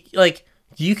 sure,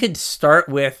 you could start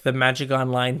with the Magic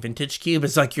Online Vintage Cube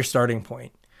as, like, your starting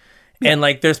point. Yeah. And,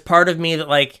 like, there's part of me that,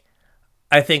 like,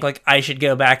 I think, like, I should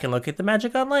go back and look at the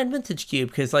Magic Online Vintage Cube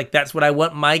because, like, that's what I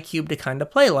want my cube to kind of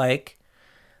play like.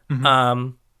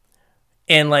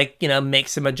 And, like, you know, make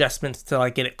some adjustments to,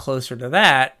 like, get it closer to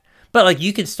that. But, like,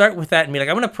 you could start with that and be like,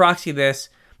 I'm going to proxy this,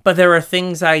 but there are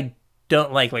things I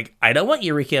don't like. Like, I don't want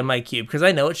Eureka in my cube because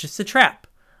I know it's just a trap.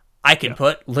 I can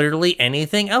put literally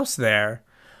anything else there.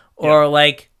 Or,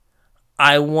 like,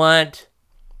 I want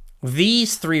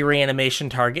these 3 reanimation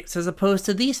targets as opposed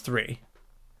to these 3.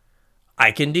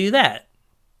 I can do that.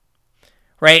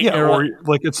 right? Yeah, or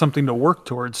like it's something to work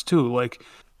towards too. Like,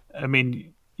 I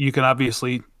mean, you can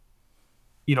obviously,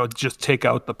 just take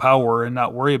out the power and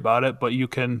not worry about it, but you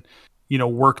can,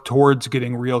 work towards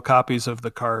getting real copies of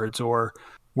the cards, or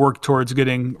work towards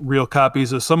getting real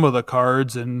copies of some of the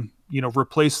cards, and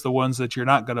replace the ones that you're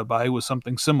not going to buy with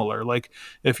something similar. Like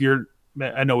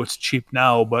I know it's cheap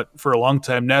now, but for a long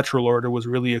time, Natural Order was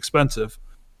really expensive.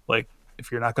 Like,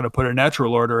 if you're not going to put a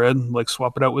Natural Order in, like,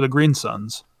 swap it out with a Green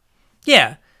Suns.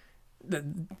 Yeah.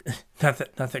 Not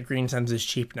that Green Suns is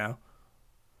cheap now.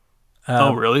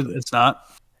 Oh, really? It's not?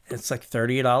 It's like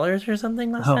 $30 or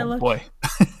something last time I looked. Oh, boy.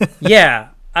 Yeah.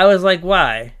 I was like,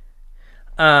 why?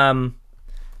 I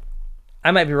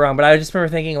might be wrong, but I just remember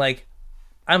thinking, like,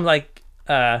 I'm like,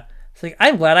 it's like,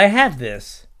 I'm glad I have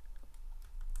this.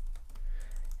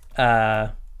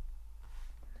 But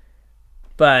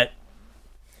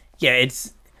yeah,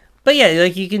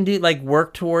 like you can do like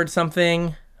work towards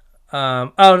something.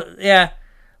 Market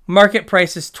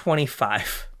price is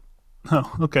 25.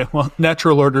 Oh, okay. Well,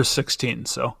 Natural Order is 16,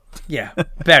 so yeah,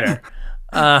 better.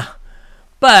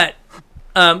 Like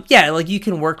you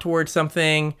can work towards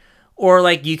something, or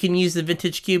like you can use the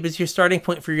Vintage Cube as your starting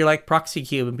point for your like proxy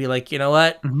cube and be like, you know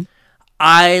what? Mm-hmm.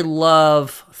 I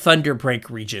love Thunderbreak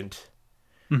Regent.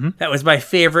 Mm-hmm. That was my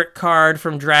favorite card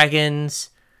from Dragons.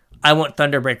 I want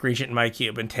Thunderbreak Regent in my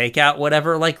cube, and take out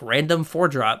whatever like random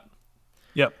 4-drop.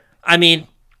 Yep. I mean,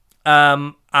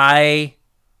 I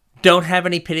don't have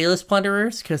any Pitiless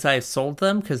Plunderers because I sold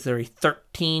them because they're a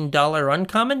 $13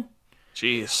 uncommon.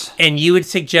 Jeez. And you had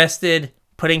suggested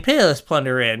putting Pitiless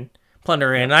Plunder in.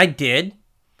 And I did.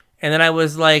 And then I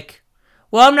was like,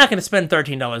 well, I'm not going to spend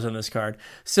 $13 on this card.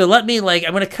 So let me, like,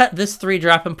 I'm going to cut this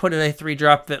 3-drop and put in a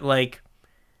 3-drop that, like,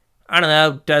 I don't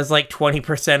know, does like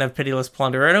 20% of Pitiless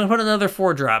Plunder. And I'm going to put another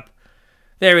 4-drop.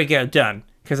 There we go, done.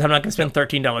 Because I'm not going to spend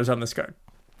 $13 on this card.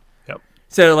 Yep.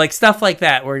 So, like, stuff like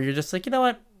that where you're just like, you know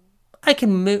what? I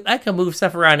can move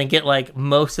stuff around and get, like,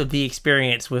 most of the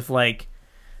experience with, like,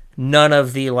 none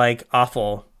of the, like,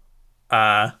 awful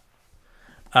cost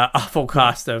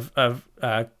of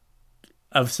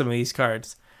some of these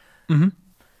cards. Mm-hmm.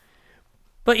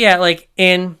 But yeah, like,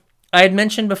 and I had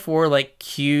mentioned before, like,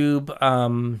 Cube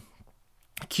Cobra,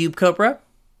 mm-hmm.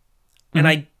 and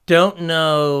I don't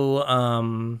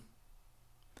know.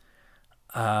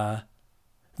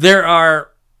 There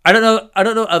are I don't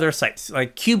know other sites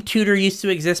like Cube Tutor used to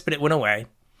exist, but it went away.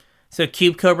 So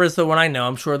Cube Cobra is the one I know.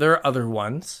 I'm sure there are other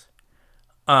ones.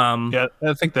 Yeah,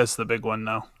 I think that's the big one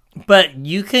now. But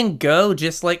you can go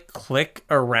just like click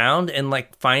around and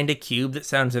like find a cube that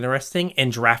sounds interesting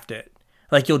and draft it.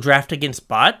 Like you'll draft against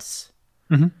bots,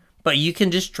 mm-hmm. but you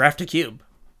can just draft a cube.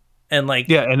 And like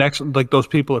and actually, like those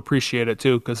people appreciate it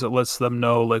too because it lets them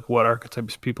know like what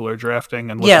archetypes people are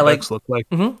drafting and what the decks look like.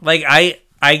 Mm-hmm. Like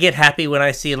I get happy when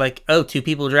I see like, oh, 2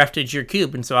 people drafted your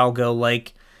cube, and so I'll go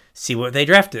like see what they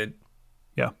drafted.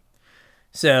 Yeah.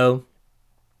 So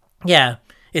yeah.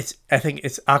 I think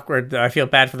it's awkward though. I feel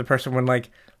bad for the person when like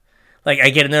I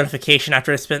get a notification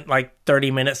after I spent like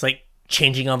 30 minutes like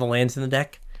changing all the lands in the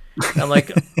deck. And I'm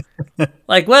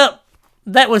like, well,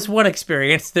 that was one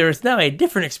experience. There is now a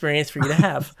different experience for you to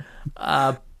have.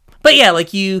 But yeah,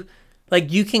 like you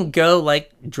can go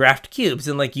like draft cubes,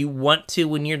 and like you want to,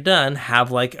 when you're done,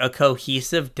 have like a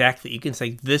cohesive deck that you can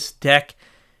say this deck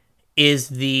is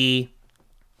the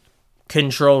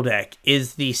control deck,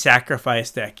 is the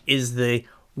sacrifice deck, is the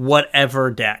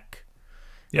whatever deck.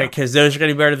 Yeah. Because those are going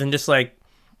to be better than just like,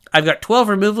 I've got 12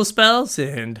 removal spells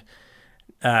and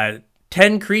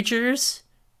 10 creatures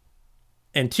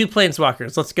and 2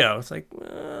 planeswalkers. Let's go. It's like,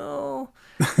 well,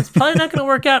 it's probably not going to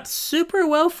work out super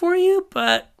well for you,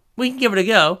 but we can give it a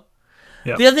go.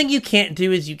 Yep. The other thing you can't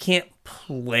do is you can't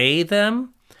play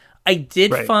them. I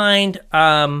did find,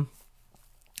 I'll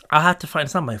have to find,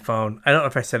 it's on my phone. I don't know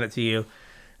if I sent it to you.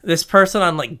 This person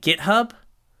on like GitHub.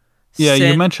 Yeah,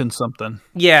 you mentioned something.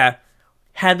 Yeah.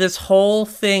 Had this whole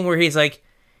thing where he's like,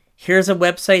 here's a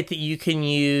website that you can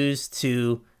use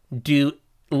to do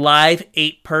live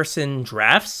 8-person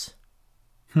drafts.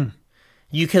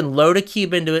 You can load a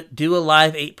cube into it, do a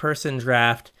live 8-person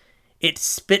draft. It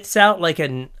spits out like a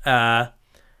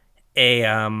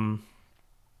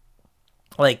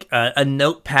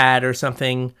notepad or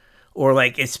something, or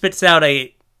like it spits out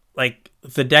the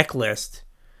deck list.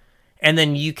 And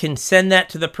then you can send that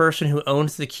to the person who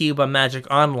owns the cube on Magic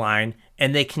Online,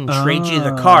 and they can trade you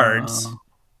the cards.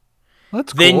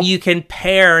 That's cool. Then you can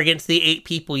pair against the 8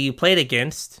 people you played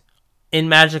against in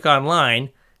Magic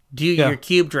Online, do your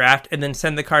cube draft, and then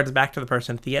send the cards back to the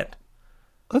person at the end.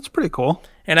 That's pretty cool.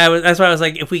 And that's why I was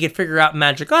like, if we could figure out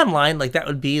Magic Online, like that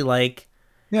would be like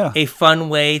a fun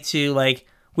way to like,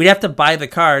 we'd have to buy the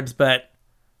cards, but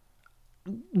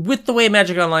with the way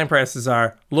Magic Online prices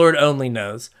are, Lord only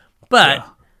knows. But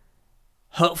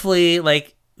hopefully,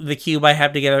 like, the cube I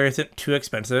have together isn't too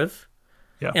expensive.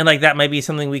 Yeah. And, like, that might be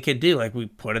something we could do. Like, we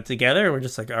put it together and we're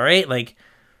just like, all right, like...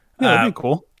 Yeah, that'd be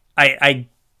cool. I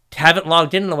haven't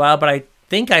logged in a while, but I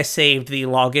think I saved the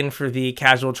login for the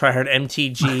Casual Tryhard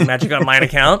MTG Magic Online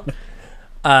account.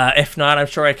 If not, I'm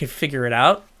sure I could figure it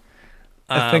out.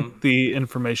 I think the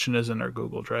information is in our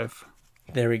Google Drive.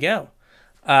 There we go.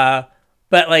 But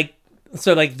like,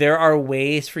 so like there are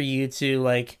ways for you to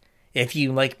like, if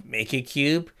you like make a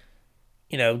cube,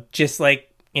 you know, just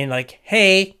like in like,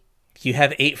 hey, you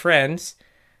have 8 friends.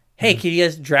 Hey, can you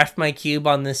guys draft my cube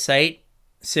on this site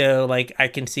so like I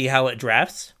can see how it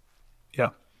drafts?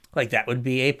 Yeah. Like that would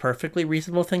be a perfectly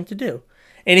reasonable thing to do.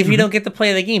 And if you don't get to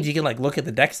play the games, you can like look at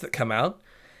the decks that come out,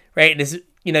 right? And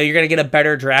you know, you're going to get a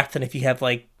better draft than if you have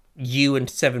like you and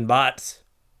 7 bots.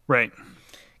 Right.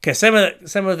 Because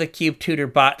some of the Cube Tutor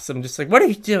bots, I'm just like, what are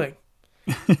you doing?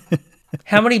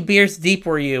 How many beers deep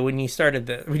were you when you started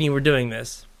when you were doing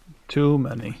this? Too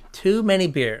many. Too many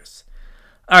beers.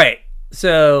 All right.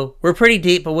 So we're pretty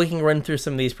deep, but we can run through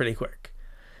some of these pretty quick.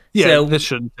 Yeah, so this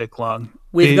shouldn't take long.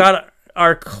 We've got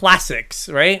our classics,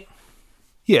 right?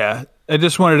 Yeah. I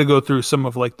just wanted to go through some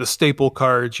of like the staple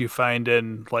cards you find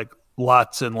in like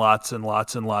lots and lots and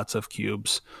lots and lots of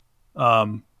cubes.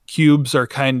 Cubes are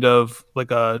kind of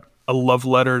like a love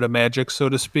letter to Magic, so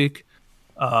to speak.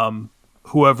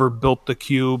 Whoever built the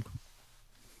cube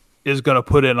is going to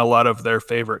put in a lot of their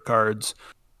favorite cards.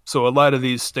 So a lot of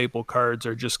these staple cards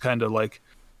are just kind of like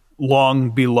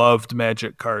long beloved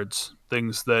Magic cards,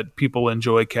 things that people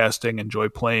enjoy casting, enjoy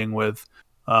playing with.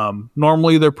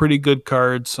 Normally they're pretty good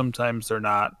cards. Sometimes they're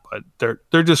not, but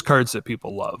they're just cards that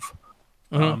people love.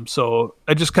 So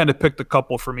I just kind of picked a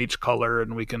couple from each color,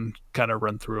 and we can kind of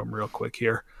run through them real quick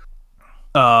here.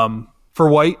 For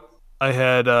white, I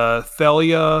had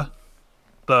Thalia,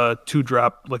 the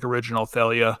 2-drop like original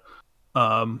Thalia,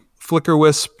 Flicker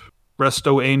Wisp,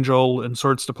 Resto Angel, and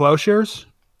Swords to Plowshares.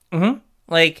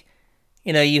 Like,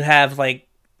 you know, you have like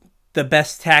the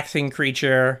best taxing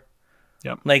creature.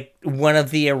 Yep. Like one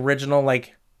of the original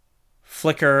like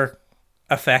flicker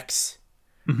effects,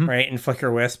 right? In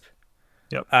Flicker Wisp.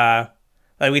 Yep.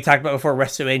 Like we talked about before,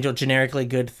 Resto Angel, generically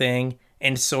good thing,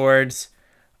 and Swords.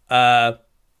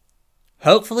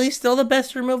 Hopefully still the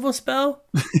best removal spell.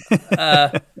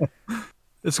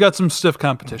 It's got some stiff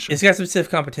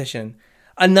competition.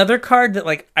 Another card that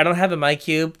like I don't have in my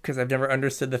cube because I've never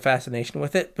understood the fascination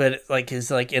with it, but it, like is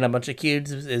like in a bunch of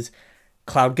cubes is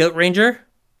Cloud Goat Ranger.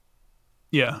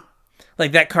 Yeah.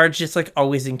 Like that card's just like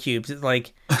always in cubes. It's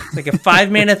like a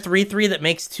 5-mana 3/3 that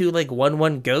makes 2 like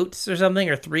 1/1 goats or something,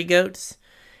 or 3 goats.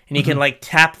 And you can like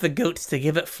tap the goats to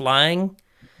give it flying.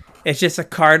 It's just a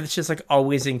card that's just like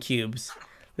always in cubes.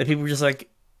 That people are just like,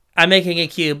 I'm making a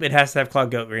cube, it has to have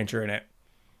Cloud Goat Ranger in it.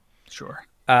 Sure.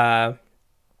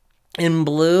 In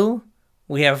blue,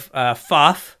 we have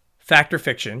Foff, Fact or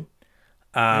Fiction.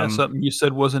 Something you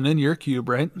said wasn't in your cube,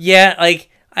 right? Yeah, like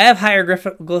I have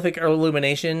hieroglyphic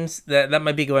illuminations that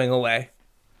might be going away.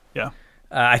 Yeah.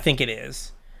 I think it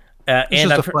is. It's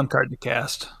just a fun card to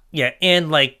cast. Yeah,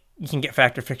 and like you can get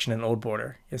Fact or Fiction in Old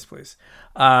Border. Yes, please.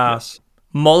 Yes.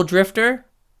 Mole Drifter,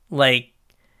 like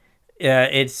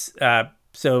it's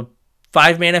so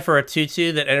 5 mana for a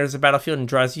 2/2 that enters the battlefield and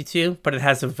draws you 2, but it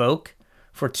has Evoke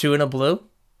for 2 and a blue.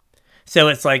 So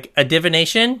it's like a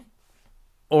divination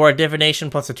or a divination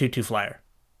plus a 2/2 flyer.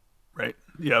 Right.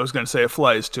 Yeah, I was going to say it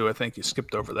flies too. I think you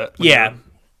skipped over that. Yeah.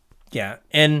 Yeah.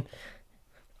 And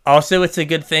also it's a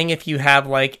good thing if you have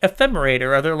like Ephemerate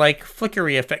or other like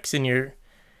flickery effects in your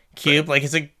cube. Right. Like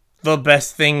it's the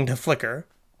best thing to flicker.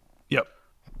 Yep.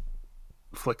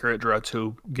 Flicker it, draw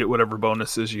 2, get whatever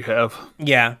bonuses you have.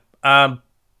 Yeah.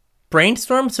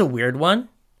 Brainstorm's a weird one.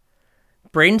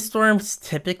 Brainstorm's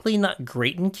typically not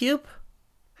great in cube.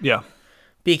 Yeah.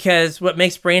 Because what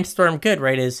makes Brainstorm good,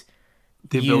 right, is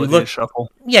the ability to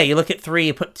shuffle. Yeah, you look at 3,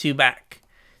 you put 2 back.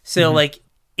 So like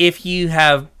if you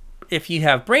have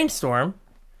Brainstorm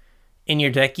in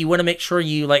your deck, you want to make sure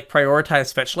you like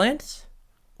prioritize fetch lands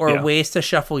or ways to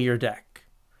shuffle your deck.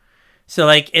 So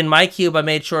like in my cube, I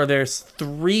made sure there's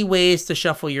 3 ways to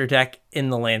shuffle your deck in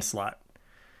the land slot.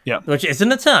 Yeah. Which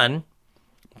isn't a ton,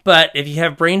 but if you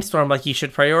have Brainstorm, like you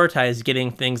should prioritize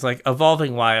getting things like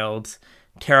Evolving Wilds,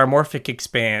 Terramorphic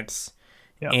Expanse,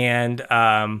 and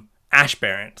Ash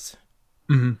Barrens.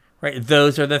 Right?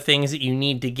 Those are the things that you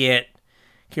need to get.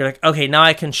 You're like, okay, now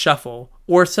I can shuffle.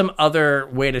 Or some other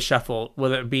way to shuffle,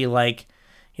 whether it be like,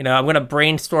 you know, I'm going to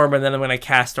Brainstorm and then I'm going to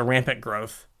cast a Rampant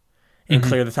Growth and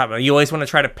clear the top. You always want to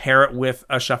try to pair it with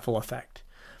a shuffle effect.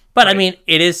 But I mean,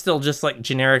 it is still just like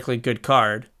generically good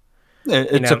card.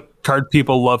 It's a card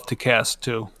people love to cast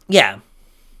too. Yeah.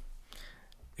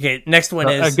 Okay, next one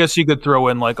is... I guess you could throw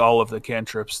in like all of the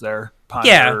cantrips there.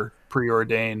 Ponder,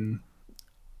 Preordain.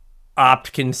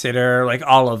 Opt, Consider, like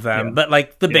all of them. Yeah. But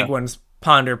like the big ones,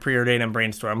 Ponder, Preordain, and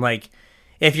Brainstorm. Like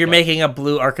if you're making a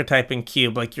blue archetype in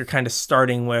Cube, like you're kind of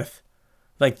starting with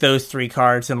like those 3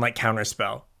 cards and like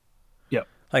Counterspell. Yep.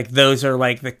 Like those are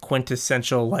like the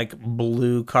quintessential like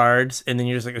blue cards. And then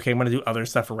you're just like, okay, I'm going to do other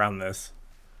stuff around this.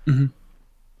 Mm-hmm.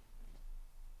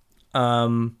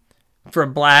 For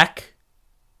black,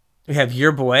 we have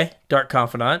your boy, Dark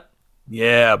Confidant.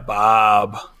 Yeah,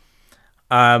 Bob.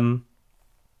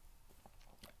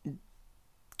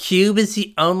 Cube is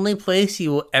the only place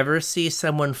you will ever see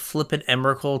someone flip an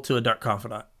Emrakul to a Dark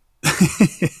Confidant.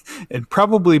 And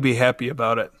probably be happy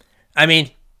about it. I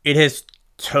mean, it has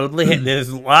totally hit.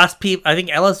 There's lost people. I think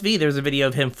LSV, there's a video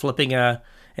of him flipping an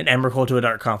Emrakul to a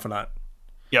Dark Confidant.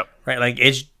 Yep. Right? Like,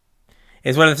 it's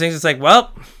one of the things that's like,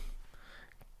 well,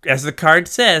 as the card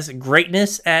says,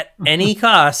 greatness at any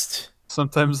cost.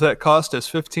 Sometimes that cost is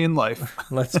 15 life.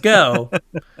 Let's go.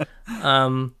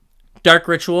 Dark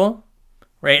Ritual.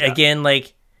 Right? Yeah. Again,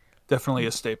 like... Definitely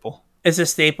a staple. It's a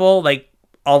staple, like,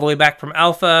 all the way back from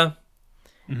Alpha.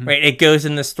 Mm-hmm. Right? It goes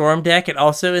in the Storm deck and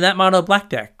also in that mono black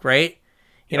deck, right?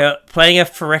 You know, playing a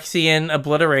Phyrexian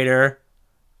Obliterator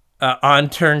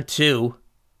on turn 2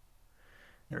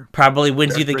 probably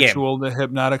wins you the game. Ritual the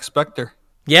Hypnotic Spectre.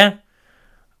 Yeah.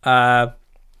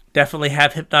 Definitely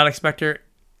have Hypnotic Spectre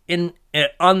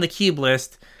on the Cube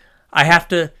list. I have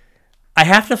to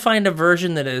find a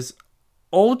version that is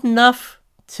old enough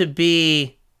to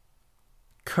be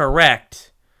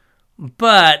correct,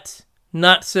 but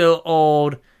not so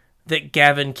old that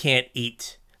Gavin can't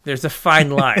eat. There's a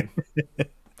fine line.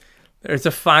 There's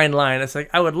a fine line. It's like,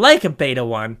 I would like a beta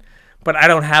one, but I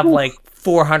don't have like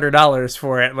 $400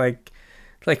 for it. Like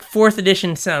 4th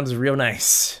edition sounds real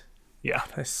nice. Yeah.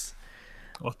 Nice.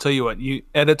 I'll tell you what, you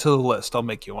add it to the list. I'll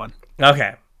make you one.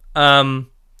 Okay. Thoughtseize.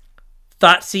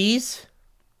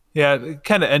 Yeah,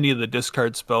 kind of any of the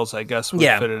discard spells, I guess, would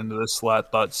fit into this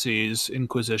slot. Thoughtseize,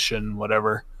 Inquisition,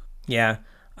 whatever. Yeah.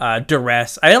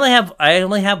 Duress. I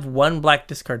only have 1 black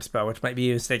discard spell, which might be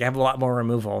a mistake. I have a lot more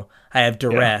removal. I have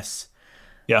Duress.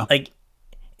 Yeah. Like,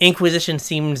 Inquisition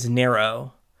seems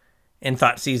narrow, and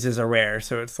Thoughtseize is a rare,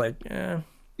 so it's like,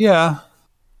 Yeah.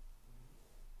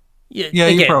 Yeah,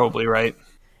 again, you're probably right.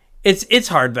 It's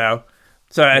hard, though.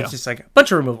 So it's just like a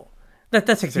bunch of removal.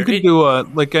 That's You could do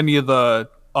like any of the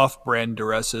off-brand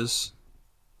Duresses,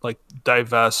 like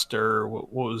Divest, or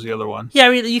what was the other one? Yeah, I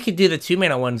mean, you could do the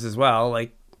 2-mana ones as well,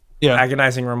 like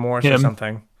Agonizing Remorse or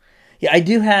something. Yeah, I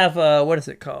do have, what is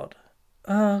it called?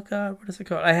 Oh, God, what is it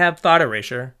called? I have Thought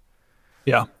Erasure.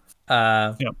 Yeah.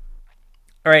 All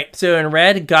right, so in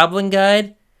red, Goblin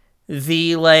Guide,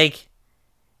 the, like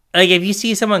if you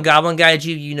see someone Goblin Guide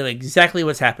you, you know exactly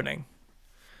what's happening.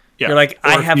 Yeah. You're like,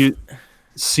 if you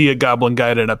see a Goblin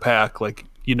Guide in a pack, like,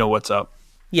 you know what's up.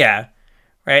 Yeah.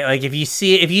 Right? Like, if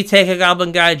you take a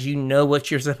Goblin Guide, you know what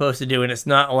you're supposed to do, and it's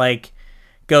not like,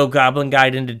 go Goblin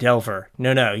Guide into Delver.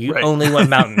 No. You only want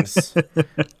mountains.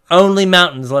 Only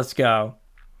mountains, let's go.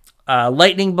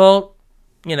 Lightning Bolt,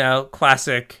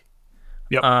 classic.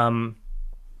 Yep.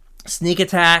 Sneak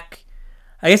Attack.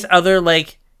 I guess other,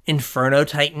 like, Inferno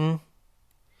Titan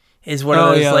is one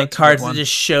of those cards that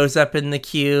just shows up in the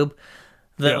cube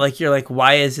that like you're like,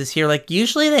 why is this here? Like,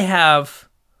 usually they have,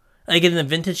 like, in the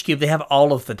Vintage Cube, they have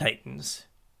all of the Titans.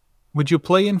 Would you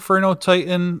play Inferno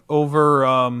Titan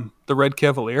over the Red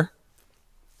Cavalier?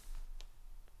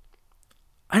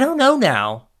 I don't know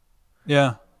now.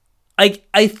 Yeah.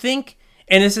 I think,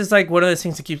 and this is like one of those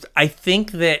things that keeps, I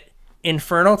think that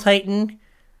Inferno Titan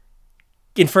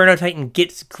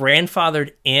gets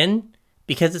grandfathered in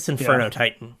because it's Inferno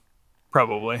Titan.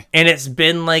 Probably. And it's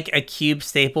been like a cube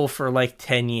staple for like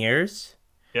 10 years.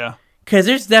 Yeah. Because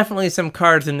there's definitely some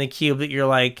cards in the cube that you're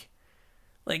like,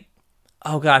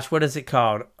 oh gosh, what is it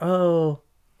called? Oh,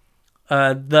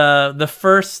 the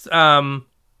first,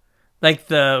 like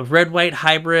the red-white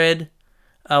hybrid,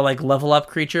 like level up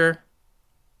creature.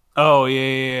 Oh,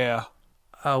 yeah.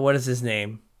 What is his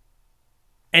name?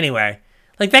 Anyway,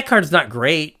 like that card's not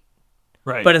great.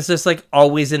 Right. But it's just like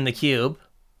always in the cube.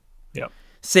 Yep.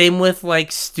 Same with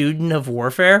like Student of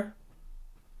Warfare.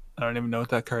 I don't even know what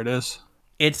that card is.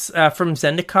 It's from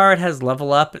Zendikar. It has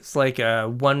level up. It's like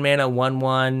a 1-mana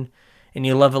 1/1, and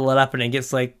you level it up, and it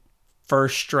gets like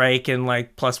first strike and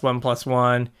like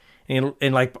 +1/+1.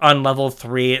 And like on level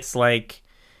 3, it's like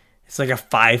a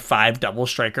 5/5 double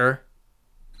striker.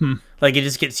 Like it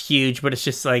just gets huge, but it's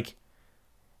just like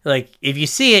like if you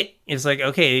see it, it's like,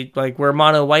 okay, like we're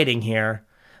mono whiting here,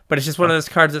 but it's just one of those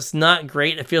cards that's not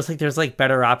great. It feels like there's like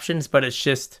better options, but it's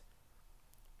just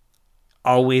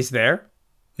always there.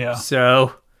 Yeah.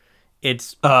 So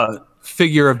it's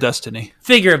Figure of Destiny.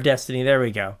 Figure of Destiny. There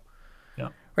we go. Yeah.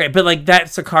 Right, but like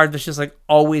that's a card that's just like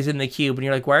always in the cube, and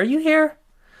you're like, why are you here?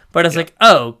 But it's like,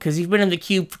 oh, because you've been in the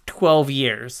cube for 12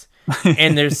 years,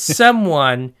 and there's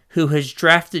someone who has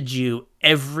drafted you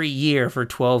every year for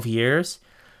 12 years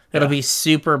that'll be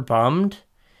super bummed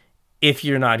if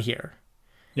you're not here.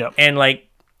 Yep. And like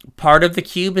part of the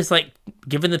cube is like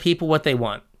giving the people what they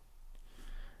want.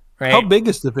 Right? How big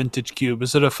is the vintage cube?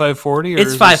 Is it a 540 or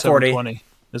it's is 540. it 720?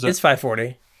 Is it? It's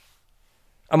 540.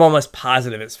 I'm almost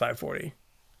positive it's 540.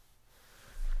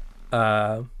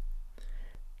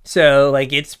 So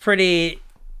like it's pretty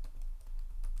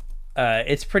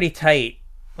tight,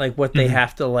 like what they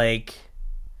have to like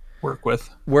work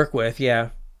with. Yeah.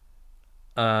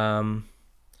 So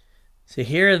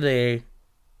here are the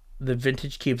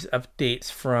vintage cubes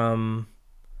updates from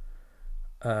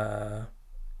so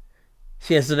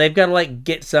they've got to like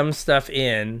get some stuff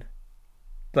in,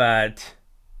 but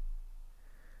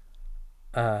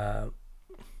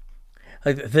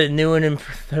like the new and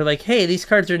they're like, hey, these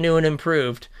cards are new and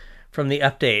improved from the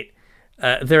update.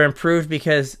 They're improved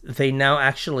because they now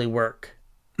actually work.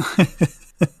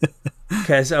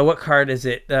 Because what card is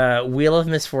it? Wheel of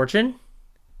Misfortune?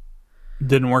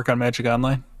 Didn't work on Magic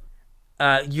Online?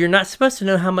 You're not supposed to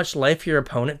know how much life your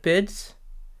opponent bids.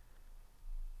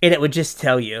 And it would just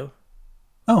tell you.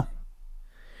 Oh.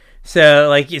 So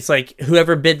like it's like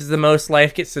whoever bids the most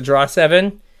life gets to draw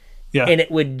 7. Yeah. And it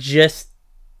would just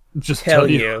tell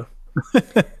you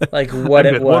like what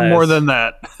it was. One more than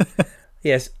that.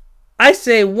 Yes. I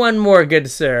say one more, good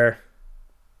sir.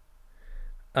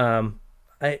 I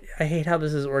hate how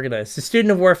this is organized. So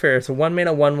Student of Warfare, it's a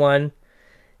 1-mana 1/1.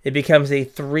 It becomes a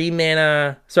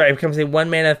 3-mana, it becomes a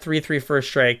 1-mana 3/3 first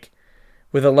strike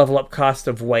with a level up cost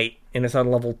of white, and it's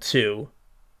on level 2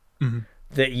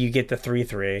 that you get the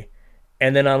 3/3.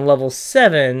 And then on level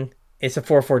 7, it's a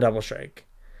 4/4 double strike.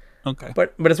 Okay.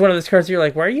 But it's one of those cards you're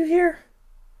like, why are you here?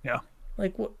 Yeah.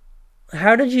 Like,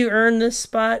 how did you earn this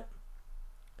spot?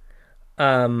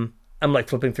 I'm like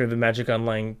flipping through the Magic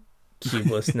Online cube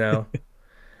list now.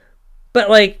 But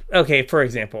like, okay, for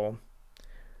example,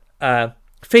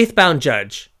 Faithbound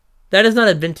Judge. That is not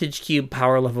a vintage cube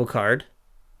power level card.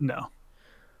 No.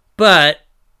 But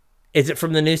is it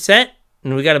from the new set?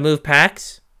 And we got to move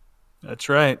packs? That's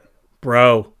right.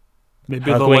 Bro. Maybe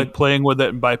they'll like playing with it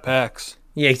and buy packs.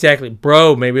 Yeah, exactly.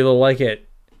 Bro, maybe they'll like it.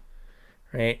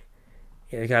 Right?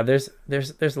 Yeah, God, there's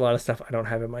a lot of stuff I don't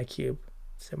have in my cube.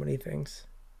 So many things.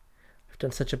 I've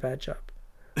done such a bad job.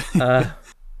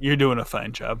 You're doing a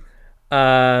fine job.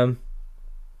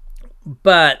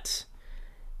 But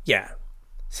yeah.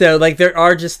 So like there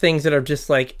are just things that are just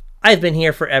like I've been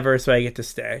here forever, so I get to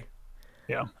stay.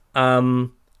 Yeah.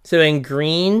 So in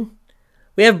green,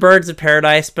 we have Birds of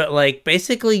Paradise, but like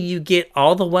basically you get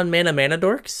all the 1-mana mana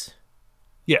dorks.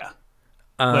 Yeah.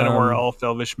 Llanowar Elf,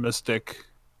 Elvish Mystic,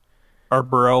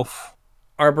 Arbor Elf,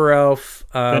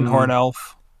 Fyndhorn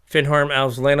Elf,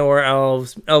 Llanowar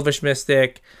Elves, Elvish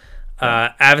Mystic,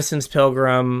 Avacyn's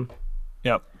Pilgrim.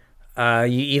 Yep.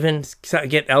 You even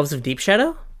get Elves of Deep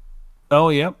Shadow? Oh,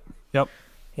 yep.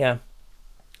 Yeah.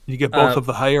 You get both of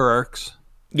the hierarchs.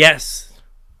 Yes.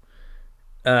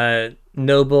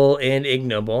 Noble and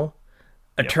Ignoble.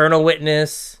 Yep. Eternal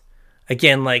Witness.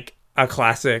 Again, like a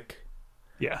classic.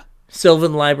 Yeah.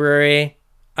 Sylvan Library.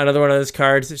 Another one of those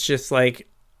cards that's just like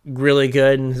really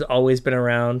good and has always been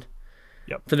around.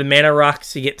 Yep. For the mana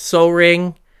rocks, you get Soul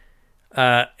Ring.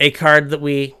 A card that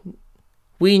we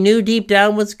knew deep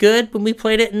down was good when we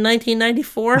played it in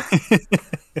 1994.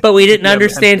 But we didn't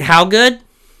understand how good.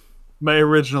 My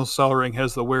original Sol Ring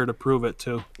has the where to prove it,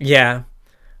 too. Yeah.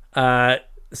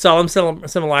 Solemn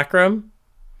Simulacrum.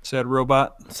 Sad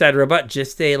Robot.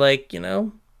 Just a, like,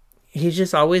 he's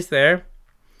just always there.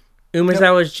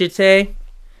 Umezawa's Jitte.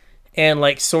 And,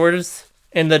 like, swords.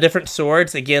 And the different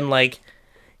swords, again, like,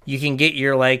 you can get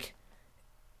your, like,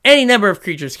 any number of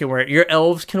creatures can wear it. Your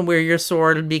elves can wear your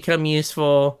sword and become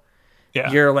useful.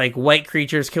 Yeah. Your, like, white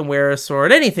creatures can wear a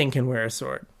sword. Anything can wear a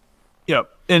sword. Yep.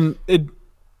 And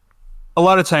a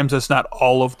lot of times it's not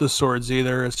all of the swords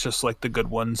either. It's just, like, the good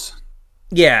ones.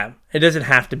 Yeah. It doesn't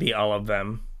have to be all of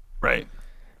them. Right.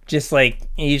 Just, like,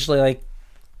 usually, like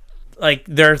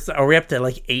are we up to,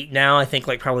 like, 8 now? I think,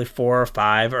 like, probably 4 or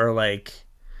 5 are, like...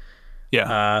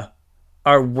 Yeah.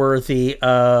 Are worthy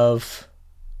of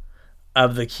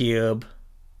the cube.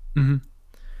 Mm-hmm.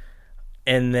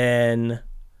 And then...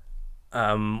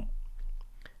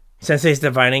 Sensei's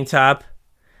Divining Top.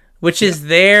 which is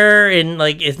there in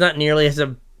like it's not nearly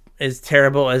as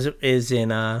terrible as it is in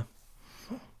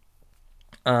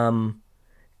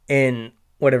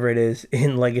whatever it is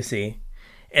in Legacy.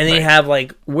 And then you have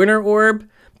like Winter Orb,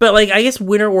 but like I guess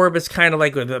Winter Orb is kind of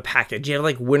like with a package. You have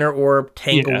like Winter Orb,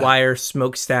 Tangle Wire,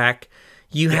 Smokestack.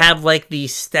 You have like the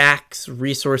stacks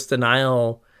resource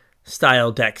denial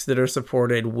style decks that are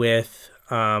supported with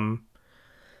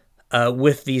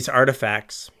these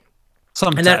artifacts.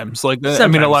 Sometimes, I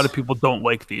mean, a lot of people don't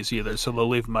like these either, so they'll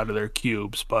leave them out of their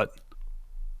cubes. But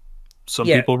some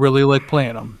people really like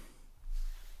playing them.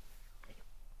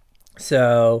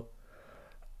 So,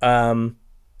 so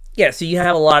you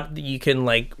have a lot that you can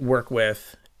like work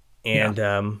with, and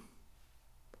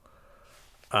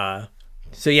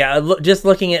just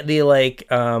looking at the like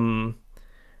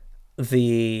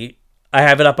I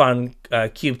have it up on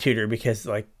Cube Tutor because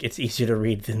like it's easier to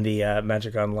read than the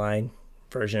Magic Online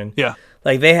version. Yeah,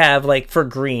 like they have like for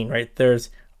green, right? There's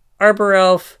Arbor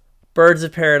Elf, Birds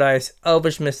of Paradise,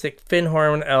 Elvish Mystic,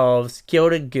 Finhorn Elves,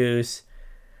 Gilded Goose,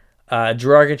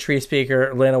 Draga Tree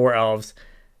Speaker, Llanowar Elves.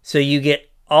 So you get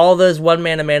all those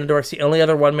 1-mana mana dorks. The only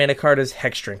other 1-mana card is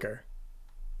Hex Drinker.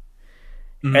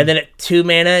 Mm-hmm. And then at 2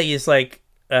 mana, is like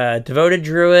Devoted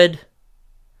Druid,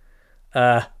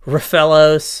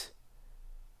 Raphellos,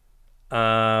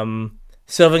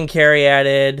 Sylvan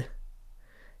Caryatid,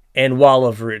 and Wall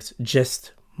of Roots.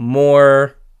 Just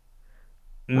more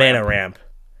mana ramp.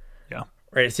 Yeah.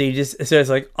 Right. So it's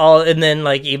like all, and then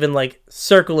like even like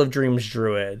Circle of Dreams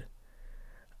Druid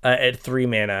at 3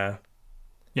 mana.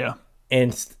 Yeah.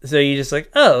 And so you just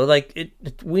like, oh, like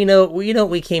we know what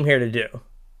we came here to do.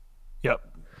 Yep.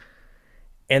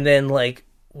 And then like,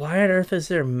 why on earth is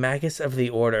there Magus of the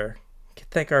Order?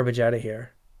 Get that garbage out of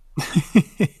here.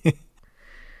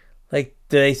 Like,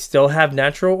 do they still have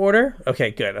Natural Order?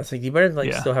 Okay, good. I was like, you better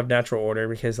like still have Natural Order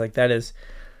because like that is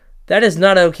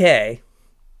not okay.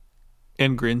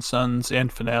 And Green Suns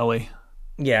and Finale.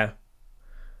 Yeah.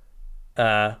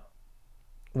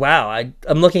 Wow,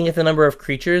 I'm looking at the number of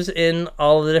creatures in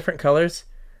all of the different colors.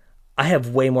 I have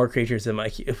way more creatures in my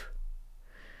cube.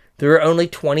 There are only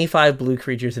 25 blue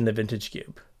creatures in the Vintage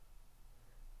Cube.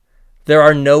 There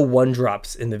are no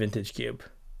 1-drops in the Vintage Cube.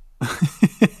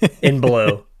 In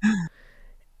blue.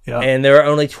 Yeah. And there are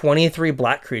only 23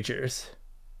 black creatures.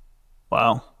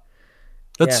 Wow.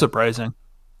 That's surprising.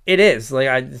 It is.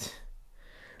 Like this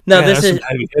is some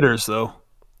heavy hitters though.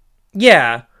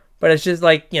 Yeah. But it's just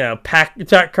like,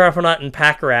 Carphonaut and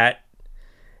Pack Rat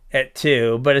at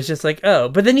 2. But it's just like, oh.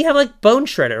 But then you have like Bone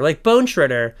Shredder. Like Bone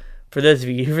Shredder, for those of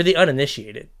you who are the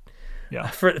uninitiated. Yeah.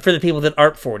 For the people that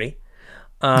aren't 40.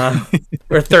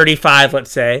 Or 35,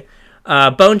 let's say.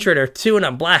 Bone Shredder, 2 and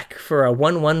a black for a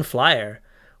 1/1 flyer.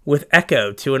 With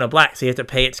Echo, 2 and a black. So you have to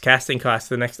pay its casting cost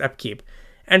the next upkeep.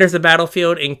 Enters the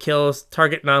battlefield and kills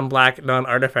target non-black,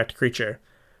 non-artifact creature.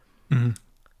 Mm-hmm.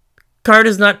 Card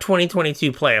is not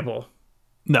 2022 playable.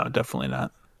 No, definitely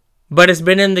not. But it's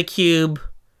been in the cube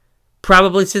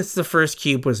probably since the first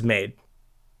cube was made.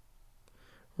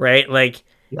 Right? Like,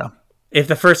 if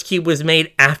the first cube was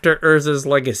made after Urza's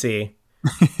Legacy,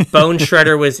 Bone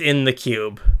Shredder was in the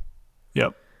cube.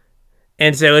 Yep.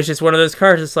 And so it's just one of those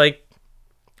cards. It's like,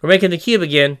 we're making the cube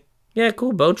again. Yeah,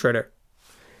 cool, Bone Shredder.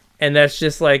 And that's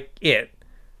just like it.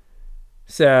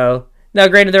 So... Now,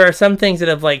 granted, there are some things that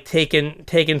have like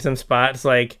taken some spots,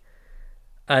 like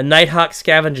Nighthawk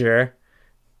Scavenger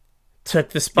took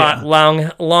the spot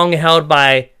long held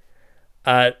by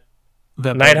Vampire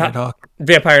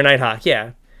Nighthawk.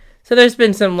 Yeah, so there's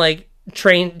been some like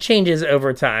changes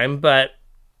over time, but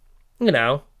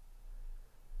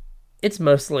it's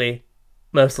mostly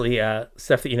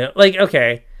stuff that like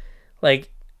okay, like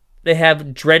they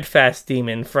have Dreadfast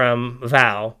Demon from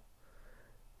Val.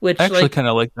 Which, I actually kind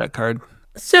of like that card.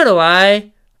 So do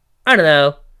I. I don't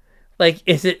know. Like,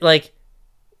 is it like...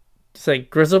 It's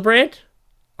like Grizzlebrand,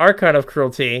 Archon of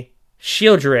Cruelty,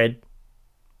 Shieldred,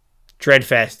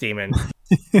 Dreadfast Demon,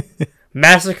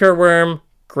 Massacre Worm,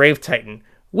 Grave Titan.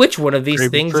 Which one of these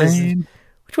things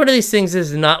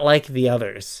is not like the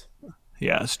others?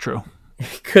 Yeah, it's true.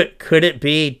 Could it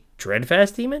be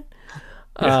Dreadfast Demon?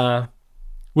 Yeah.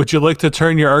 Would you like to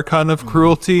turn your Archon of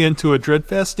Cruelty into a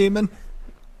Dreadfast Demon?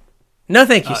 No,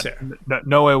 thank you, sir.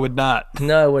 No, I would not.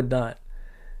 No, I would not.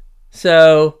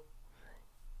 So,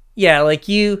 yeah, like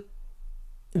cubes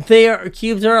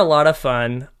are a lot of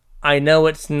fun. I know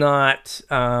it's not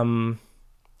the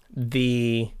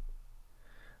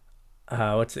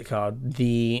what's it called?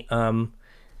 The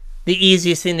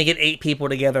easiest thing to get 8 people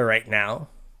together right now.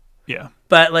 Yeah.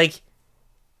 But like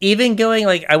even going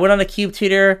like I went on a Cube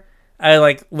Tutor, I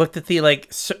like looked at the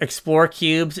like explore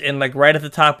cubes and like right at the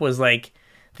top was like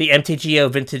the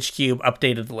MTGO Vintage Cube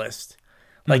updated list.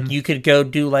 Like, you could go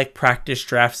do, like, practice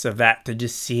drafts of that to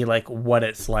just see, like, what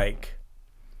it's like.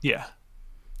 Yeah.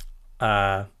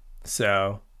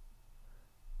 So,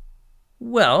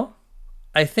 well,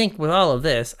 I think with all of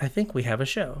this, I think we have a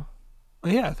show.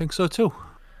 Yeah, I think so, too.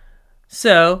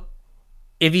 So,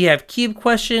 if you have Cube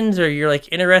questions or you're,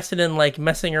 like, interested in, like,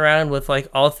 messing around with, like,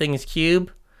 all things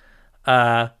Cube,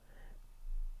 or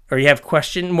you have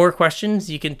more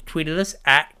questions, you can tweet at us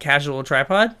at Casual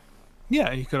Tripod.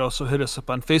 Yeah, you could also hit us up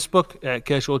on Facebook at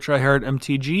Casual Tryhard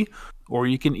MTG, or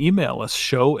you can email us,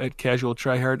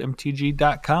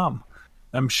 show@casualtryhardmtg.com.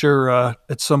 I'm sure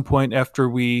at some point after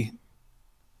we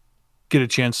get a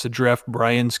chance to draft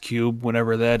Brian's Cube,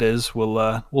 whenever that is,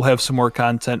 we'll have some more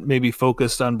content maybe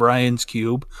focused on Brian's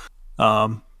Cube.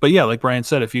 But yeah, like Brian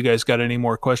said, if you guys got any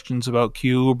more questions about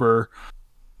Cube or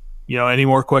any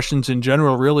more questions in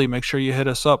general, really make sure you hit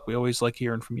us up. We always like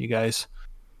hearing from you guys.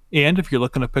 And if you're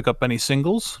looking to pick up any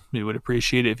singles, we would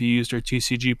appreciate it if you used our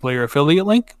TCG Player affiliate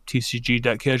link,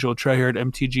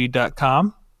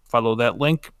 tcg.casualtryhardmtg.com. Follow that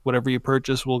link. Whatever you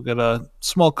purchase, we'll get a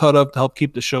small cut up to help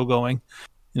keep the show going.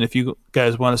 And if you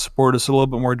guys want to support us a little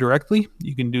bit more directly,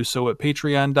 you can do so at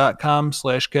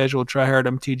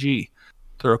patreon.com/casualtryhardmtg.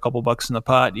 Throw a couple bucks in the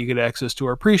pot. You get access to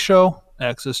our pre-show,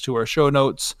 access to our show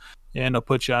notes, and I'll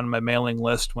put you on my mailing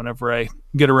list whenever I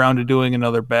get around to doing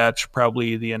another batch,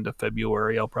 probably the end of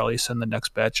February. I'll probably send the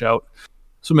next batch out.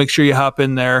 So make sure you hop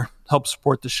in there, help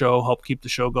support the show, help keep the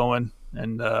show going,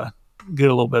 and get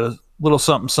a little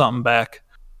something back.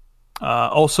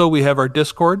 Also, we have our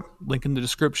Discord, link in the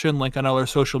description, link on all our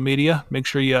social media. Make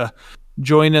sure you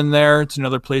join in there. It's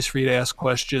another place for you to ask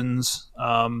questions.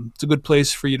 It's a good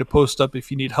place for you to post up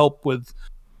if you need help with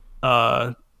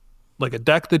like a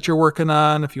deck that you're working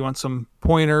on, if you want some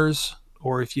pointers,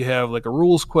 or if you have like a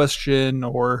rules question,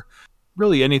 or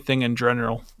really anything in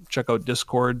general. Check out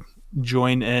Discord,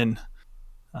 join in.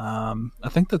 I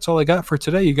think that's all I got for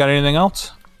today. You got anything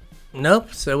else?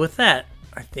 Nope. So with that,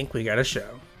 I think we got a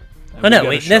show. Oh no,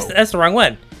 wait, that's the wrong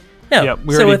one. No, yeah,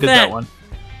 we already did that one.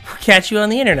 We'll catch you on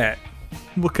the internet.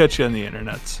 We'll catch you on the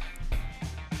internets.